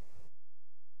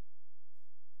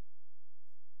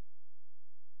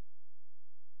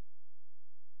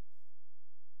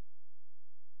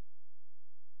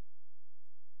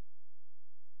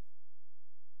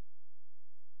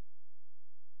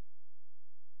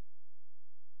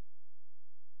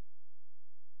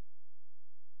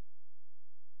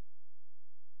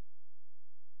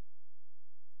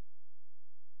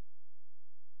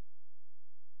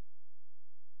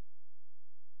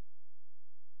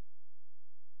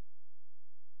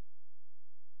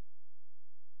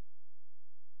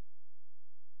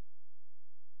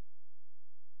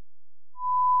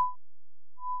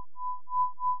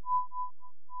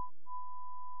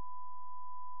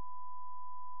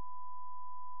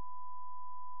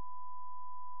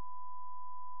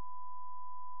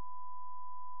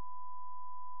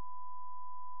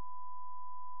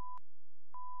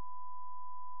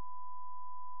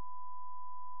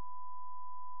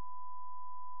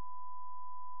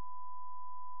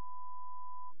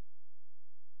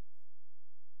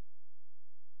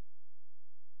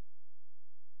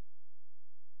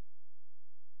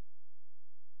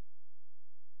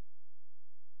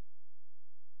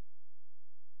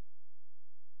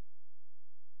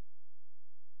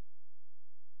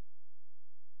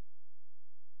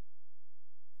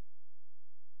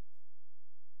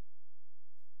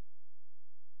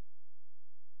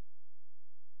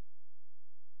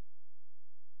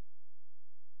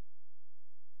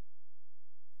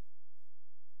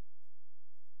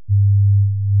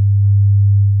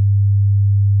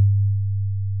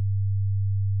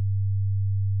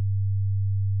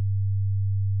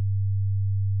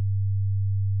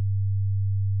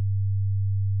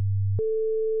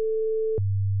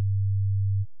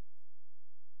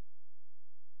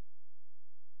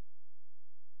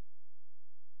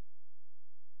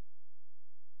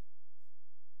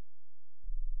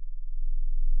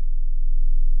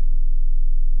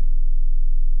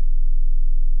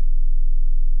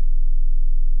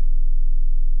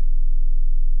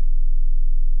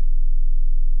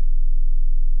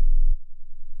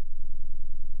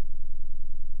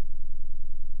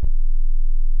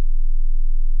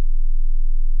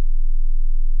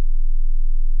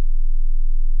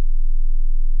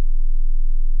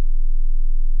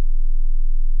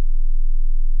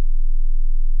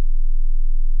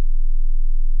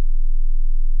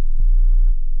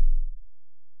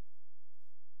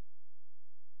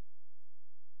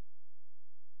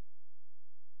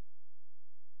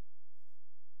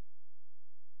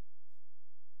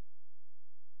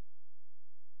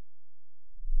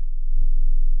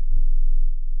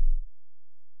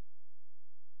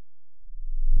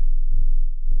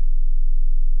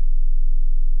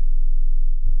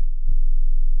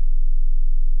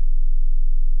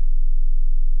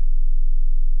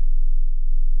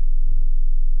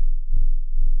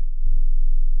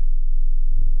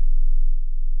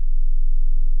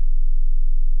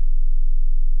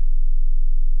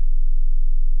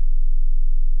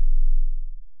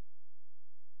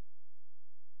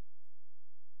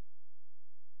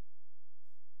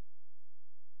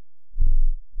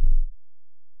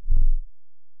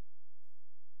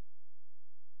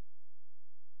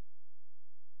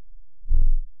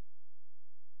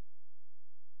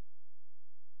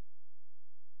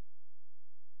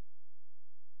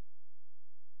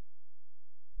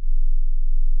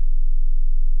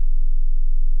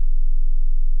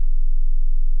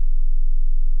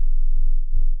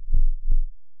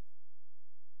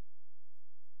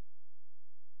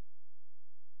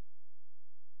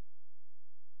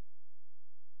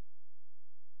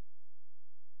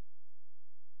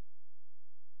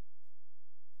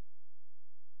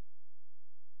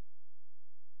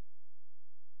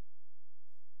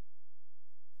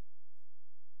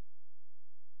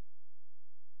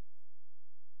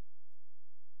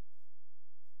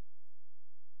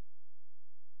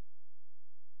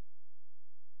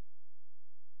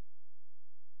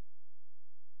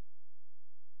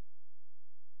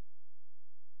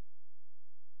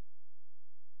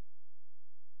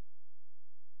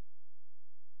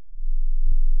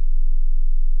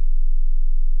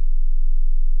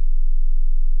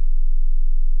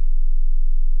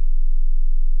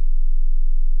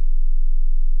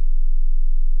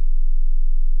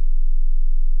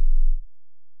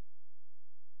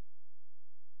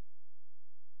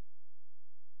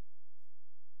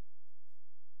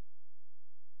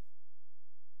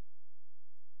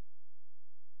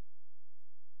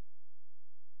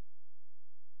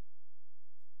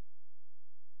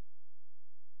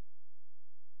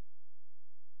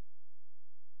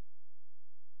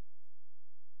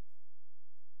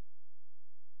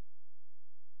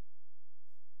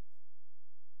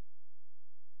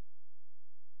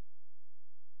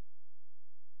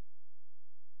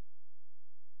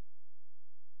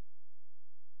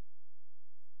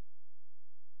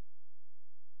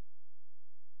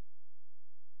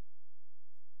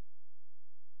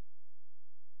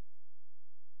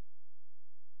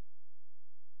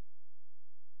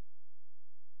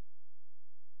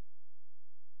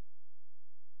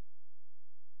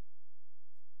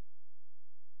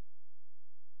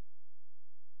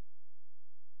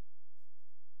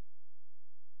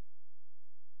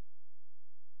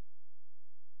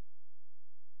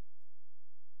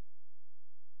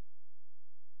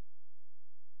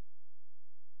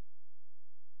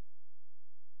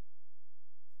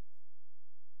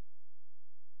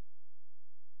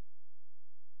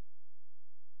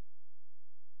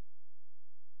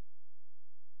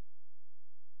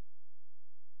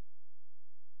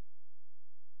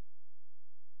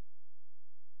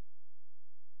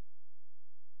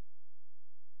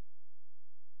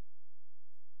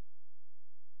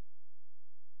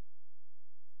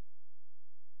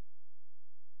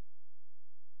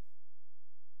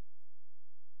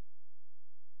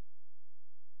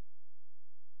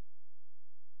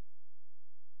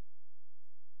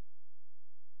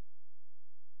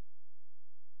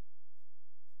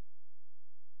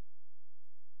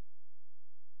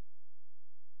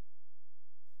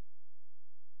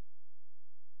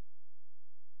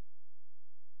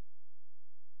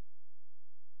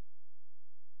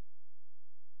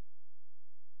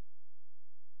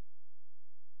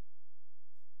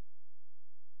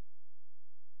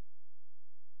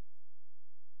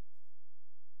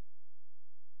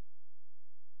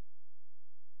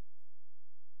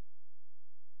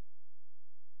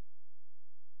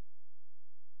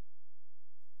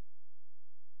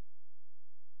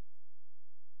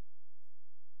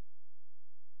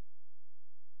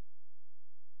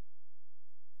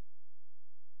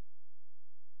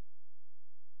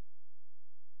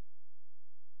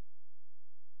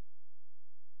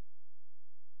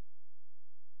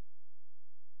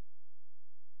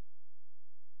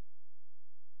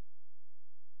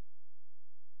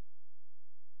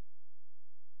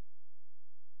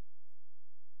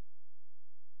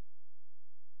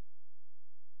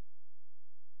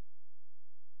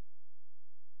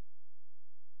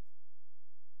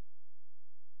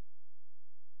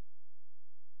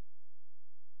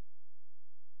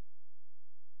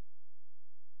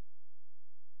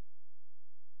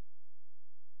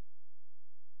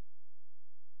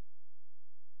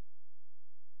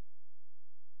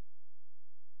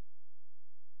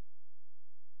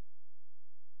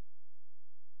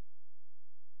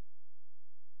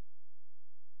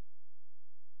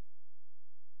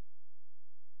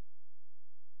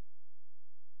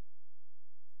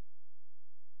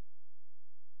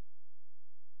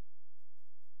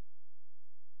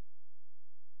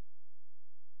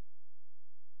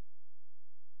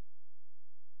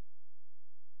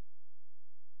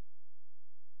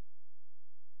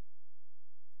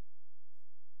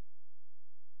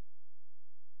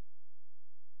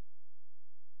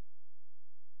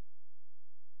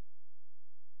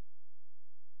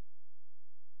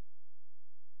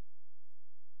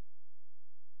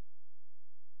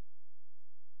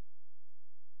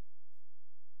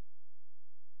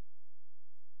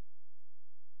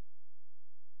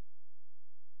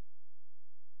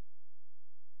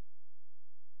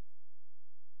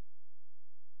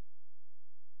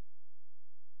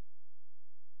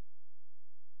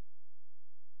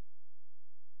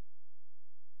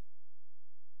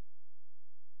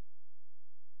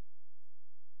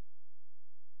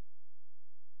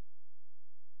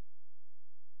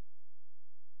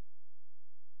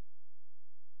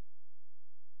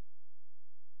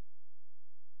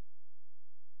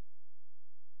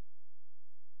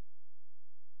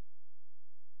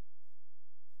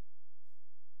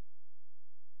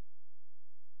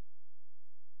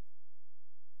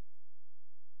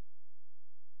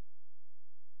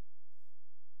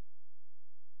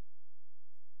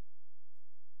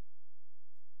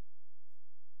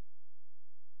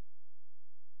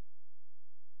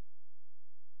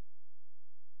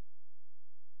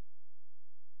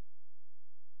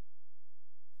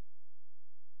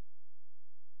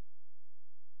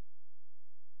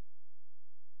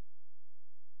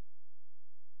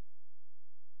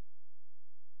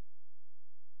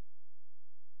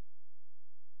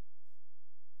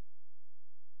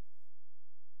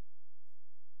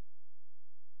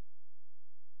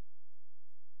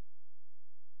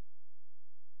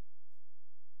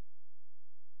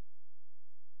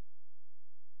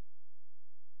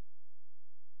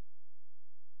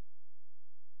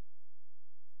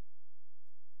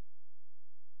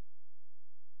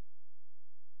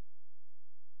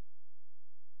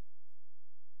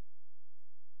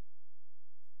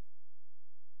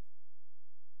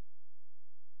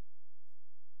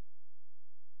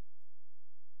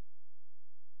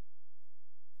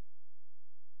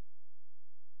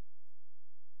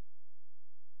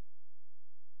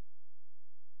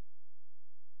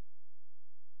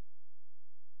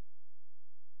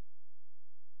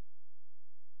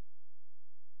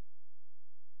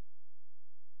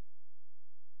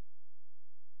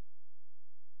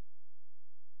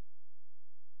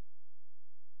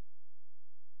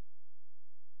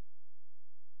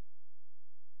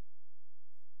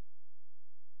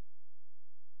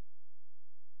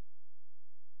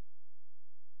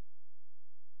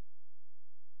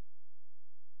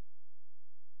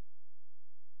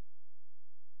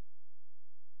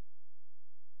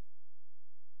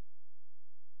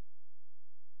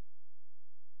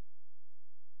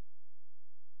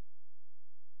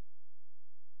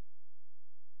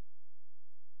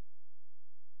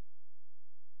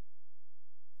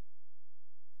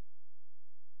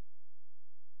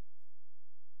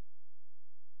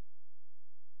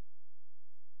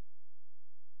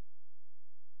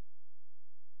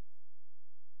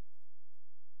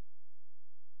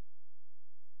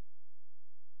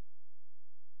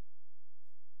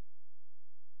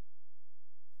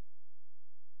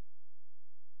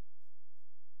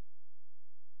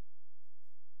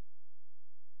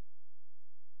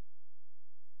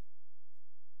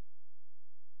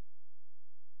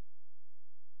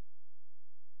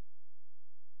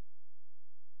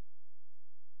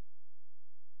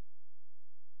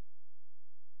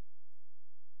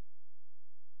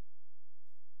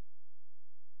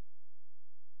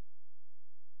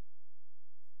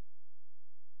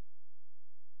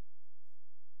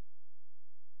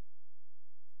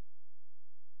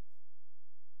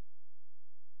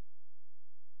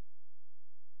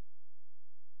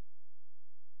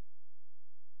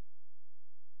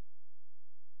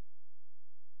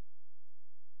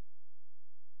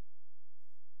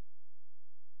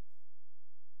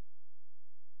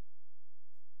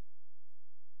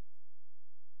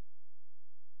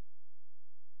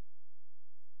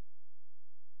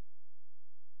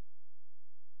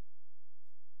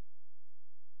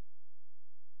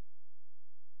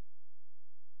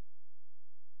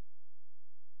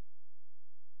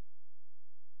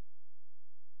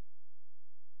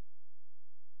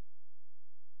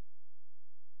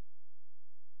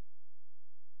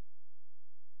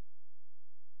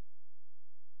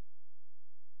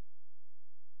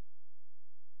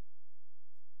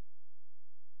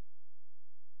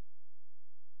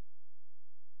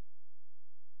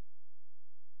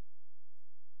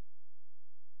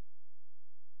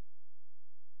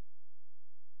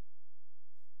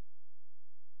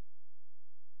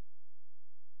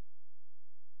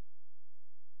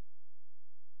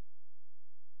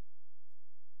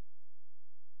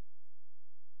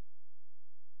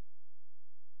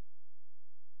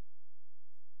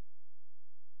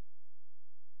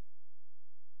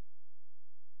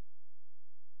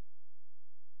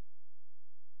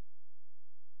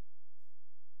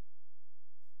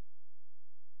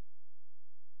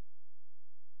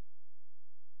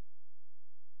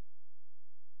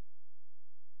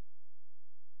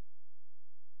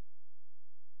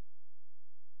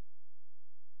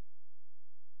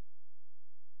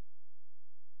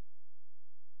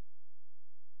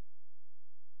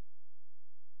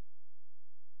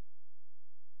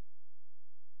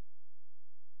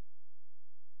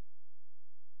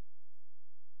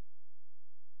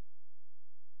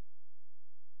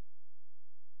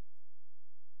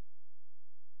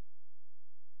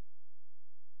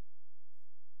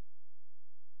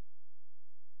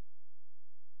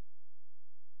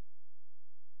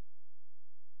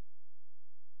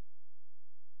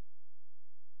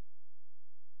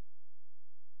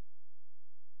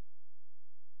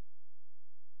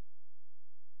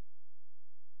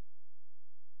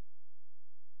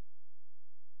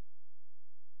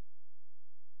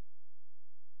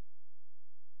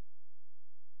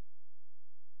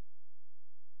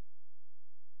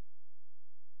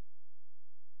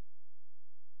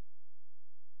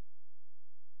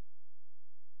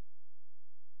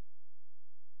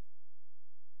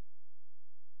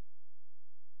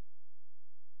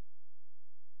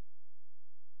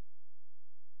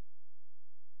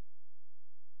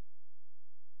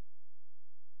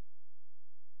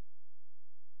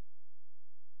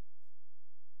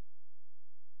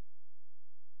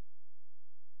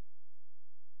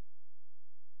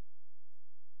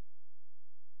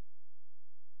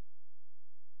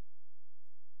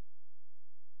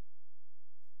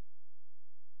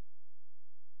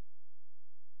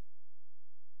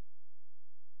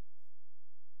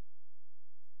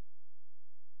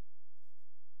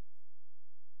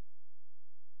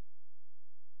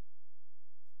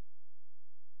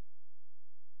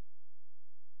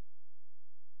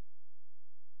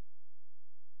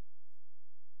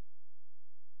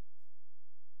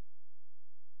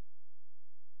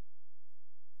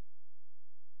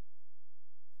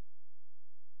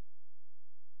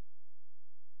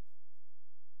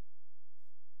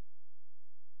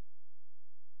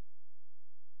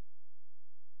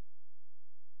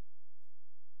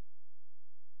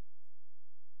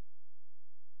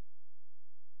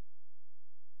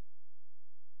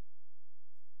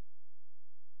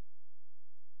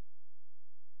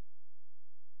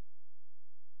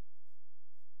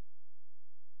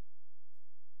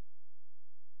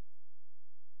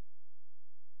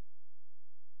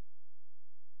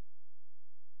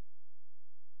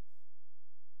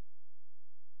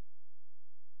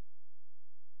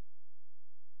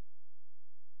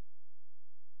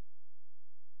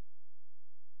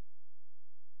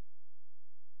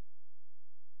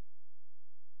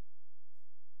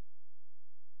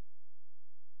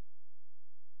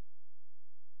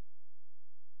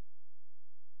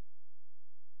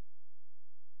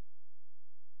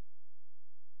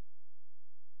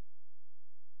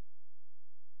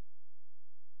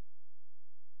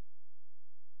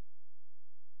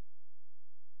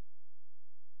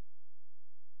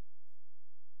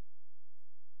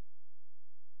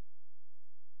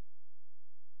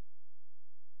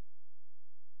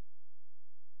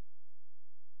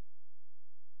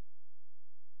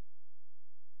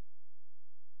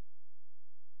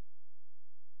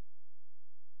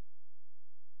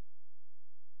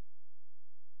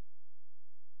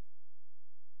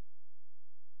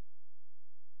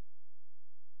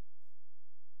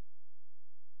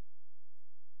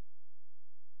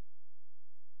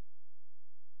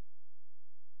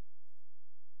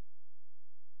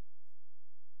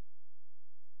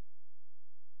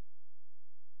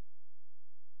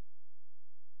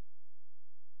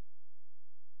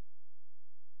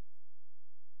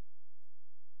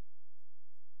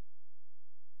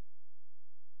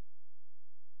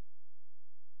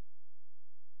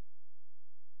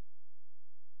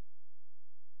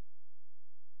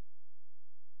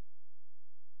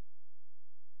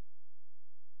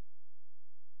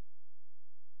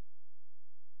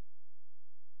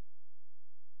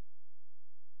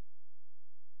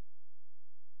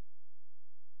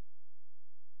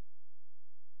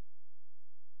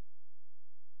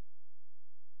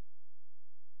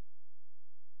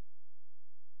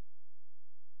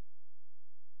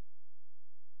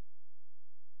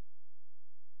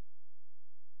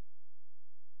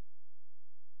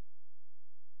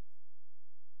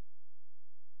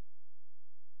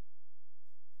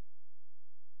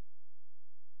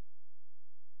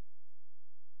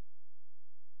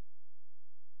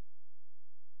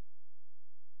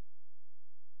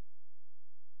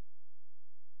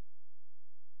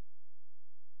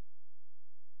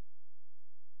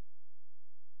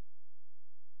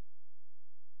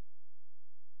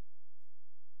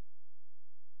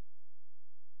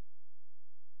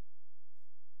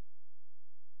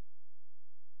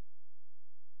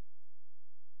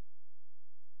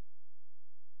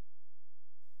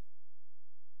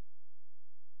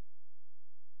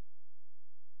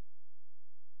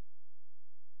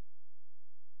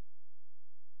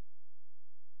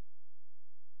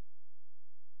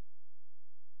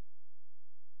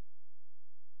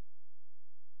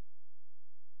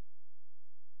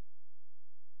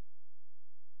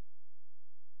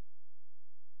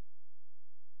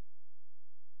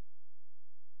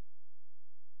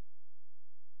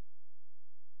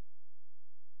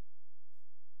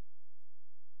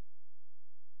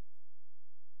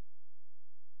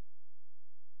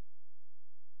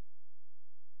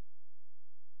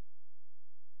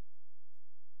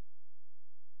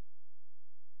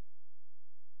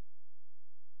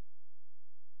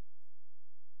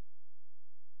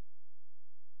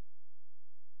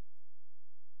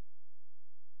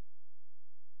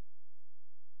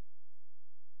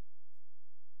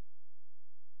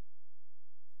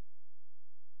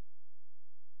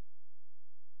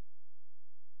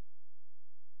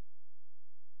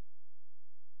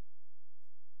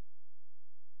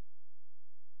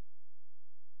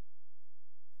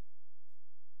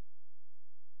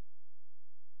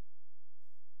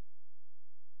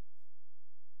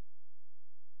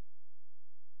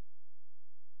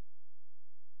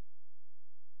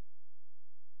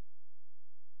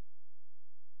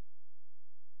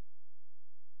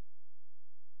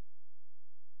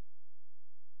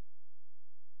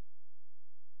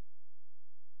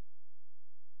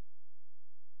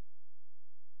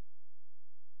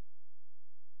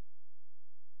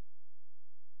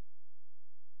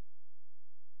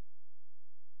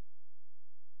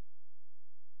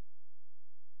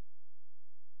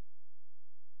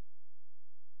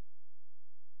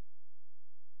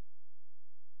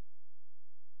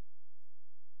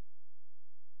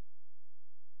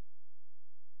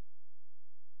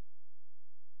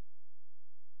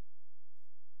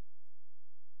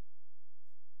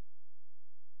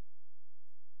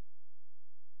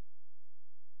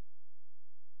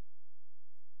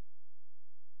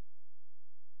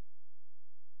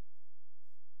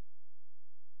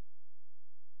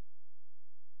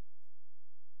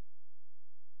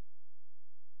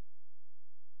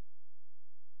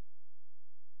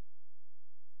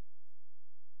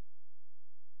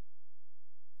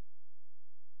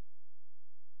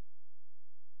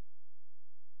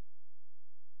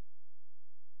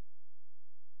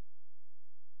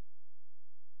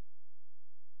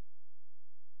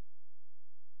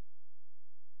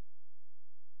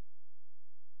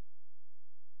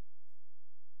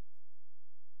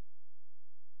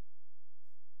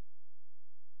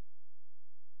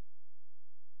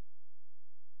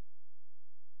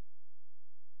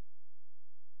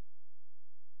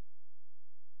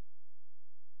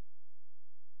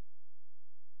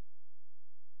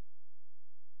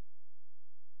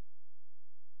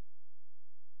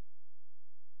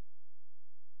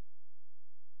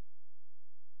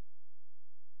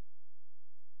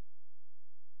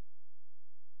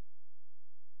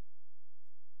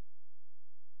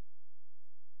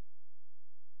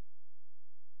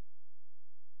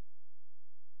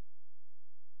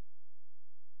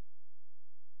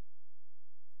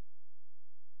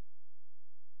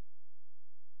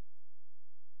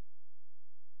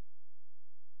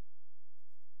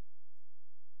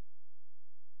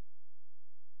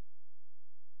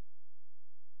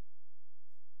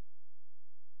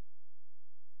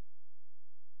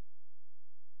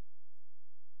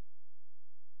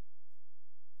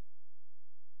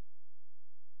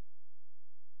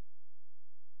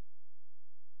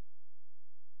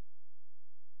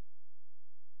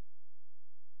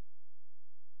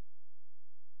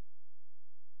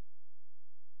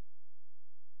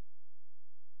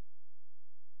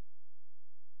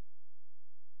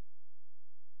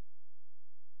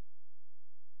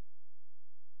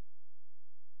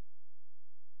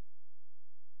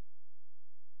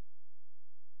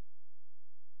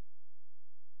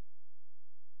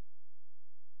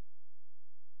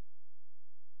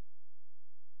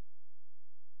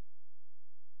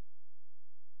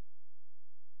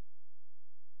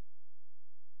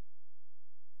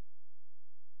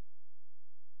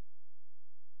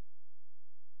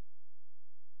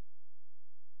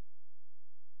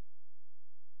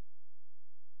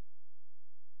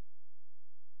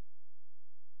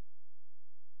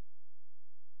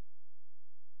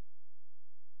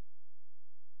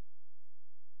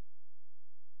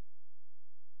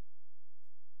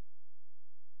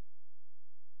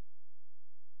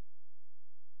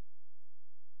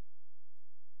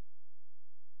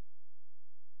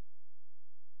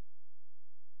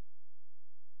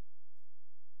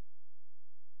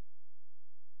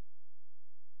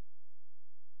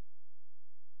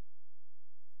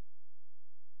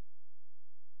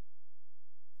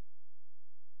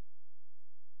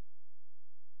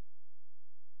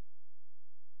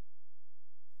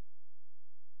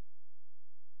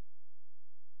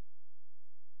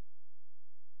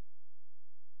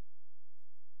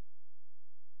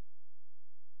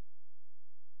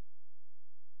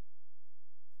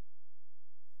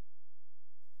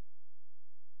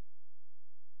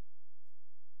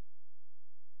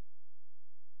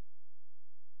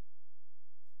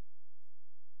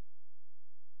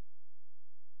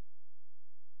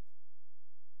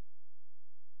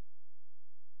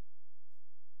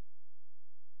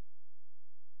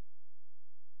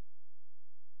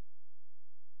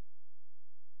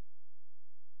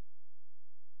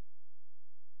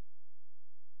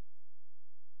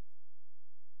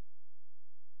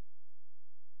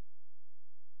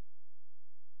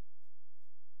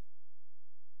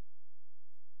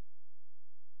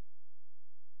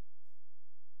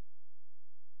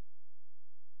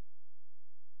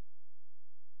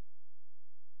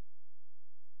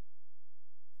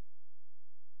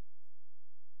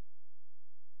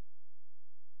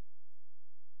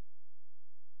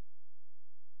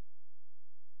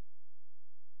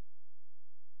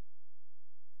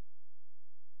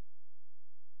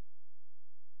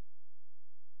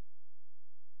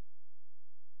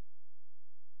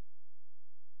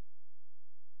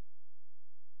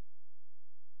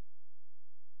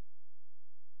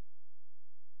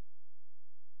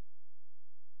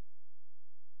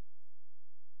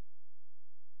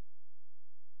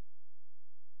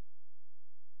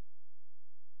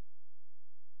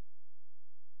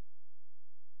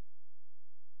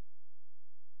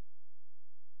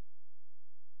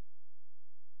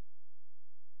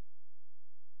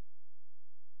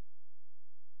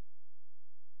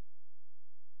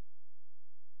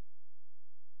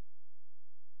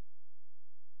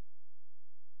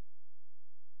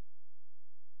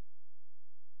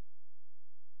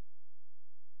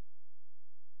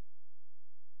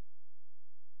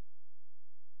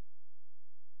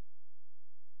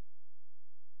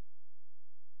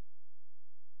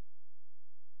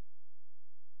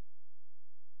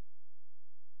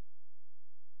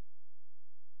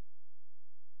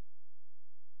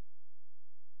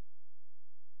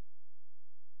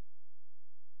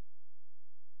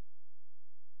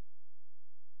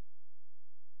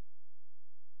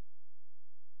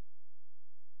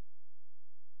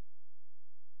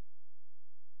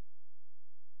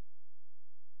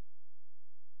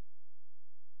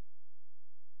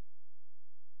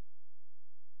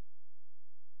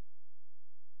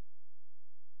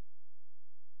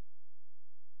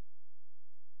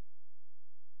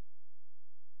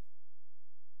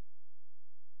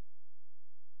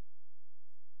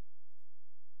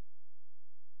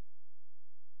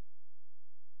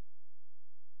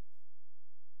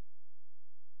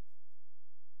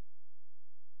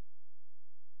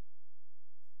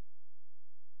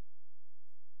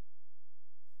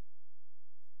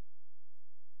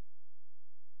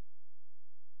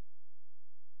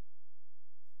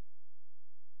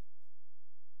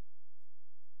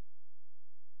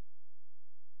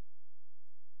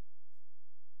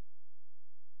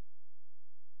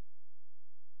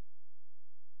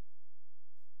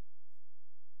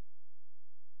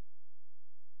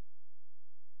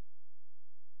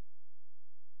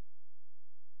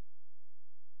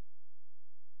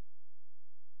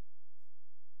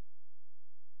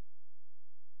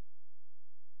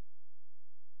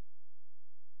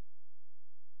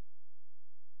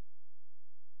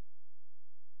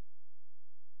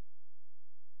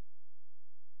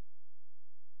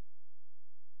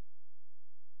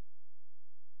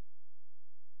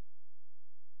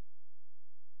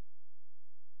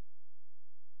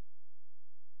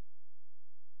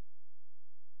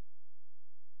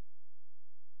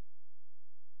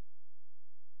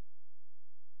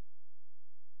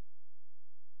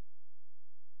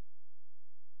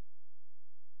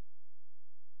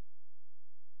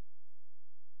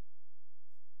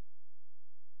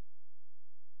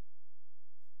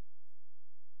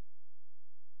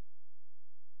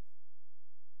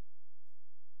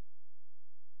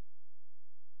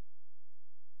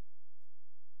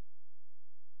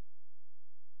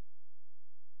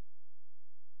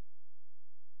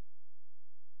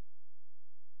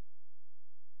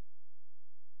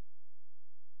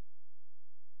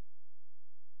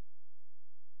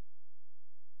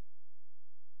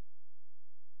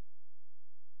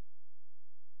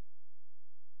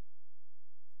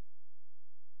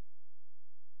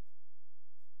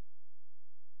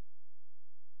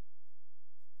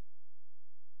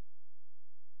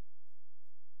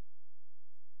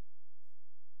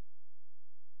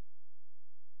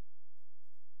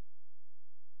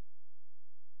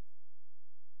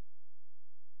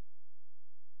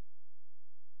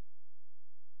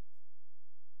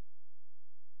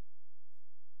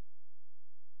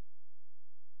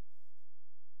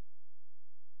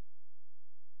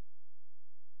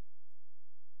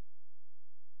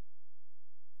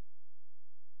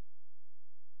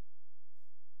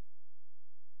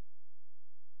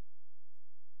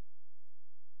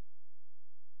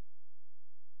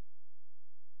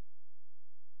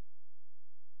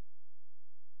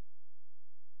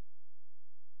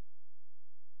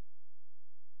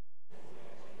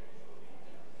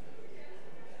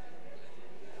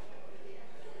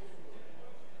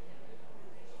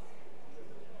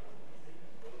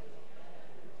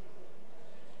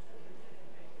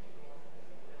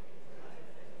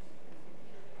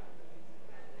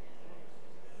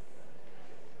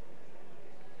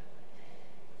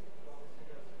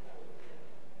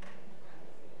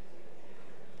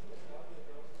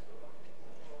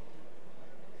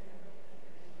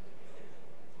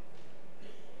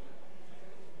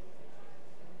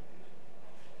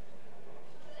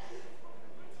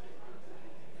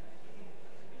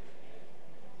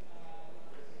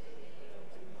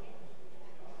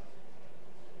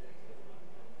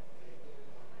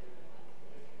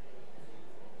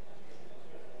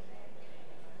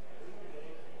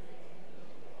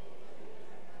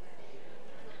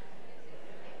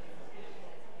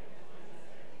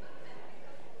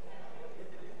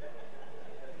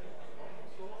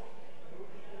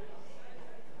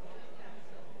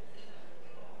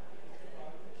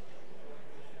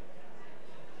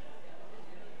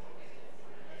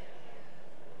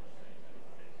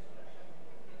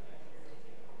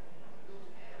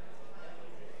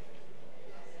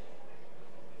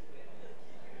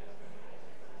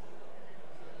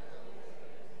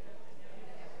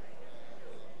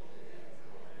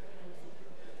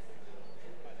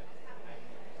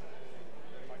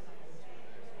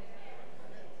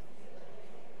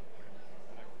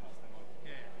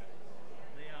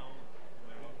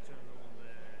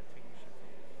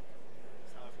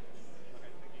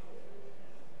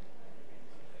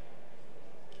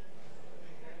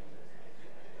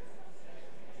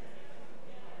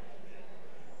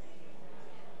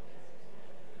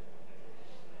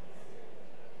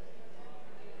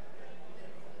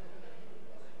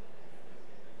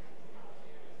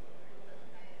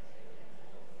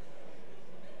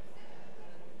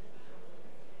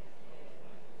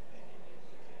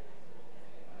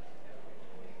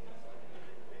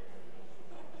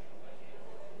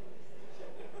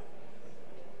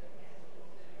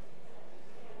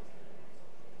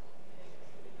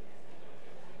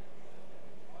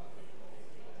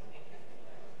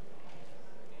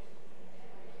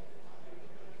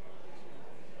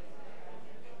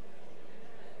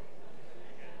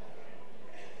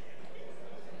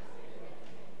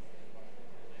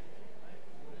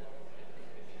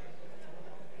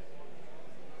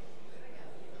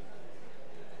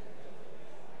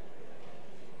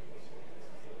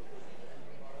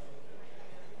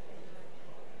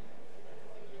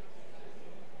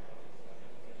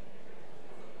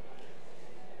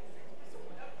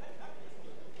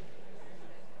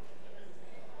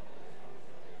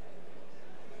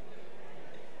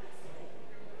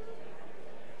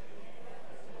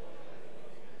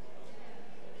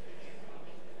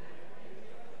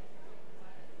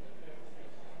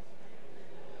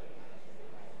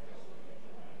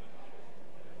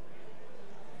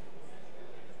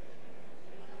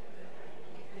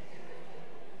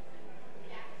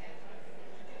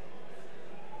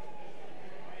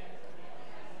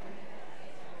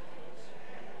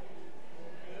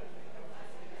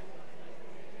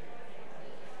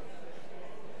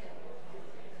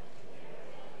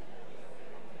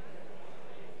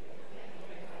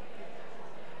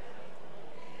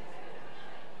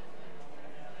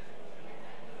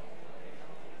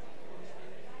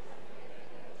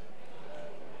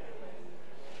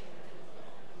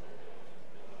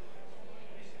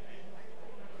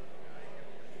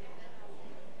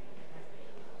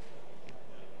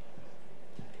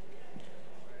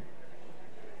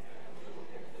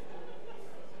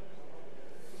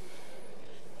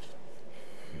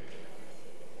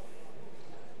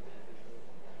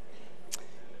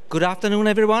 Good afternoon,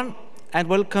 everyone, and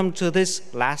welcome to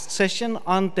this last session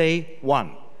on day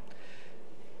 1.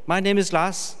 My name is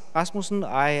Lars Rasmussen.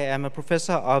 I am a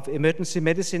professor of emergency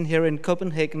medicine here in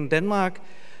Copenhagen, Denmark.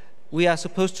 We are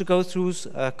supposed to go through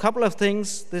a couple of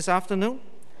things this afternoon.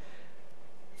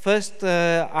 First,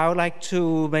 I would like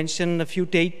to mention a few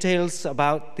details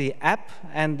about the app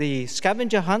and the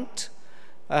scavenger hunt.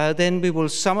 Then we will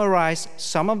summarize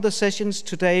some of the sessions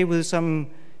today with some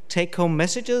take-home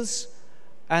messages.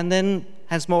 And then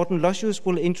Hans Morten Lossius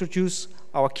will introduce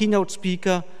our keynote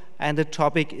speaker, and the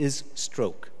topic is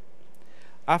stroke.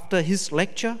 After his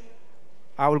lecture,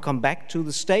 I will come back to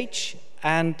the stage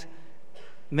and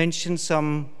mention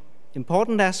some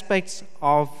important aspects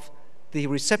of the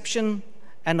reception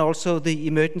and also the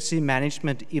emergency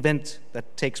management event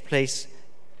that takes place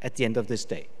at the end of this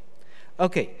day.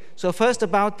 Okay, so first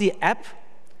about the app.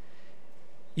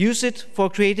 Use it for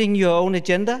creating your own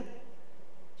agenda.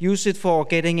 Use it for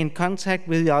getting in contact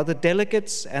with the other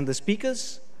delegates and the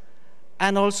speakers.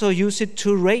 And also use it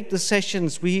to rate the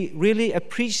sessions. We really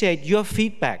appreciate your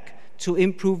feedback to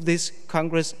improve this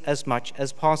Congress as much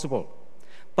as possible.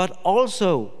 But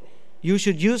also, you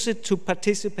should use it to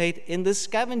participate in the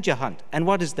scavenger hunt. And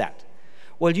what is that?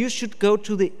 Well, you should go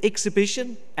to the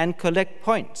exhibition and collect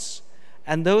points.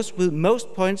 And those with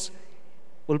most points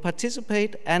will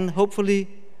participate, and hopefully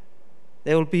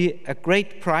there will be a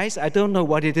great prize. I don't know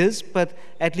what it is, but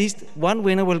at least one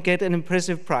winner will get an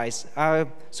impressive prize.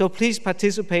 So please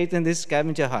participate in this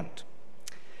scavenger hunt.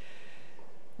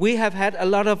 We have had a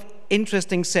lot of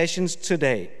interesting sessions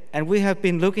today, and we have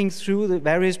been looking through the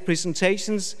various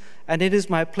presentations, and it is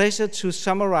my pleasure to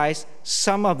summarize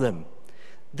some of them.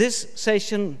 This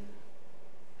session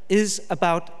is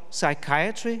about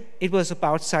psychiatry. It was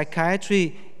about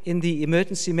psychiatry in the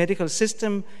emergency medical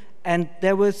system, and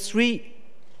there were 3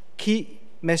 key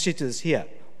messages here.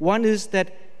 One is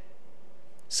that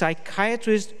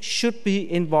psychiatrists should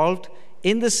be involved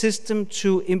in the system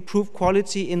to improve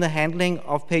quality in the handling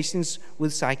of patients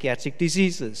with psychiatric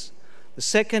diseases. The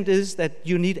second is that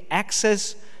you need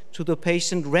access to the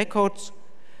patient records.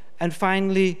 And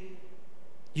finally,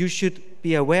 you should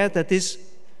be aware that this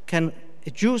can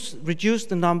reduce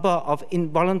the number of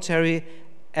involuntary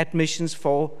admissions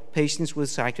for patients with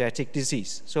psychiatric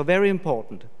disease. So very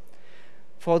important.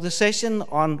 For the session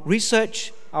on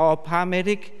research, our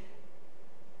paramedic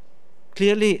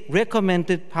clearly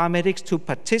recommended paramedics to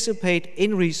participate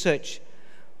in research,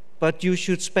 but you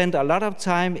should spend a lot of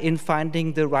time in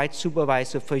finding the right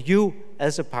supervisor for you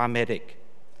as a paramedic.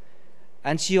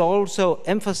 And she also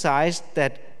emphasized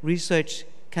that research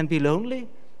can be lonely,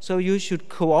 so you should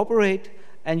cooperate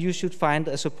and you should find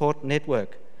a support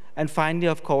network. And finally,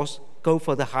 of course, go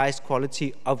for the highest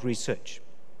quality of research.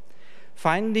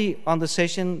 Finally, on the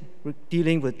session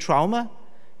dealing with trauma,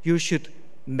 you should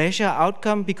measure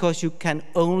outcome because you can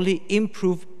only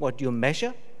improve what you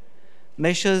measure.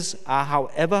 Measures are,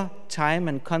 however, time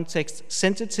and context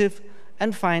sensitive.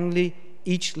 And finally,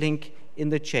 each link in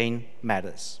the chain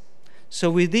matters.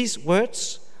 So with these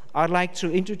words, I'd like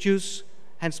to introduce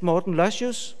Hans Morten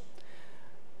Lossius.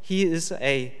 He is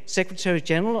a Secretary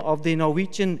General of the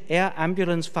Norwegian Air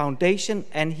Ambulance Foundation,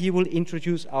 and he will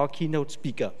introduce our keynote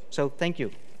speaker. So thank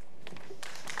you.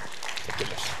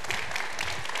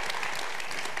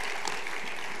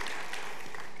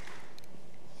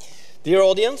 Dear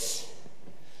audience,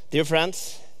 dear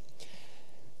friends,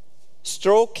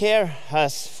 stroke care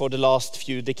has for the last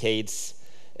few decades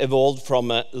evolved from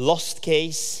a lost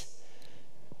case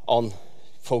on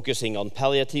focusing on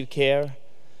palliative care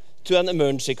to an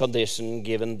emergency condition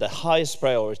given the highest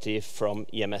priority from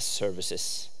EMS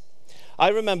services. I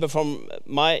remember from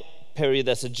my period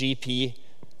as a GP,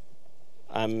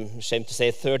 I'm ashamed to say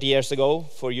 30 years ago.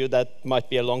 For you that might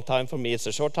be a long time, for me it's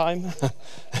a short time.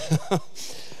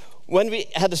 When we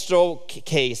had a stroke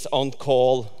case on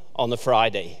call on a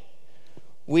Friday,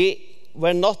 we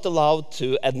were not allowed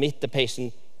to admit the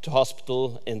patient to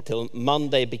hospital until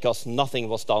Monday because nothing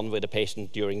was done with the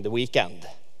patient during the weekend.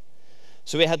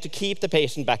 So we had to keep the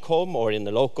patient back home or in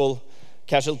the local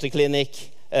casualty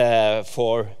clinic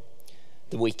for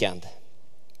the weekend.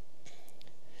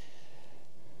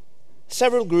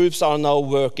 Several groups are now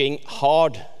working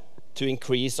hard to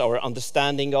increase our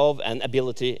understanding of and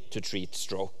ability to treat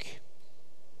stroke.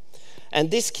 And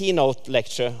this keynote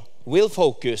lecture will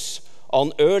focus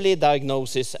on early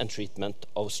diagnosis and treatment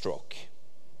of stroke.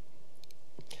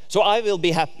 So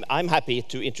I'm happy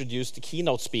to introduce the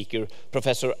keynote speaker,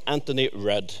 Professor Anthony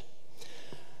Rudd.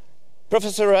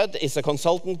 Professor Rudd is a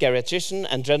consultant geriatrician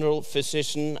and general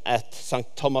physician at St.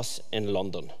 Thomas in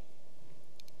London.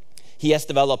 He has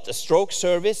developed a stroke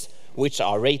service which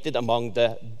are rated among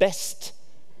the best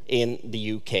in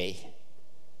the UK.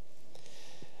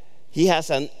 He has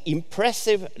an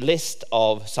impressive list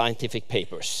of scientific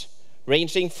papers,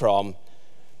 ranging from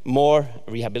more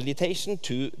rehabilitation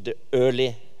to the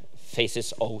early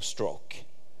phases of stroke,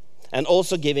 and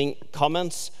also giving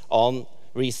comments on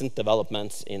recent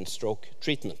developments in stroke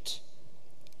treatment.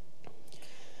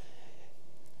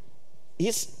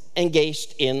 He's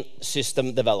engaged in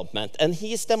system development, and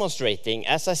he is demonstrating,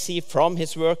 as I see from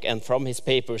his work and from his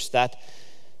papers, that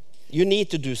you need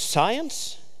to do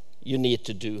science, you need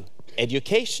to do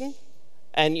education,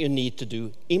 and you need to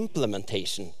do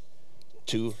implementation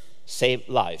to save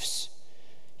lives.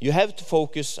 You have to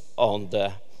focus on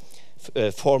the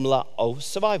formula of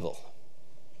survival.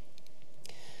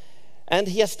 And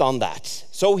he has done that.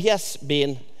 So he has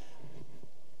been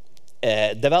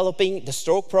developing the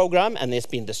stroke program, and he's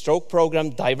been the stroke program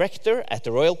director at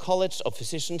the Royal College of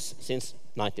Physicians since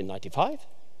 1995.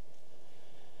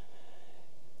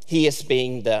 He is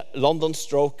being the London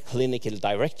Stroke Clinical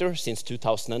Director since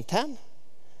 2010.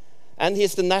 And he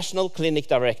is the National Clinic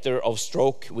Director of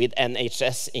Stroke with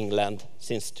NHS England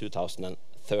since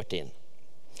 2013.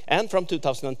 And from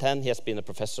 2010, he has been a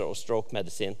Professor of Stroke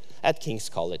Medicine at King's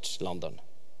College, London.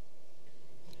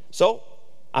 So,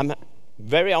 I'm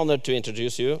very honored to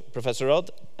introduce you, Professor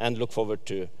Rod, and look forward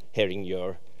to hearing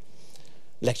your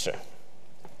lecture.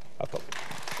 Welcome.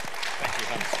 Thank you,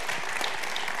 Hans.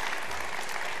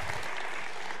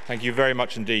 Thank you very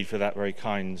much indeed for that very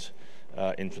kind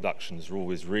introduction. It's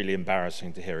always really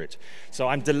embarrassing to hear it. So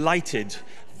I'm delighted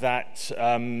that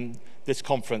this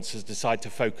conference has decided to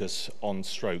focus on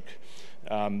stroke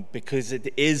because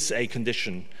it is a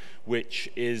condition which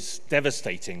is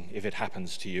devastating if it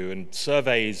happens to you. And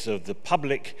surveys of the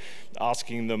public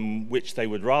asking them which they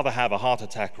would rather have, a heart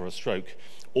attack or a stroke,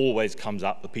 always comes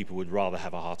up that people would rather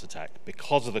have a heart attack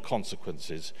because of the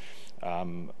consequences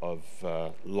of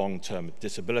long-term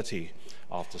disability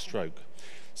after stroke.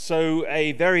 So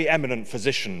a very eminent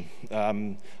physician,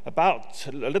 about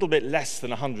a little bit less than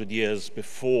 100 years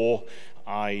before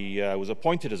I was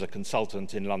appointed as a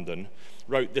consultant in London,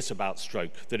 wrote this about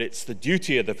stroke, that it's the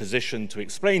duty of the physician to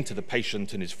explain to the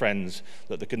patient and his friends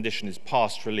that the condition is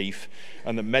past relief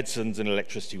and that medicines and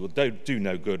electricity will do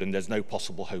no good and there's no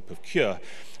possible hope of cure.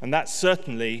 And that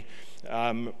certainly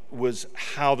was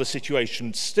how the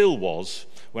situation still was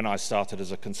when I started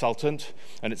as a consultant,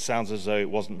 and it sounds as though it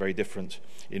wasn't very different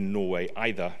in Norway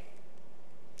either.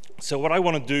 So what I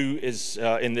want to do is,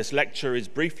 in this lecture, is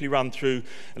briefly run through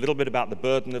a little bit about the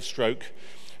burden of stroke,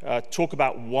 talk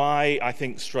about why I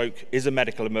think stroke is a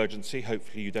medical emergency.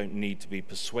 Hopefully you don't need to be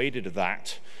persuaded of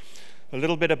that. A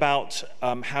little bit about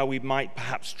how we might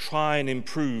perhaps try and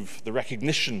improve the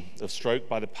recognition of stroke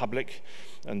by the public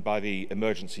and by the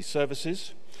emergency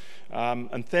services.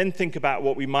 And then think about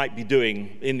what we might be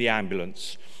doing in the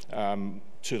ambulance on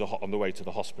the way to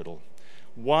the hospital.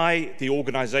 Why the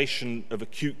organization of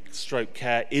acute stroke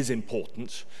care is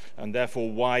important, and therefore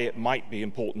why it might be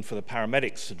important for the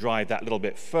paramedics to drive that little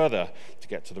bit further to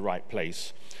get to the right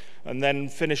place. And then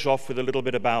finish off with a little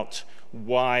bit about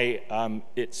why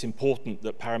it's important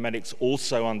that paramedics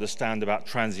also understand about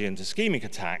transient ischemic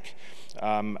attack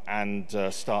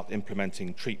and start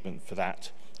implementing treatment for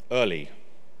that early.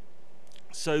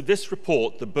 So this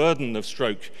report, The Burden of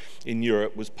Stroke in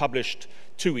Europe, was published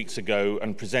 2 weeks ago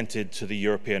and presented to the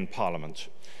European Parliament.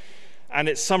 And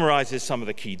it summarizes some of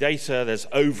the key data. There's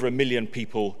over 1 million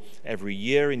people every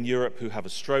year in Europe who have a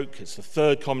stroke. It's the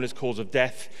third commonest cause of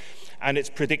death. And it's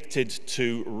predicted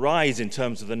to rise in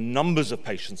terms of the numbers of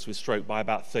patients with stroke by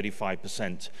about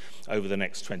 35% over the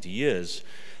next 20 years.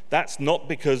 That's not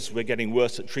because we're getting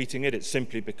worse at treating it, it's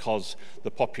simply because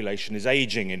the population is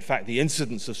aging. In fact, the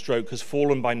incidence of stroke has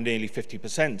fallen by nearly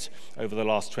 50% over the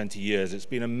last 20 years. It's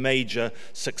been a major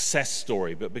success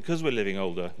story, but because we're living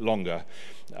longer,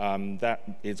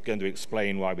 that is going to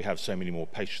explain why we have so many more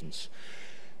patients.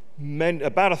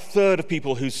 About a third of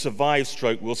people who survive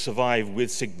stroke will survive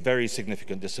with very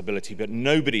significant disability, but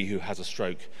nobody who has a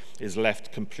stroke is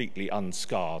left completely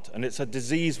unscarred. And it's a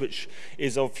disease which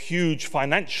is of huge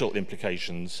financial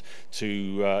implications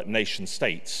to nation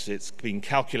states. It's been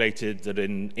calculated that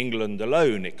in England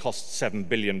alone it costs £7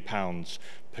 billion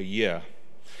per year.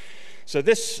 So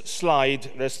this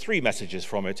slide, there's 3 messages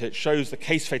from it. It shows the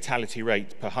case fatality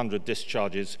rate per 100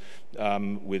 discharges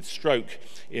with stroke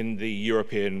in the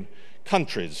European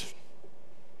countries.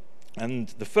 And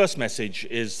the first message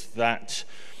is that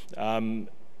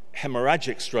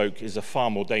hemorrhagic stroke is a far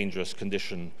more dangerous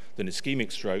condition than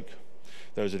ischemic stroke.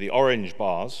 Those are the orange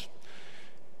bars,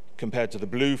 compared to the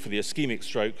blue for the ischemic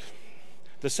stroke.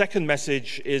 The second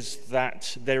message is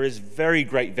that there is very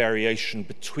great variation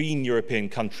between European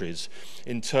countries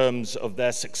in terms of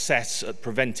their success at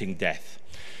preventing death,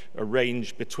 a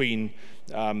range between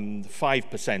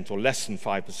 5% or less than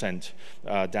 5%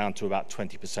 down to about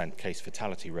 20% case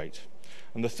fatality rate.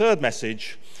 And the third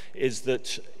message is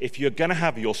that if you're going to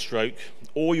have your stroke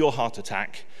or your heart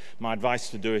attack, my advice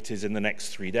to do it is in the next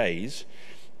 3 days,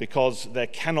 because there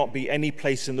cannot be any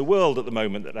place in the world at the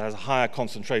moment that has a higher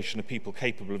concentration of people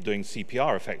capable of doing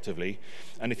CPR effectively.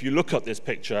 And if you look at this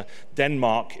picture,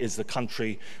 Denmark is the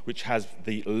country which has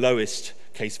the lowest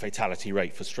case fatality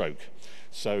rate for stroke.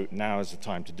 So now is the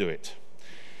time to do it.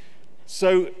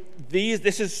 So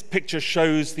this picture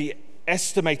shows the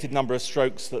estimated number of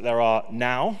strokes that there are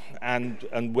now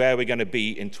and where we're going to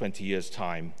be in 20 years'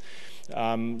 time.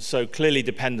 So clearly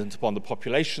dependent upon the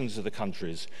populations of the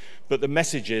countries. But the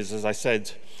message is, as I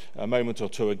said a moment or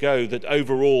two ago, that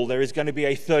overall there is going to be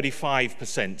a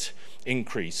 35%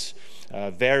 increase,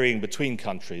 varying between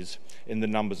countries, in the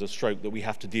numbers of stroke that we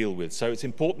have to deal with. So it's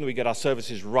important that we get our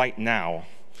services right now.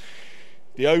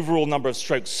 The overall number of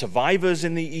stroke survivors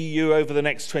in the EU over the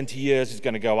next 20 years is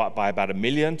going to go up by about 1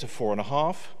 million to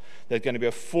 4.5. There's going to be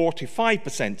a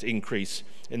 45% increase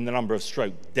in the number of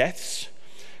stroke deaths,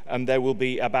 and there will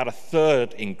be about a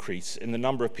third increase in the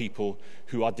number of people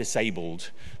who are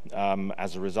disabled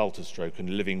as a result of stroke and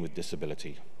living with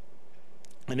disability.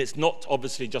 And it's not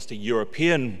obviously just a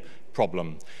European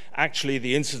problem. Actually,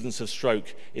 the incidence of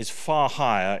stroke is far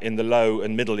higher in the low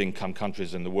and middle income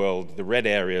countries in the world, the red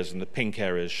areas and the pink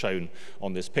areas shown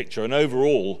on this picture. And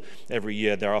overall, every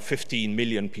year there are 15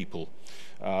 million people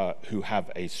who have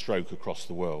a stroke across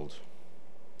the world.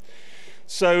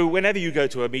 So whenever you go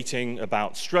to a meeting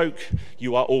about stroke,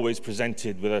 you are always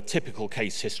presented with a typical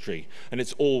case history, and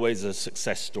it's always a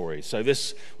success story. So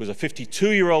this was a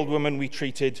 52-year-old woman we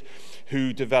treated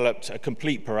who developed a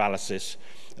complete paralysis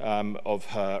of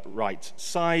her right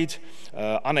side,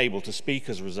 unable to speak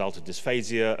as a result of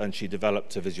dysphasia, and she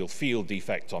developed a visual field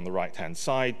defect on the right-hand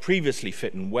side, previously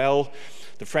fit and well.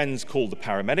 The friends called the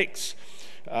paramedics.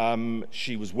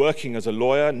 She was working as a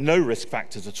lawyer, no risk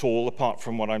factors at all, apart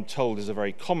from what I'm told is a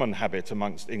very common habit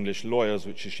amongst English lawyers,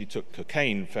 which is she took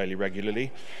cocaine fairly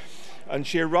regularly. And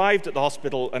she arrived at the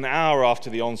hospital an hour after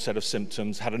the onset of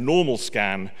symptoms, had a normal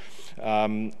scan,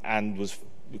 and was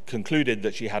concluded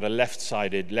that she had a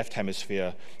left-sided, left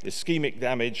hemisphere ischemic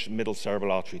damage, middle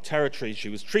cerebral artery territory. She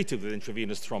was treated with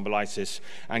intravenous thrombolysis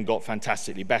and got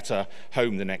fantastically better.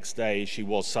 Home the next day. She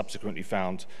was subsequently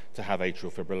found to have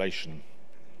atrial fibrillation.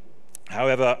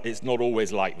 However, it's not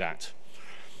always like that.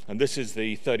 And this is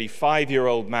the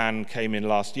 35-year-old man came in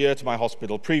last year to my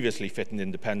hospital, previously fit and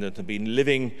independent, and been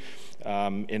living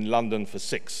in London for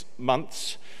 6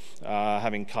 months,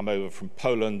 having come over from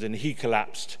Poland, and he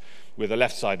collapsed with a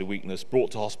left-sided weakness,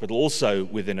 brought to hospital also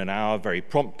within an hour, very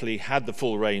promptly, had the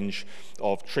full range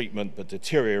of treatment, but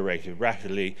deteriorated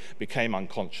rapidly, became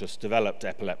unconscious, developed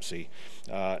epilepsy,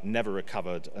 never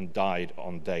recovered, and died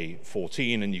on day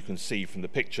 14. And you can see from the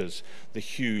pictures the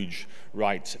huge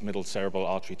right middle cerebral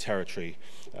artery territory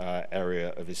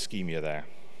area of ischemia there.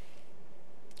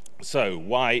 So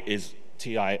why is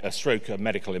a stroke a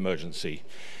medical emergency?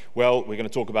 Well, we're going to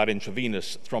talk about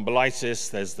intravenous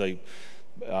thrombolysis. There's the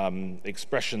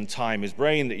expression time is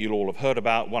brain that you'll all have heard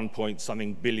about,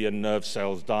 1.something billion nerve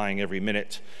cells dying every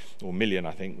minute, or million,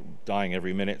 I think, dying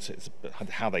every minute. It's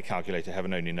how they calculate it,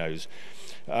 heaven only knows.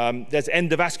 There's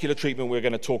endovascular treatment we're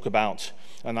going to talk about,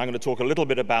 and I'm going to talk a little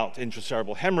bit about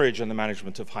intracerebral hemorrhage and the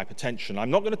management of hypertension.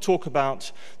 I'm not going to talk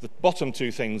about the bottom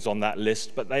two things on that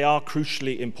list, but they are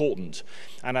crucially important.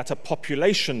 And at a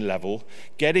population level,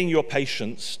 getting your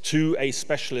patients to a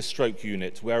specialist stroke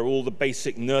unit where all the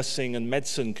basic nursing and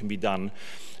medicine can be done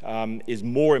is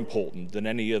more important than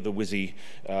any of the whizzy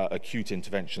acute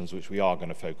interventions which we are going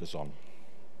to focus on.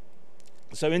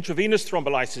 So intravenous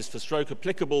thrombolysis for stroke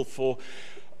applicable for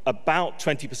about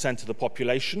 20% of the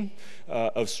population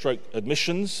of stroke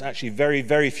admissions. Actually, very,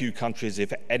 very few countries,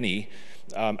 if any,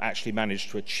 actually manage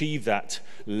to achieve that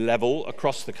level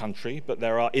across the country, but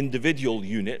there are individual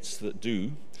units that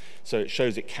do. So it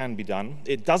shows it can be done.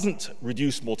 It doesn't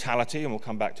reduce mortality, and we'll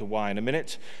come back to why in a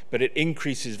minute, but it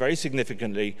increases very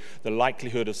significantly the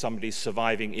likelihood of somebody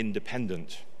surviving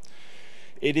independent.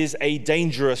 It is a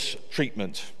dangerous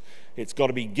treatment. It's got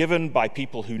to be given by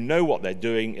people who know what they're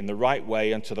doing in the right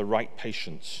way and to the right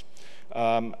patients.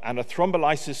 And a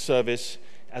thrombolysis service,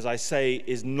 as I say,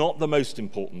 is not the most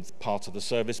important part of the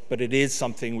service, but it is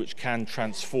something which can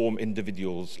transform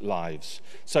individuals' lives.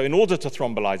 So in order to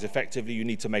thrombolyze effectively, you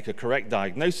need to make a correct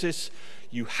diagnosis,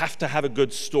 You have to have a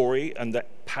good story, and the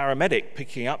paramedic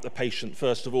picking up the patient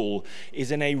first of all is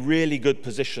in a really good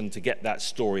position to get that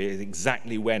story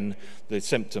exactly when the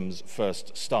symptoms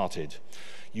first started.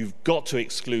 You've got to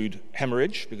exclude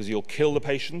hemorrhage because you'll kill the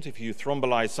patient if you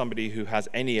thrombolize somebody who has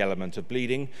any element of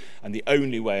bleeding, and the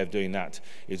only way of doing that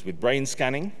is with brain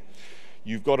scanning.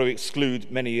 You've got to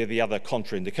exclude many of the other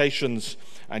contraindications,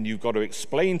 and you've got to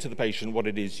explain to the patient what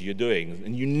it is you're doing.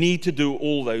 And you need to do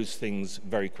all those things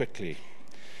very quickly.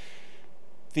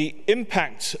 The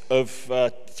impact of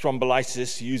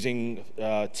thrombolysis using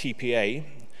TPA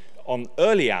on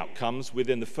early outcomes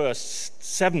within the first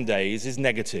 7 days is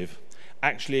negative.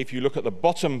 Actually, if you look at the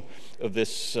bottom of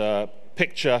this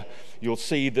picture, you'll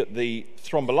see that the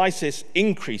thrombolysis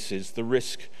increases the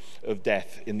risk of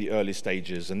death in the early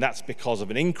stages, and that's because of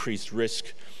an increased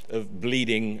risk of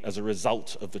bleeding as a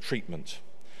result of the treatment.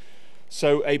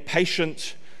 So a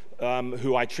patient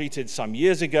who I treated some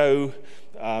years ago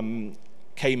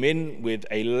came in with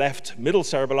a left middle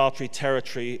cerebral artery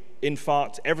territory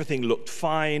infarct. Everything looked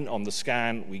fine on the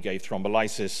scan. We gave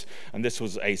thrombolysis, and this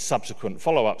was a subsequent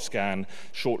follow-up scan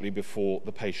shortly before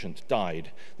the patient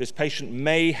died. This patient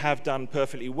may have done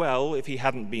perfectly well if he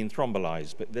hadn't been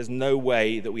thrombolyzed, but there's no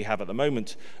way that we have at the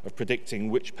moment of predicting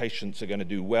which patients are going to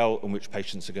do well and which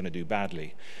patients are going to do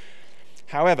badly.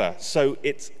 However, so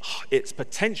it's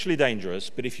potentially dangerous,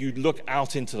 but if you look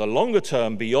out into the longer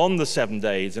term, beyond the 7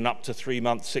 days and up to 3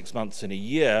 months, 6 months, and a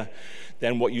year,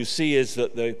 then what you see is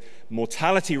that the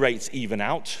mortality rates even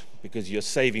out because you're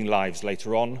saving lives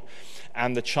later on,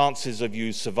 and the chances of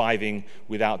you surviving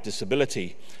without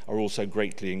disability are also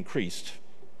greatly increased.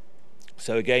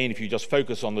 So again, if you just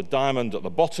focus on the diamond at the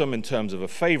bottom in terms of a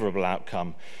favorable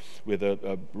outcome with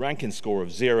a Rankin score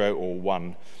of 0 or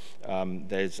 1,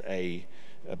 there's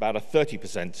about a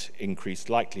 30% increased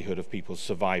likelihood of people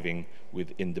surviving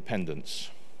with independence.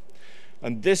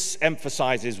 And this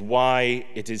emphasizes why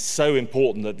it is so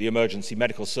important that the emergency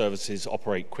medical services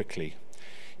operate quickly.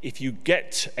 If you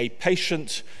get a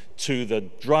patient to the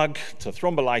drug, to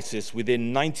thrombolysis,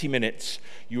 within 90 minutes,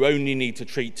 you only need to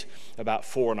treat about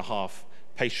 4.5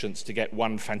 patients to get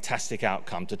one fantastic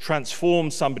outcome, to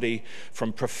transform somebody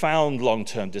from profound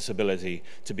long-term disability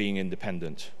to being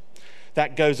independent.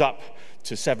 That goes up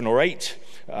to 7 or 8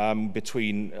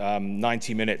 between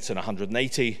 90 minutes and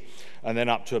 180, and then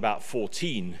up to about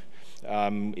 14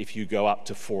 if you go up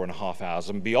to 4.5 hours.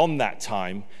 And beyond that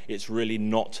time, it's really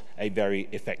not a very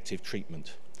effective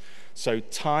treatment. So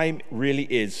time really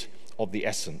is of the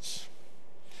essence.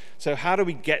 So how do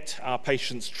we get our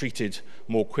patients treated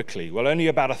more quickly? Well, only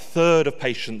about 1/3 of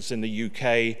patients in the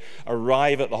UK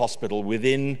arrive at the hospital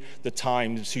within the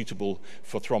time suitable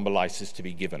for thrombolysis to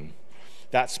be given.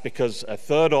 That's because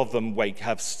 1/3 of them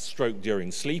have stroke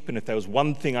during sleep, and if there was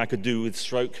one thing I could do with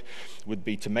stroke would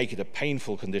be to make it a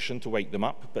painful condition to wake them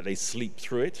up, but they sleep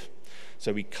through it,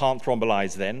 so we can't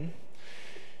thrombolyze then.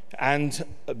 And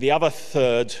the other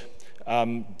 1/3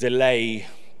 delay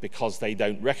because they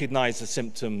don't recognize the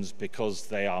symptoms, because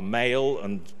they are male,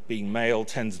 and being male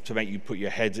tends to make you put your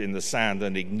head in the sand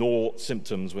and ignore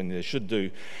symptoms when they should do.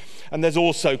 And there's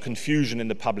also confusion in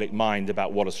the public mind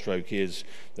about what a stroke is.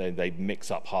 They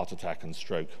mix up heart attack and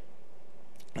stroke.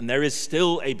 And there is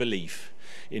still a belief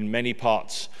in many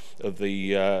parts of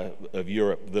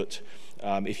Europe that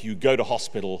if you go to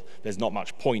hospital, there's not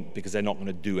much point because they're not going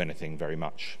to do anything very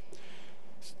much.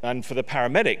 And for the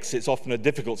paramedics, it's often a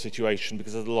difficult situation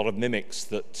because there's a lot of mimics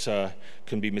that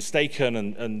can be mistaken,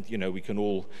 and you know, we can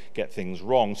all get things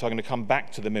wrong. So I'm going to come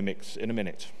back to the mimics in a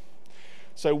minute.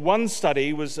 So one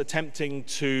study was attempting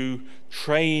to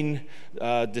train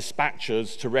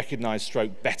dispatchers to recognize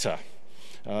stroke better.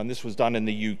 And this was done in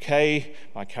the UK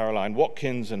by Caroline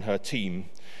Watkins and her team.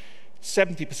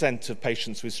 70% of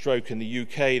patients with stroke in the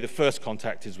UK, the first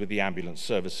contact is with the ambulance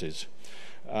services.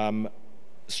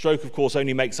 Stroke, of course,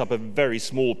 only makes up a very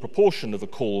small proportion of the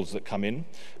calls that come in,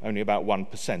 only about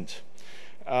 1%.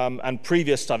 And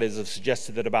previous studies have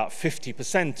suggested that about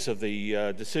 50% of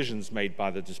the decisions made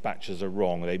by the dispatchers are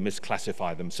wrong. They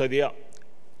misclassify them. So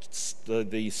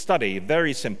the study,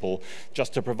 very simple,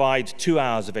 just to provide 2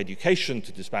 hours of education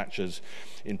to dispatchers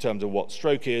in terms of what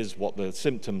stroke is, what the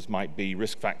symptoms might be,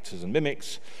 risk factors and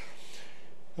mimics.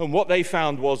 And what they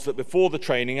found was that before the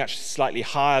training, actually slightly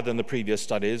higher than the previous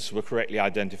studies, were correctly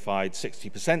identified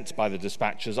 60% by the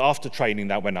dispatchers. After training,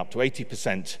 that went up to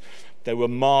 80%. There were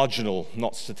marginal,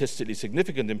 not statistically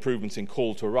significant improvements in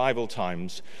call to arrival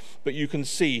times, but you can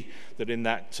see that in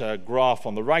that graph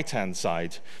on the right-hand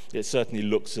side, it certainly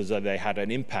looks as though they had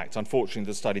an impact.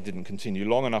 Unfortunately, the study didn't continue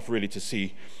long enough really to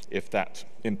see if that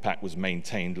impact was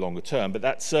maintained longer term, but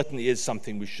that certainly is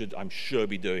something we should, I'm sure,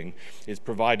 be doing, is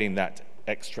providing that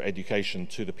extra education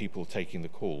to the people taking the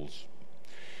calls.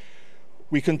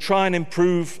 We can try and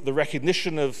improve the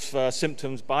recognition of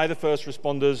symptoms by the first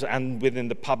responders and within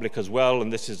the public as well.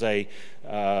 And this is an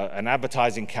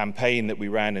advertising campaign that we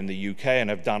ran in the UK and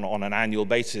have done on an annual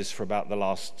basis for about the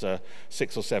last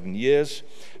 6 or 7 years,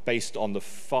 based on the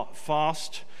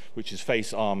FAST, which is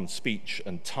face, arm, speech,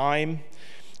 and time.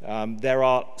 There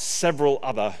are several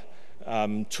other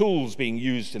tools being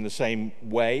used in the same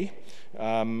way.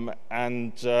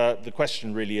 The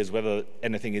question really is whether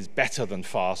anything is better than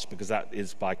FAST, because that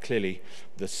is by clearly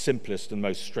the simplest and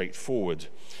most straightforward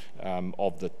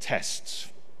of the tests.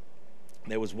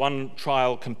 There was one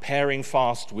trial comparing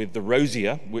FAST with the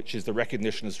ROSIER, which is the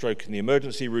recognition of stroke in the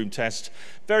emergency room test.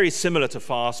 Very similar to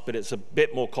FAST, but it's a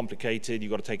bit more complicated.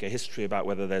 You've got to take a history about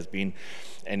whether there's been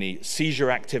any seizure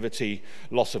activity,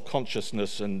 loss of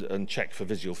consciousness, and check for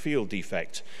visual field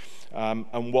defect.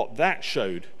 And what that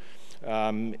showed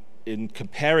in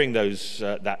comparing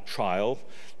that trial,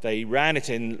 they ran it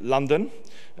in London.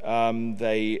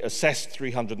 They assessed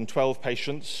 312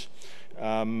 patients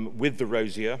with the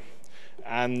ROSIER,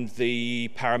 and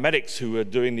the paramedics who were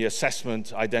doing the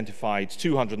assessment identified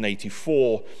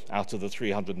 284 out of the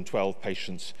 312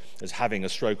 patients as having a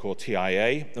stroke or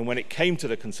TIA. And when it came to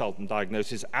the consultant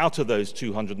diagnosis, out of those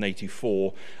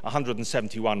 284,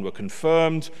 171 were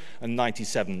confirmed and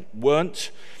 97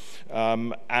 weren't.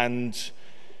 In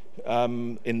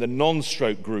the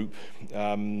non-stroke group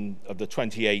of the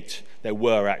 28, there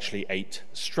were actually 8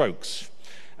 strokes.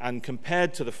 And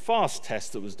compared to the FAST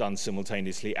test that was done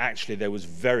simultaneously, actually there was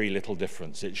very little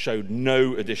difference. It showed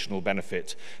no additional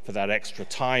benefit for that extra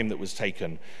time that was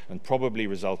taken, and probably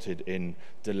resulted in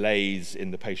delays in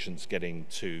the patients getting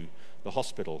to the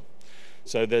hospital.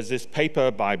 So there's this paper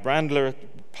by Brandler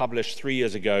published 3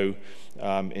 years ago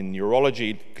in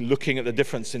Neurology, looking at the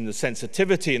difference in the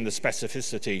sensitivity and the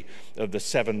specificity of the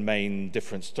 7 main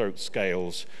different stroke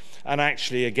scales. And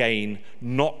actually, again,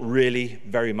 not really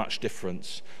very much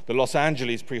difference. The Los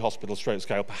Angeles pre-hospital stroke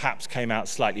scale perhaps came out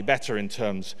slightly better in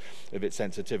terms of its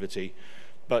sensitivity.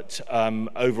 But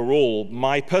overall,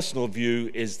 my personal view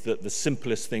is that the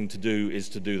simplest thing to do is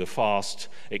to do the FAST,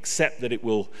 except that it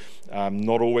will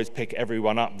not always pick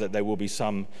everyone up, that there will be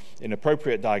some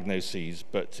inappropriate diagnoses,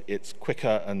 but it's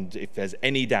quicker, and if there's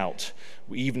any doubt,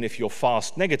 even if you're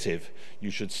FAST negative, you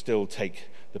should still take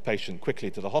the patient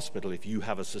quickly to the hospital if you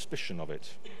have a suspicion of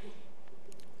it.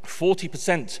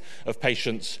 40% of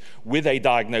patients with a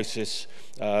diagnosis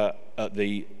at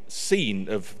the scene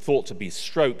of thought to be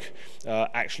stroke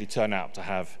actually turn out to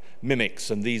have mimics,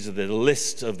 and these are the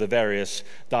list of the various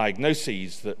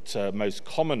diagnoses that most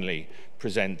commonly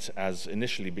present as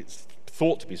initially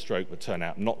thought to be stroke but turn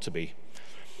out not to be.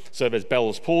 So there's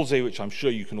Bell's palsy, which I'm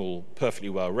sure you can all perfectly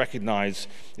well recognize.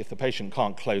 If the patient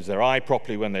can't close their eye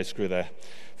properly when they screw their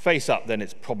face up, then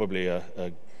it's probably a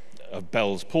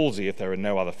Bell's palsy if there are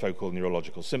no other focal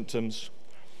neurological symptoms.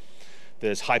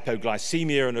 There's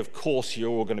hypoglycemia, and of course you're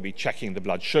all going to be checking the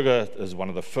blood sugar as one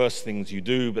of the first things you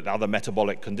do, but other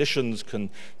metabolic conditions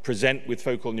can present with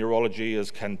focal neurology,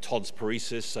 as can Todd's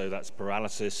paresis, so that's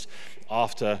paralysis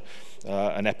after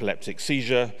an epileptic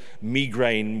seizure.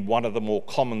 Migraine, one of the more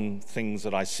common things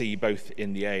that I see both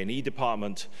in the A&E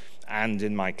department and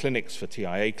in my clinics for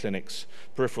TIA clinics,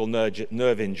 peripheral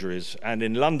nerve injuries. And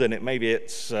in London,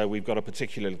 we've got a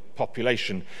particular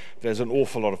population. There's an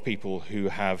awful lot of people who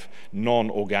have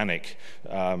non-organic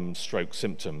stroke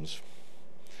symptoms.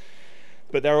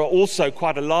 But there are also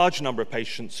quite a large number of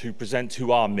patients who present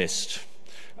who are missed.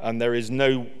 And there is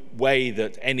no way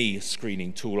that any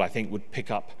screening tool, I think, would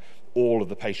pick up all of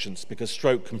the patients, because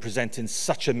stroke can present in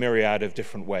such a myriad of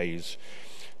different ways.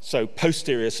 So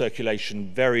posterior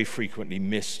circulation, very frequently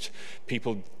missed.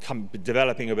 People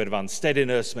developing a bit of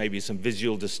unsteadiness, maybe some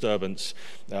visual disturbance,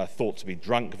 thought to be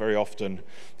drunk very often.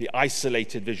 The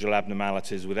isolated visual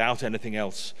abnormalities without anything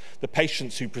else. The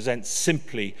patients who present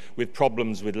simply with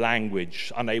problems with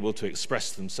language, unable to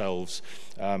express themselves,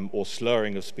 or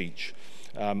slurring of speech,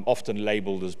 often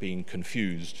labeled as being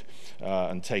confused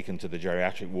and taken to the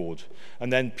geriatric ward.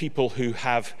 And then people who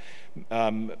have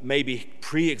maybe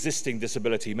pre-existing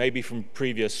disability, maybe from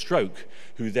previous stroke,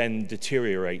 who then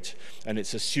deteriorate, and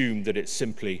it's assumed that it's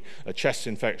simply a chest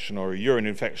infection or a urine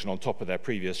infection on top of their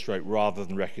previous stroke, rather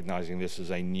than recognizing this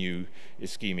as a new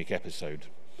ischemic episode.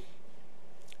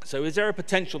 So is there a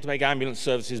potential to make ambulance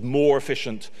services more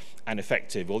efficient and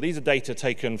effective? Well, these are data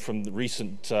taken from the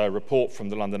recent report from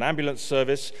the London Ambulance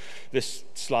Service. This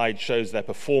slide shows their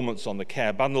performance on the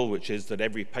care bundle, which is that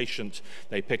every patient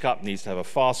they pick up needs to have a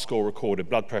FAST score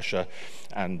recorded, blood pressure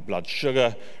and blood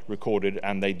sugar recorded,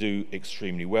 and they do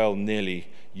extremely well, nearly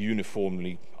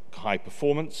uniformly high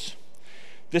performance.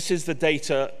 This is the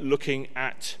data looking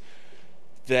at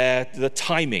the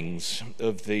timings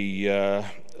of the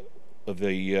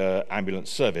ambulance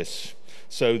service.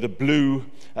 So the blue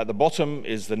at the bottom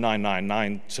is the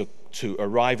 999 to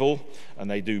arrival, and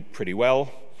they do pretty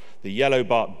well. The yellow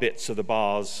bits of the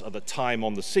bars are the time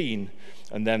on the scene,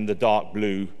 and then the dark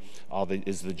blue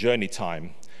is the journey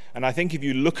time. And I think if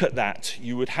you look at that,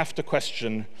 you would have to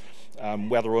question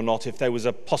whether or not, if there was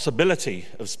a possibility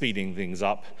of speeding things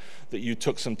up, that you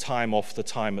took some time off the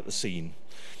time at the scene.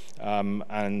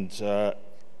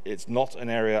 It's not an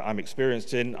area I'm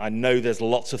experienced in. I know there's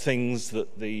lots of things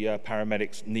that the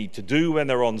paramedics need to do when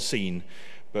they're on scene,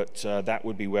 but that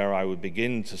would be where I would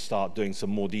begin to start doing some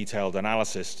more detailed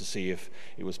analysis to see if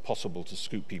it was possible to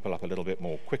scoop people up a little bit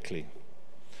more quickly.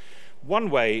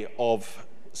 One way of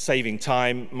saving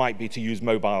time might be to use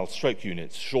mobile stroke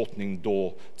units. Shortening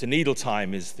door to needle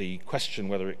time is the question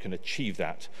whether it can achieve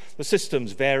that. The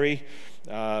systems vary,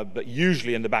 but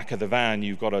usually in the back of the van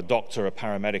you've got a doctor, a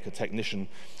paramedic, a technician,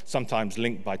 sometimes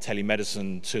linked by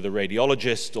telemedicine to the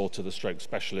radiologist or to the stroke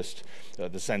specialist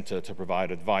at the center to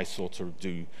provide advice or to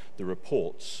do the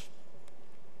reports.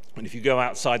 And if you go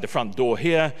outside the front door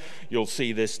here, you'll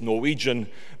see this Norwegian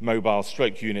mobile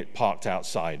stroke unit parked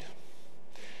outside.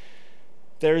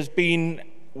 There has been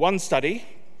one study,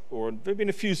 or there have been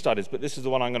a few studies, but this is the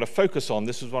one I'm going to focus on.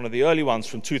 This was one of the early ones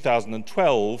from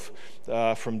 2012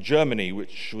 from Germany,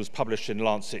 which was published in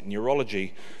Lancet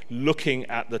Neurology, looking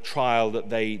at the trial that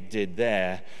they did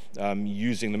there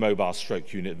using the mobile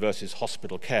stroke unit versus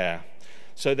hospital care.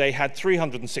 So they had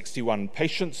 361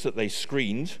 patients that they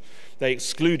screened. They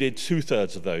excluded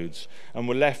 2/3 of those and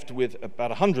were left with about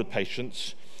 100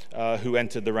 patients who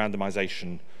entered the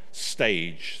randomization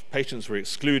stage. Patients were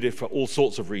excluded for all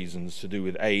sorts of reasons to do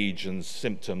with age and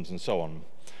symptoms and so on.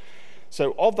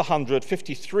 So of the 100,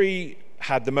 53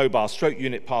 had the mobile stroke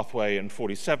unit pathway and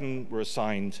 47 were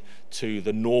assigned to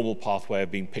the normal pathway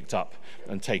of being picked up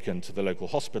and taken to the local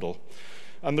hospital.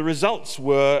 And the results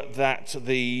were that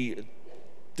the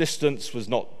distance was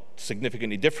not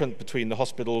significantly different between the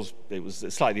hospitals. It was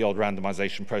a slightly odd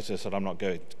randomization process that I'm not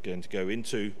going to go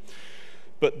into.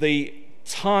 But the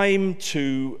time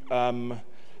to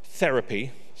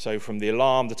therapy, so from the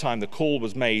alarm, the time the call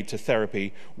was made to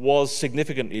therapy, was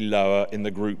significantly lower in the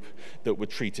group that were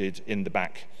treated in the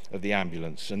back of the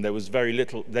ambulance. And there was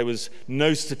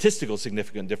no statistical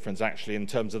significant difference actually in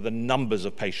terms of the numbers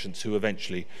of patients who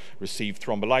eventually received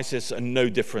thrombolysis, and no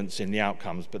difference in the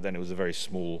outcomes, but then it was a very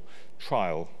small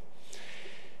trial.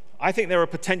 I think there are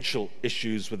potential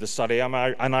issues with the study, and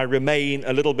I remain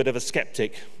a little bit of a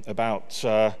skeptic about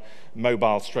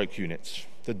mobile stroke units.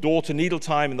 The door-to-needle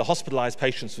time in the hospitalized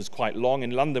patients was quite long.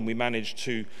 In London, we managed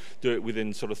to do it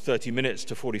within sort of 30 minutes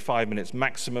to 45 minutes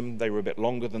maximum. They were a bit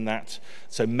longer than that,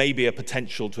 so maybe a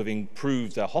potential to have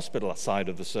improved the hospital side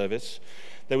of the service.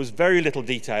 There was very little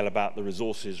detail about the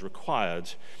resources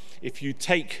required. If you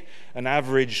take an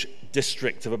average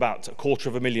district of about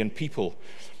 250,000 people,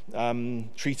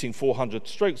 treating 400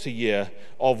 strokes a year,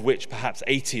 of which perhaps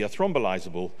 80 are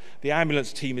thrombolizable, the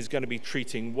ambulance team is going to be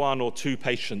treating 1 or 2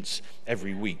 patients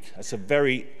every week. That's a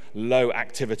very low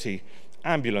activity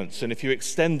ambulance, and if you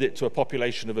extend it to a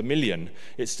population of 1 million,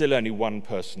 it's still only 1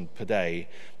 person per day.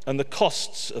 And the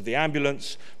costs of the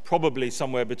ambulance, probably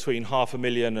somewhere between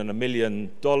 $500,000 and $1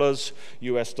 million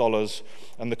US dollars,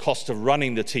 and the cost of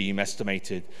running the team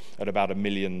estimated at about $1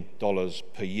 million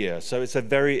per year. So it's a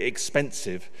very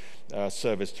expensive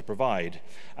service to provide.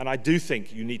 And I do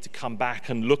think you need to come back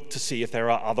and look to see if there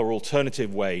are other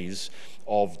alternative ways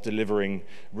of delivering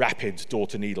rapid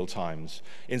door-to-needle times.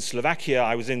 In Slovakia,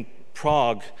 I was in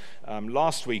Prague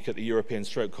last week at the European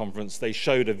Stroke Conference. They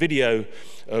showed a video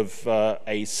of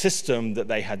a system that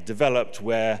they had developed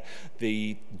where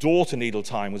the door-to-needle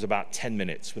time was about 10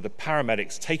 minutes, with the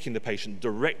paramedics taking the patient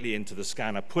directly into the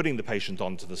scanner, putting the patient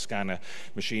onto the scanner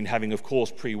machine, having, of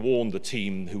course, pre-warned the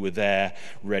team who were there,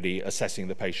 ready, assessing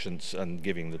the patients and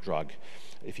giving the drug.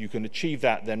 If you can achieve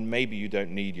that, then maybe you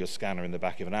don't need your scanner in the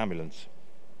back of an ambulance.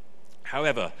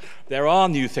 However, there are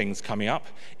new things coming up.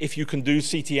 If you can do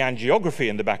CT angiography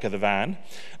in the back of the van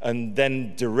and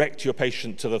then direct your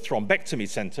patient to the thrombectomy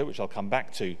center, which I'll come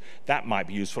back to, that might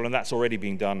be useful, and that's already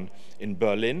being done in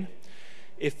Berlin.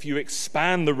 If you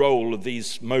expand the role of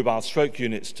these mobile stroke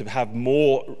units to have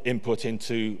more input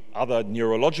into other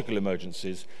neurological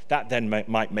emergencies, that then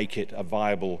might make it a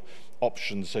viable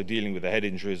option. So dealing with the head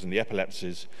injuries and the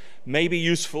epilepsies may be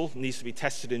useful, needs to be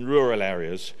tested in rural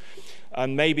areas.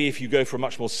 And maybe if you go for a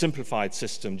much more simplified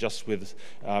system, just with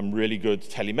really good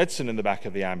telemedicine in the back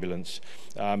of the ambulance,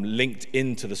 linked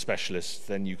into the specialists,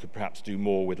 then you could perhaps do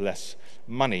more with less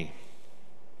money.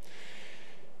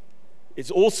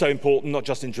 It's also important, not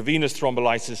just intravenous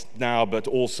thrombolysis now, but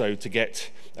also to get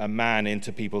a man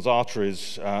into people's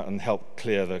arteries and help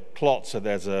clear the clot. So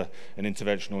there's an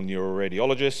interventional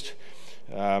neuroradiologist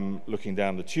looking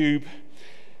down the tube.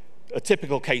 A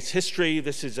typical case history.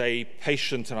 This is a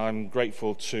patient, and I'm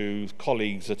grateful to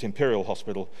colleagues at Imperial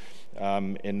Hospital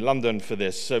in London for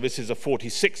this. So this is a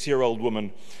 46-year-old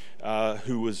woman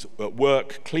who was at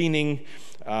work cleaning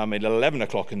at 11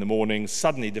 o'clock in the morning,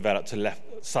 suddenly developed a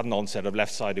sudden onset of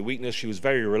left-sided weakness. She was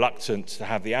very reluctant to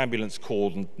have the ambulance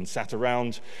called and sat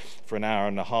around for an hour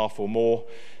and a half or more.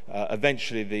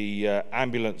 Eventually, the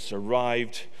ambulance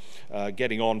arrived,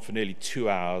 getting on for nearly 2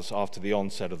 hours after the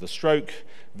onset of the stroke.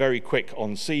 Very quick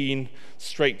on scene,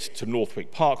 straight to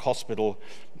Northwick Park Hospital,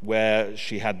 where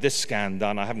she had this scan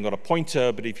done. I haven't got a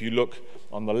pointer, but if you look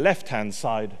on the left-hand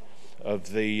side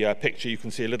of the picture, you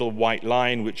can see a little white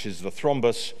line, which is the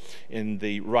thrombus in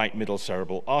the right middle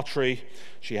cerebral artery.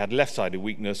 She had left-sided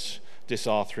weakness,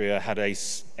 dysarthria, had a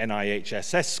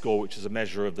NIHSS score, which is a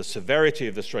measure of the severity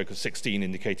of the stroke, of 16,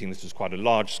 indicating this was quite a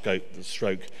large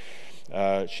stroke.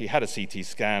 She had a CT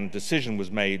scan. Decision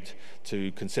was made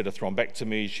to consider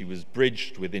thrombectomy. She was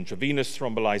bridged with intravenous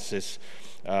thrombolysis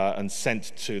and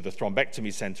sent to the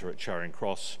thrombectomy center at Charing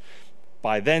Cross.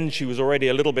 By then, she was already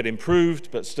a little bit improved,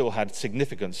 but still had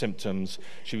significant symptoms.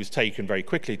 She was taken very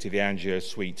quickly to the angio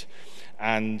suite,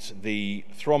 and the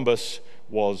thrombus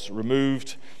was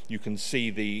removed. You can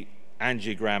see the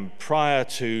angiogram prior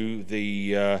to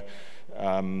the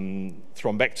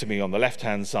thrombectomy on the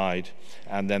left-hand side,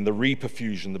 and then the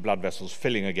reperfusion, the blood vessels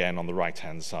filling again on the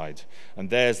right-hand side. And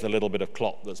there's the little bit of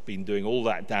clot that's been doing all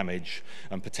that damage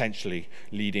and potentially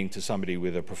leading to somebody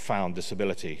with a profound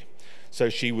disability. So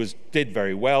she did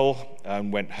very well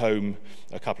and went home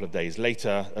a couple of days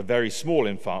later. A very small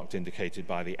infarct indicated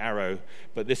by the arrow,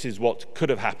 but this is what could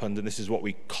have happened, and this is what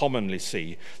we commonly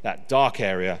see, that dark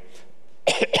area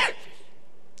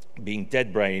being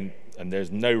dead brain, and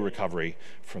there's no recovery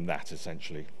from that,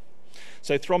 essentially.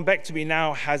 So thrombectomy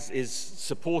now is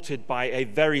supported by a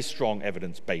very strong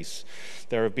evidence base.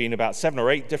 There have been about 7 or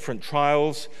 8 different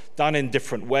trials done in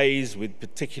different ways, with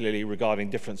particularly regarding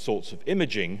different sorts of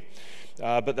imaging.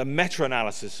 But the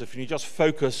meta-analysis, if you just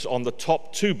focus on the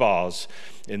top 2 bars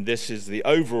in this, is the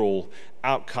overall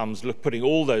outcomes, putting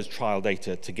all those trial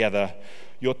data together.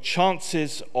 Your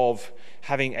chances of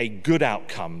having a good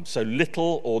outcome, so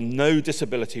little or no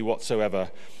disability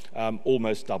whatsoever,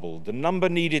 almost doubled. The number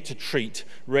needed to treat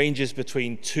ranges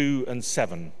between 2 and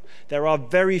 7. There are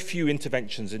very few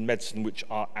interventions in medicine which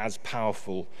are as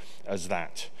powerful as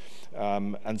that.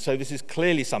 And so this is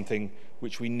clearly something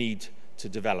which we need to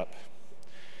develop.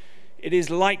 It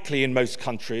is likely in most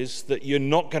countries that you're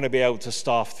not going to be able to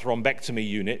staff thrombectomy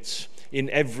units in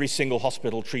every single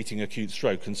hospital treating acute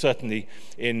stroke. And certainly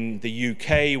in the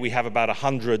UK, we have about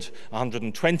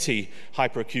 120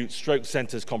 hyperacute stroke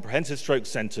centres, comprehensive stroke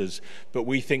centres, but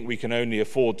we think we can only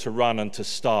afford to run and to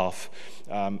staff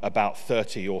about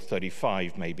 30 or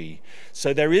 35 maybe.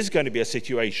 So there is going to be a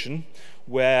situation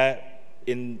where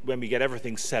when we get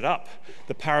everything set up,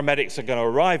 the paramedics are going to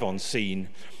arrive on scene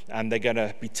and they're going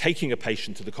to be taking a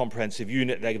patient to the comprehensive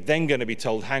unit. They're then going to be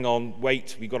told, hang on,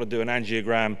 wait, we've got to do an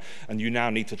angiogram, and you now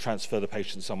need to transfer the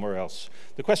patient somewhere else.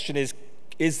 The question is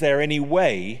there any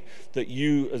way that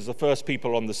you, as the first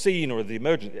people on the scene or the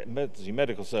emergency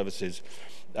medical services,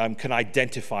 can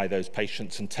identify those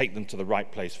patients and take them to the right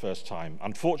place first time?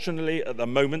 Unfortunately, at the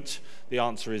moment, the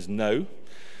answer is no.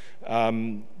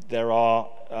 There are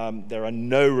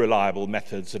no reliable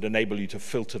methods that enable you to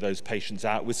filter those patients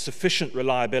out with sufficient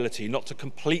reliability not to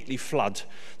completely flood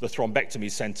the thrombectomy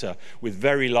center with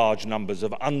very large numbers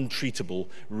of untreatable,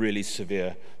 really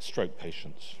severe stroke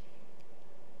patients.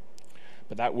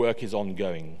 But that work is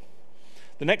ongoing.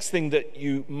 The next thing that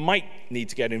you might need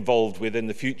to get involved with in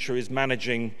the future is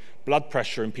managing blood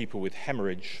pressure in people with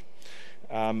hemorrhage.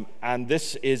 And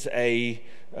this is a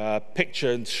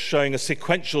picture showing a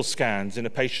sequential scans in a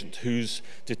patient whose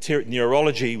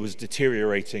neurology was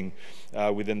deteriorating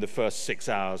within the first 6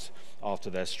 hours after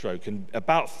their stroke. And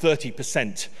about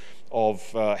 30% of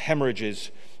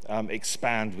hemorrhages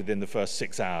expand within the first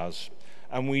 6 hours.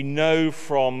 And we know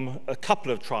from a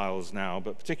couple of trials now,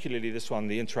 but particularly this one,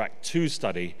 the Interact 2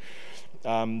 study,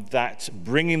 that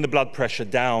bringing the blood pressure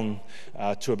down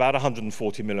to about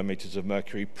 140 millimeters of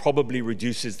mercury probably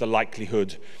reduces the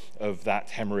likelihood of that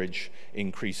hemorrhage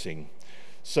increasing.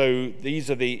 So these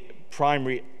are the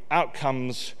primary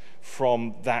outcomes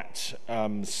from that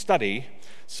study.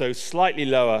 So slightly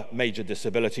lower major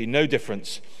disability, no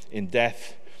difference in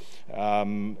death,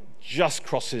 just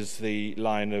crosses the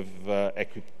line of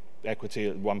equity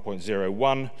at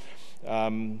 1.01.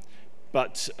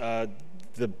 but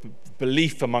the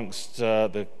belief amongst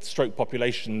the stroke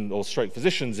population or stroke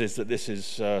physicians is that this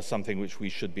is something which we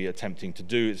should be attempting to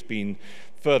do. It's been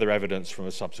further evidence from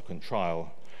a subsequent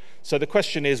trial. So the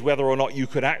question is whether or not you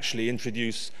could actually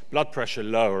introduce blood pressure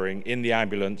lowering in the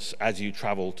ambulance as you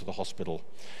travel to the hospital.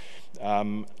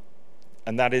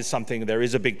 And that is something, there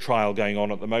is a big trial going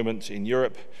on at the moment in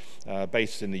Europe,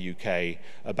 based in the UK,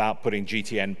 about putting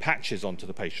GTN patches onto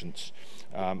the patients,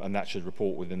 and that should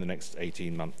report within the next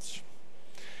 18 months.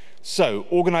 So,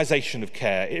 organisation of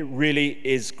care, it really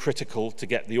is critical to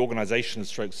get the organisation of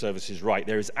stroke services right.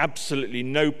 There is absolutely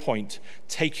no point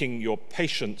taking your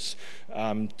patients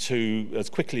as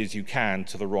quickly as you can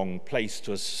to the wrong place,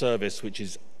 to a service which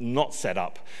is not set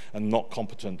up and not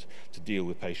competent to deal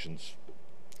with patients.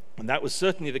 And that was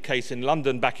certainly the case in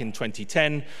London back in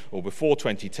 2010, or before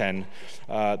 2010.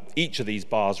 Each of these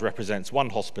bars represents one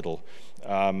hospital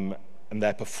and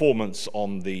their performance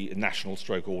on the national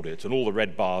stroke audit. And all the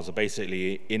red bars are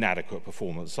basically inadequate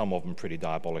performance, some of them pretty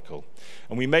diabolical.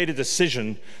 And we made a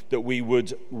decision that we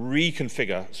would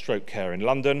reconfigure stroke care in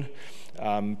London.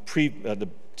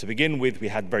 To begin with, we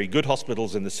had very good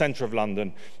hospitals in the centre of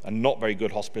London and not very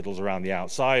good hospitals around the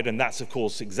outside, and that's, of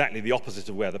course, exactly the opposite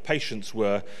of where the patients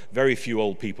were. Very few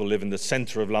old people live in the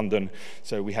centre of London,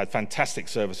 so we had fantastic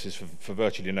services for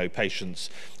virtually no patients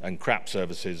and crap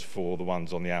services for the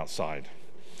ones on the outside.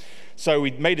 So we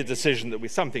made a decision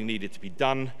that something needed to be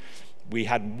done. We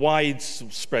had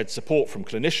widespread support from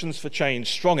clinicians for change,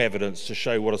 strong evidence to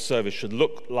show what a service should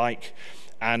look like,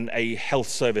 and a health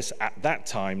service at that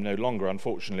time, no longer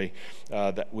unfortunately,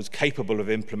 that was capable of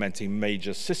implementing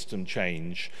major system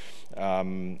change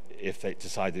if they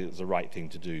decided it was the right thing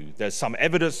to do. There's some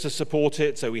evidence to support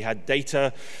it, so we had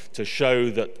data to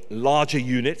show that larger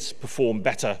units perform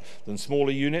better than smaller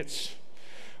units.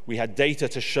 We had data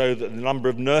to show that the number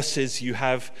of nurses you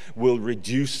have will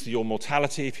reduce your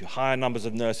mortality. If you higher numbers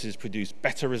of nurses produce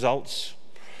better results.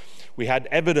 We had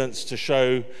evidence to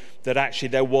show that actually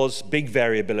there was big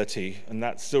variability, and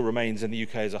that still remains in the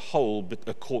UK as a whole, but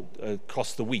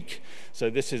across the week. So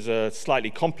this is a slightly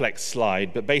complex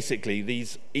slide, but basically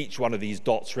each one of these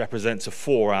dots represents a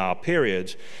 4-hour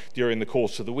period during the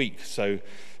course of the week. So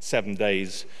 7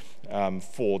 days,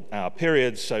 4-hour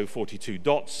periods, so 42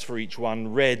 dots for each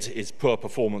one. Red is poor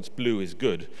performance, blue is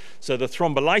good. So the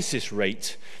thrombolysis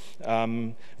rate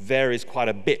varies quite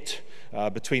a bit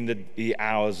between the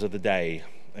hours of the day.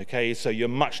 Okay, so you're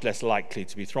much less likely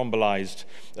to be thrombolyzed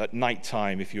at night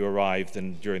time if you arrive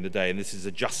than during the day, and this is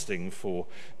adjusting for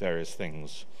various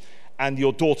things. And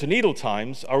your door-to-needle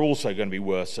times are also going to be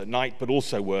worse at night, but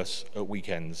also worse at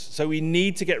weekends. So we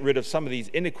need to get rid of some of these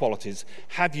inequalities,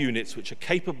 have units which are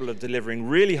capable of delivering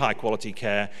really high-quality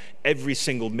care every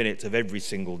single minute of every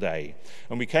single day.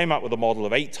 And we came up with a model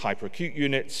of 8 hyperacute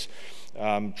units,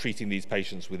 treating these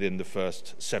patients within the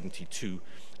first 72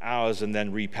 hours and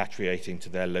then repatriating to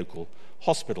their local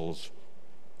hospitals.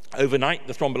 Overnight,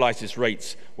 the thrombolysis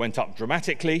rates went up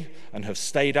dramatically and have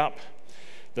stayed up.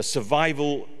 The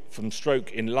survival from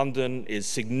stroke in London is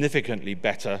significantly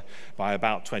better by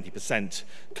about 20%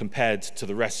 compared to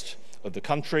the rest of the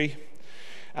country.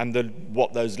 And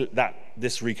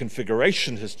this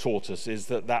reconfiguration has taught us is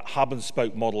that hub and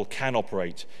spoke model can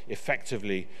operate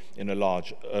effectively in a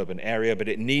large urban area, but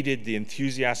it needed the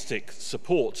enthusiastic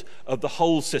support of the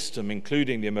whole system,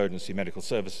 including the emergency medical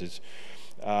services.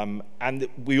 And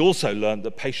we also learned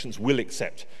that patients will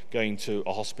accept going to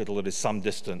a hospital that is some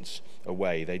distance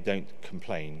away. They don't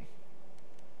complain.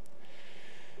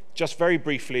 Just very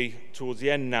briefly, towards the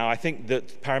end now, I think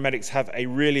that paramedics have a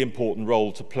really important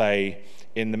role to play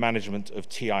in the management of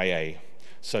TIA,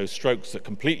 so strokes that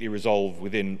completely resolve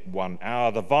within 1 hour.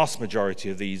 The vast majority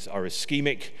of these are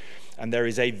ischemic, and there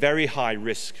is a very high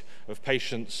risk of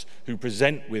patients who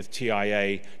present with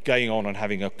TIA going on and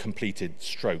having a completed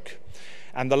stroke.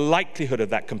 And the likelihood of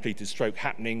that completed stroke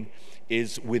happening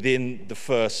is within the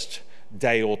first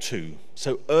day or two.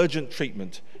 So urgent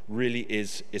treatment really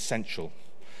is essential.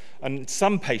 And in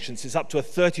some patients, it's up to a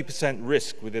 30%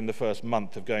 risk within the first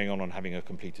month of going on and having a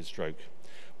completed stroke.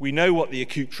 We know what the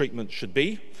acute treatment should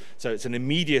be, so it's an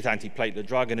immediate antiplatelet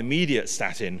drug, an immediate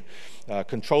statin,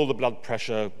 control the blood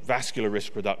pressure, vascular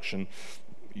risk reduction.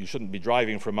 You shouldn't be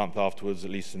driving for a month afterwards,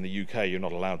 at least in the UK, you're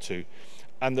not allowed to.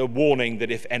 And the warning that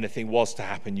if anything was to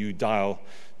happen, you dial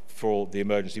for the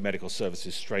emergency medical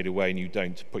services straight away and you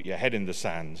don't put your head in the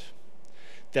sand.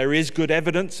 There is good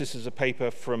evidence, this is a paper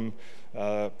from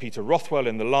Peter Rothwell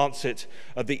in The Lancet,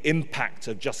 of the impact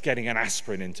of just getting an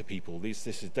aspirin into people. This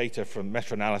is data from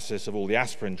meta-analysis of all the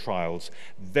aspirin trials.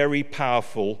 Very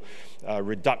powerful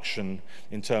reduction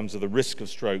in terms of the risk of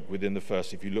stroke within the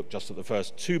first, if you look just at the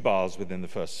first 2 bars within the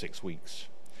first 6 weeks.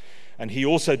 And he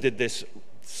also did this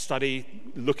study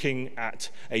looking at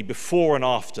a before and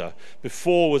after.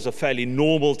 Before was a fairly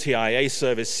normal TIA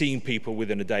service, seeing people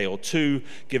within a day or 2,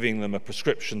 giving them a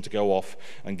prescription to go off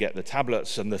and get the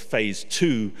tablets, and the phase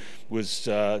 2 was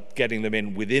getting them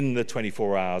in within the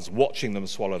 24 hours, watching them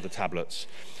swallow the tablets.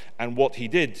 And what he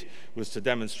did was to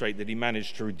demonstrate that he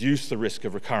managed to reduce the risk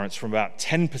of recurrence from about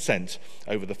 10%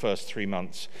 over the first 3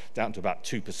 months down to about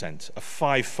 2%, a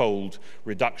 5-fold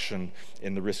reduction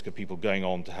in the risk of people going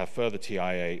on to have further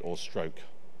TIA or stroke.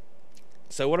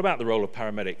 So what about the role of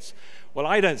paramedics? Well,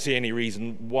 I don't see any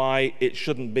reason why it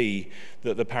shouldn't be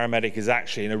that the paramedic is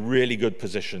actually in a really good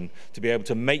position to be able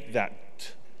to make that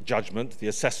judgment, the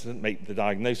assessment, make the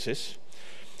diagnosis.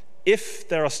 If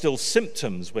there are still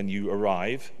symptoms when you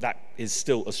arrive, that is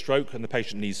still a stroke and the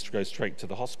patient needs to go straight to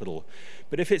the hospital.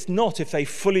 But if it's not, if they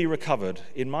fully recovered,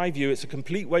 in my view, it's a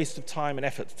complete waste of time and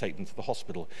effort to take them to the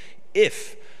hospital.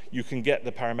 If you can get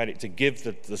the paramedic to give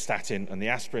the statin and the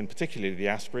aspirin, particularly the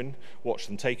aspirin, watch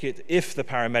them take it. If the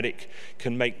paramedic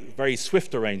can make very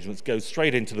swift arrangements, go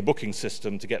straight into the booking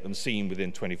system to get them seen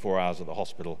within 24 hours at the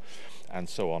hospital, and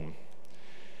so on.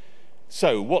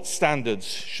 So, what standards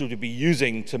should we be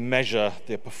using to measure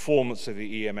the performance of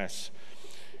the EMS?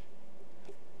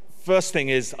 First thing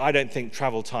is, I don't think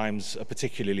travel times are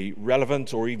particularly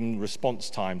relevant, or even response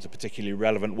times are particularly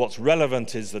relevant. What's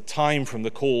relevant is the time from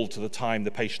the call to the time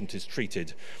the patient is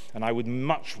treated. And I would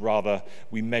much rather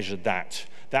we measured that.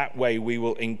 That way we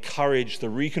will encourage the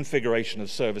reconfiguration of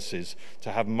services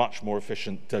to have much more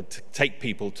efficient, to take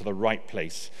people to the right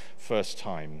place first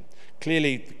time.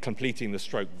 Clearly completing the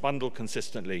stroke bundle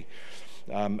consistently.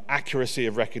 Accuracy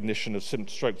of recognition of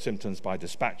stroke symptoms by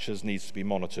dispatchers needs to be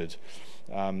monitored.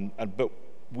 But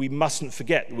we mustn't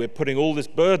forget we're putting all this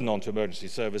burden onto emergency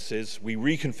services. We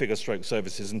reconfigure stroke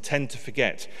services and tend to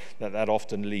forget that that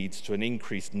often leads to an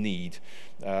increased need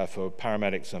for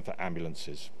paramedics and for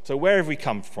ambulances. So where have we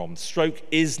come from? Stroke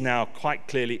is now quite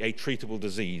clearly a treatable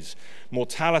disease.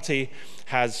 Mortality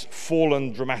has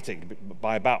fallen dramatically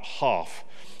by about half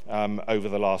over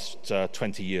the last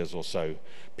 20 years or so.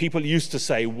 People used to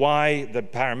say, the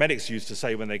paramedics used to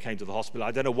say when they came to the hospital,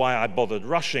 I don't know why I bothered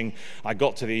rushing. I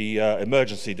got to the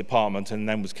emergency department and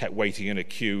then was kept waiting in a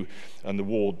queue, and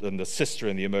the sister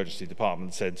in the emergency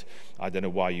department said, I don't know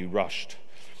why you rushed.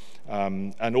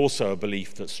 And also a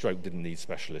belief that stroke didn't need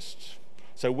specialists.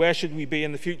 So where should we be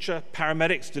in the future?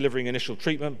 Paramedics delivering initial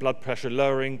treatment, blood pressure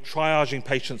lowering, triaging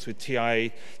patients with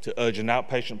TIA to urgent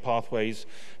outpatient pathways,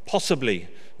 possibly,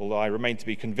 although I remain to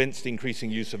be convinced, increasing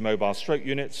use of mobile stroke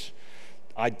units,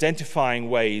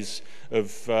 identifying ways of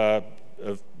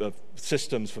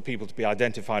systems for people to be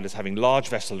identified as having large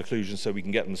vessel occlusions so we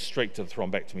can get them straight to the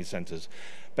thrombectomy centers.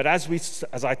 But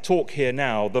as I talk here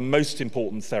now, the most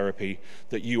important therapy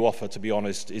that you offer, to be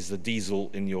honest, is the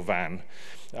diesel in your van,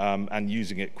 and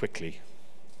using it quickly.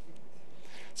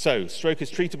 So, stroke is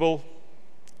treatable.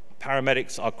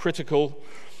 Paramedics are critical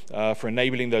for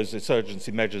enabling those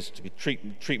emergency measures to be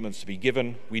treatments to be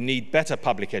given. We need better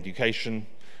public education.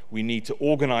 We need to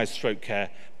organize stroke care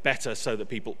better so that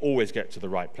people always get to the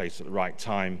right place at the right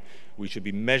time. We should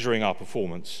be measuring our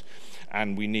performance,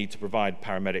 and we need to provide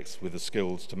paramedics with the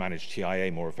skills to manage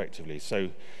TIA more effectively. So,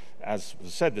 as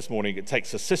was said this morning, it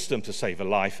takes a system to save a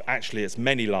life. Actually, it's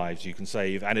many lives you can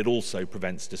save, and it also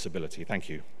prevents disability. Thank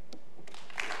you.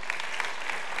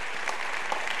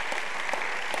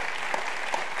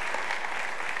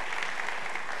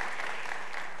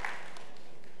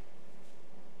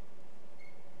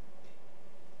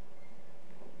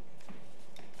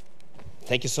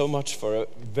 Thank you so much for a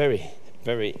very,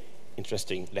 very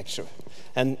interesting lecture.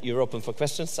 And you're open for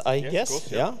questions, I guess? Of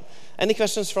course, yeah. Any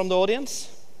questions from the audience?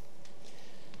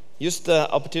 Use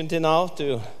the opportunity now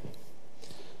to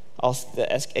ask the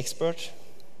expert.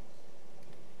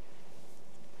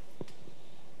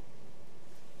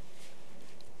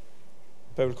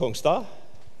 Paul Kongstad?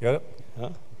 Yeah.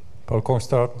 Paul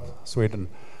Kongstad, Sweden.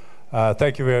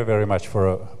 Thank you very, very much for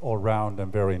an all-round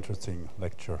and very interesting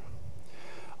lecture.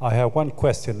 I have one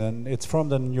question, and it's from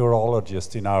the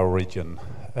neurologist in our region.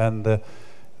 And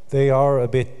they are a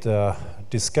bit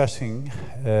discussing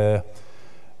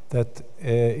that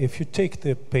if you take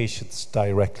the patients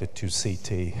directly to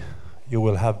CT, you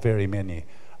will have very many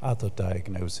other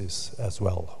diagnoses as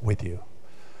well with you.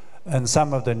 And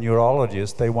some of the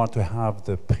neurologists, they want to have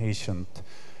the patient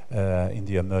in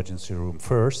the emergency room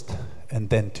first, and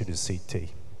then to the CT.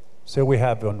 So we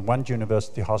have on one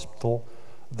university hospital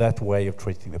that way of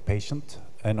treating the patient,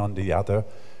 and on the other,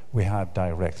 we have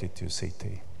directly to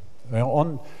CT.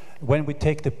 When we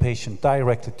take the patient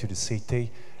directly to the CT,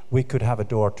 we could have a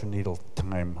door-to-needle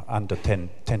time under 10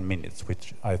 minutes,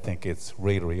 which I think is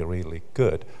really, really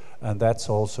good. And that's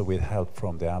also with help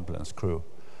from the ambulance crew.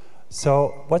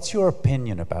 So what's your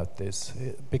opinion about this?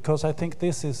 Because I think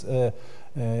this is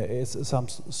some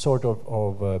sort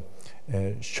of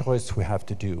choice we have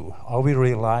to do. Are we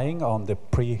relying on the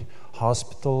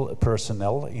pre-hospital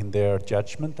personnel in their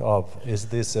judgment of, is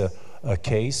this a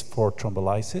case for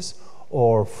thrombolysis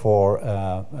or for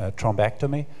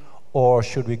thrombectomy? Or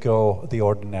should we go the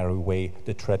ordinary way,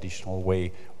 the traditional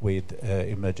way, with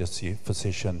emergency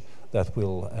physician that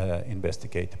will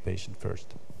investigate the patient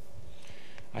first?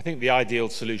 I think the ideal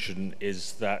solution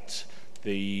is that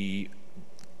the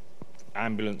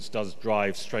ambulance does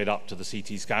drive straight up to the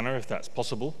CT scanner, if that's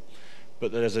possible,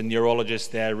 but there's a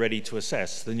neurologist there ready to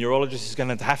assess. The neurologist is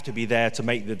going to have to be there to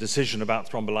make the decision about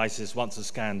thrombolysis once the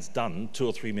scan's done, 2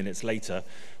 or 3 minutes later.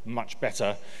 Much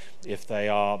better if they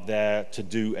are there to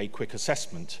do a quick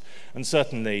assessment. And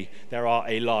certainly there are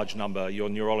a large number, your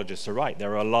neurologists are right,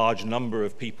 there are a large number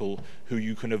of people who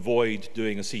you can avoid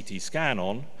doing a CT scan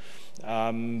on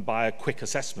by a quick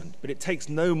assessment. But it takes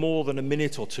no more than a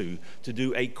minute or two to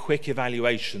do a quick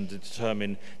evaluation to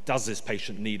determine, does this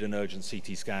patient need an urgent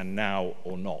CT scan now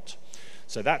or not?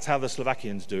 So that's how the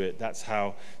Slovakians do it. That's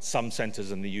how some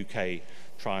centres in the UK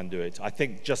try and do it. I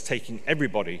think just taking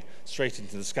everybody straight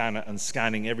into the scanner and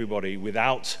scanning everybody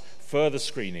without further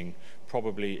screening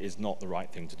probably is not the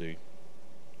right thing to do.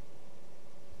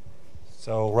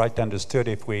 So, right understood,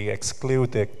 if we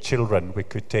exclude the children, we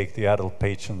could take the adult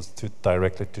patients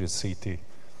directly to the CT.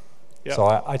 Yep.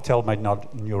 So I tell my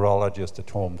neurologist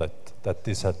at home that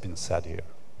this had been said here.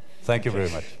 Thank you very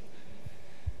much.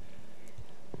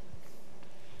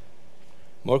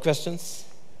 More questions?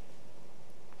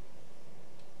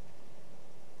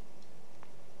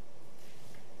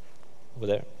 Over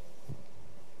there.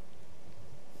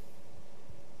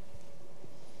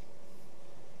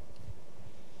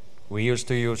 We used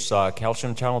to use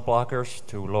calcium channel blockers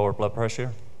to lower blood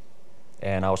pressure,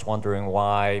 and I was wondering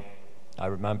why. I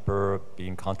remember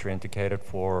being contraindicated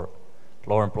for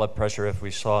lowering blood pressure if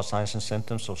we saw signs and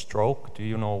symptoms of stroke. Do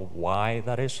you know why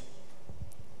that is?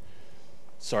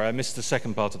 Sorry, I missed the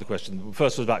second part of the question. The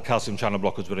first was about calcium channel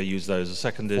blockers, but I use those. The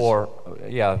second is...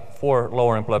 For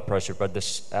lowering blood pressure, but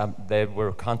they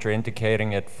were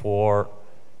contraindicating it for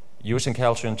using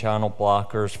calcium channel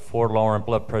blockers for lowering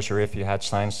blood pressure if you had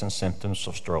signs and symptoms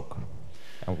of stroke,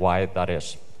 and why that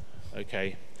is.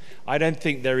 Okay. I don't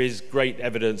think there is great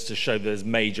evidence to show there's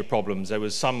major problems. There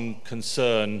was some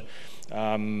concern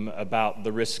about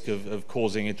the risk of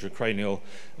causing intracranial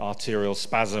arterial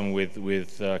spasm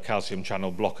with calcium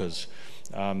channel blockers.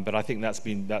 But I think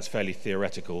that's fairly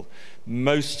theoretical.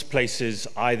 Most places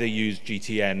either use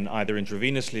GTN, either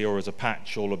intravenously or as a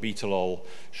patch, or labetalol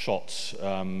shots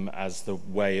as the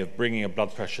way of bringing a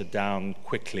blood pressure down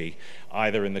quickly,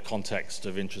 either in the context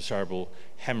of intracerebral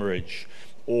hemorrhage,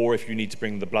 or if you need to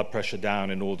bring the blood pressure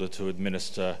down in order to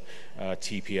administer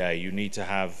TPA, you need to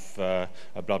have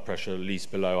a blood pressure at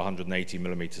least below 180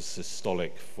 millimeters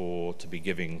systolic to be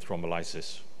giving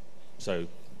thrombolysis. So,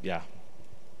 yeah.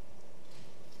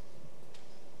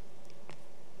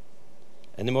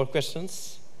 Any more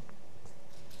questions?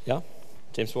 Yeah,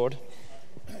 James Ward.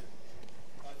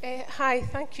 Hi,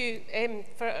 thank you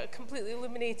for a completely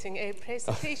illuminating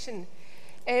presentation.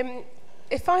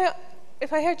 If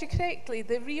I heard you correctly,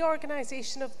 the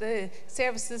reorganisation of the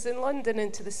services in London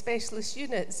into the specialist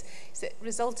units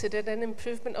resulted in an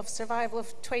improvement of survival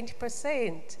of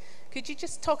 20%. Could you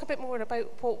just talk a bit more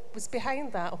about what was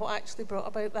behind that, what actually brought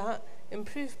about that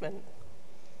improvement?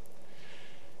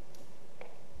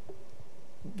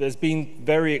 There's been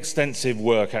very extensive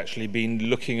work actually been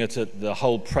looking at the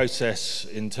whole process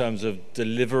in terms of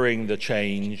delivering the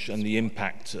change and the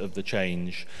impact of the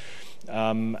change.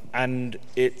 And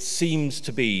it seems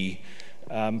to be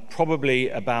probably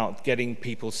about getting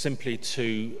people simply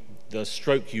to the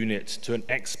stroke unit, to an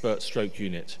expert stroke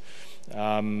unit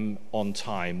on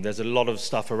time. There's a lot of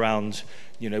stuff around,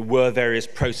 were various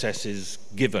processes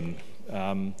given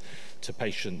to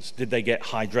patients? Did they get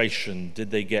hydration?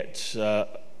 Did they get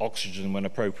oxygen when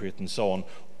appropriate, and so on?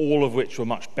 All of which were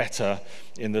much better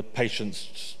in the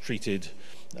patients treated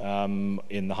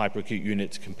in the hyperacute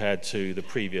unit compared to the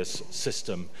previous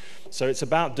system. So it's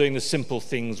about doing the simple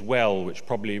things well, which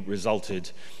probably resulted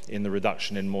in the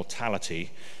reduction in mortality.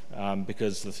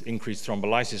 because the increased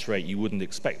thrombolysis rate, you wouldn't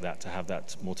expect that to have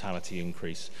that mortality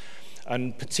increase.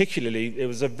 And particularly, it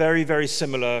was a very, very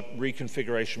similar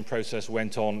reconfiguration process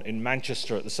went on in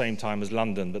Manchester at the same time as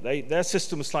London, but their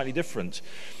system was slightly different.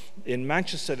 In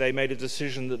Manchester, they made a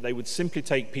decision that they would simply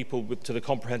take people to the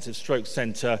Comprehensive Stroke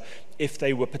Centre if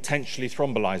they were potentially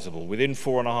thrombolysable within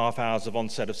 4.5 hours of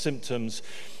onset of symptoms,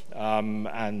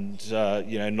 and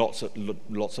lots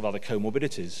of other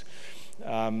comorbidities.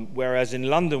 Whereas in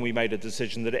London, we made a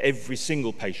decision that every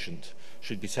single patient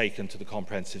should be taken to the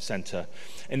comprehensive centre.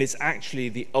 And it's actually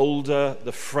the older,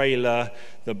 the frailer,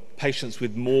 the patients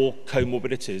with more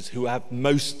comorbidities who have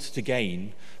most to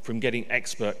gain from getting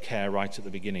expert care right at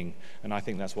the beginning. And I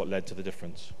think that's what led to the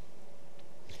difference.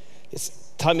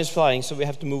 Yes, time is flying, so we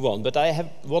have to move on. But I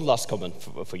have one last comment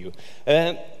for you.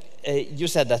 You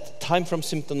said that time from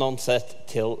symptom onset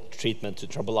till treatment to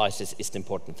thrombolysis is the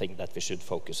important thing that we should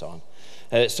focus on.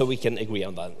 So we can agree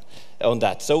on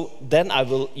that. So then I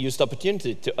will use the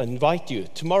opportunity to invite you.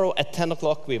 Tomorrow at 10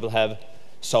 o'clock we will have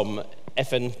some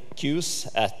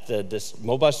FNQs at this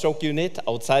mobile stroke unit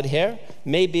outside here.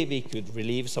 Maybe we could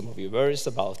relieve some of your worries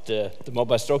about the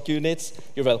mobile stroke units.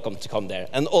 You're welcome to come there.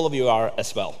 And all of you are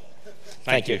as well.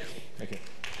 Thank you. Thank you.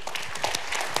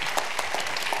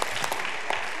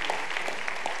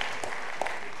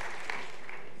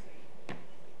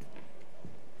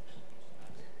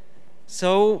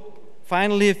 So,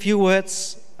 finally, a few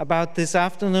words about this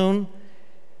afternoon.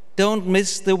 Don't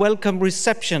miss the welcome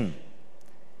reception.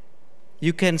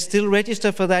 You can still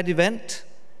register for that event.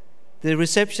 The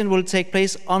reception will take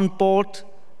place on board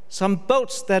some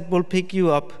boats that will pick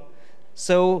you up.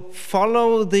 So,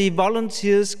 follow the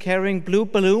volunteers carrying blue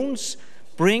balloons.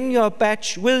 Bring your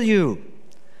badge with you.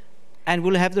 And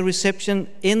we'll have the reception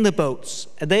in the boats.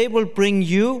 They will bring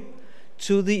you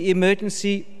to the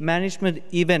emergency management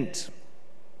event.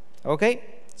 Okay?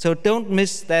 So don't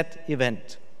miss that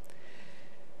event.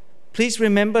 Please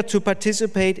remember to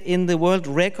participate in the World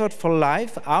Record for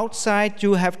Life. Outside,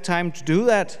 you have time to do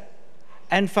that.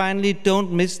 And finally,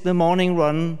 don't miss the morning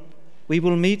run. We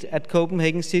will meet at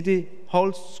Copenhagen City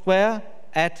Hall Square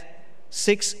at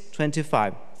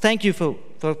 6:25. Thank you for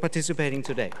participating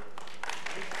today.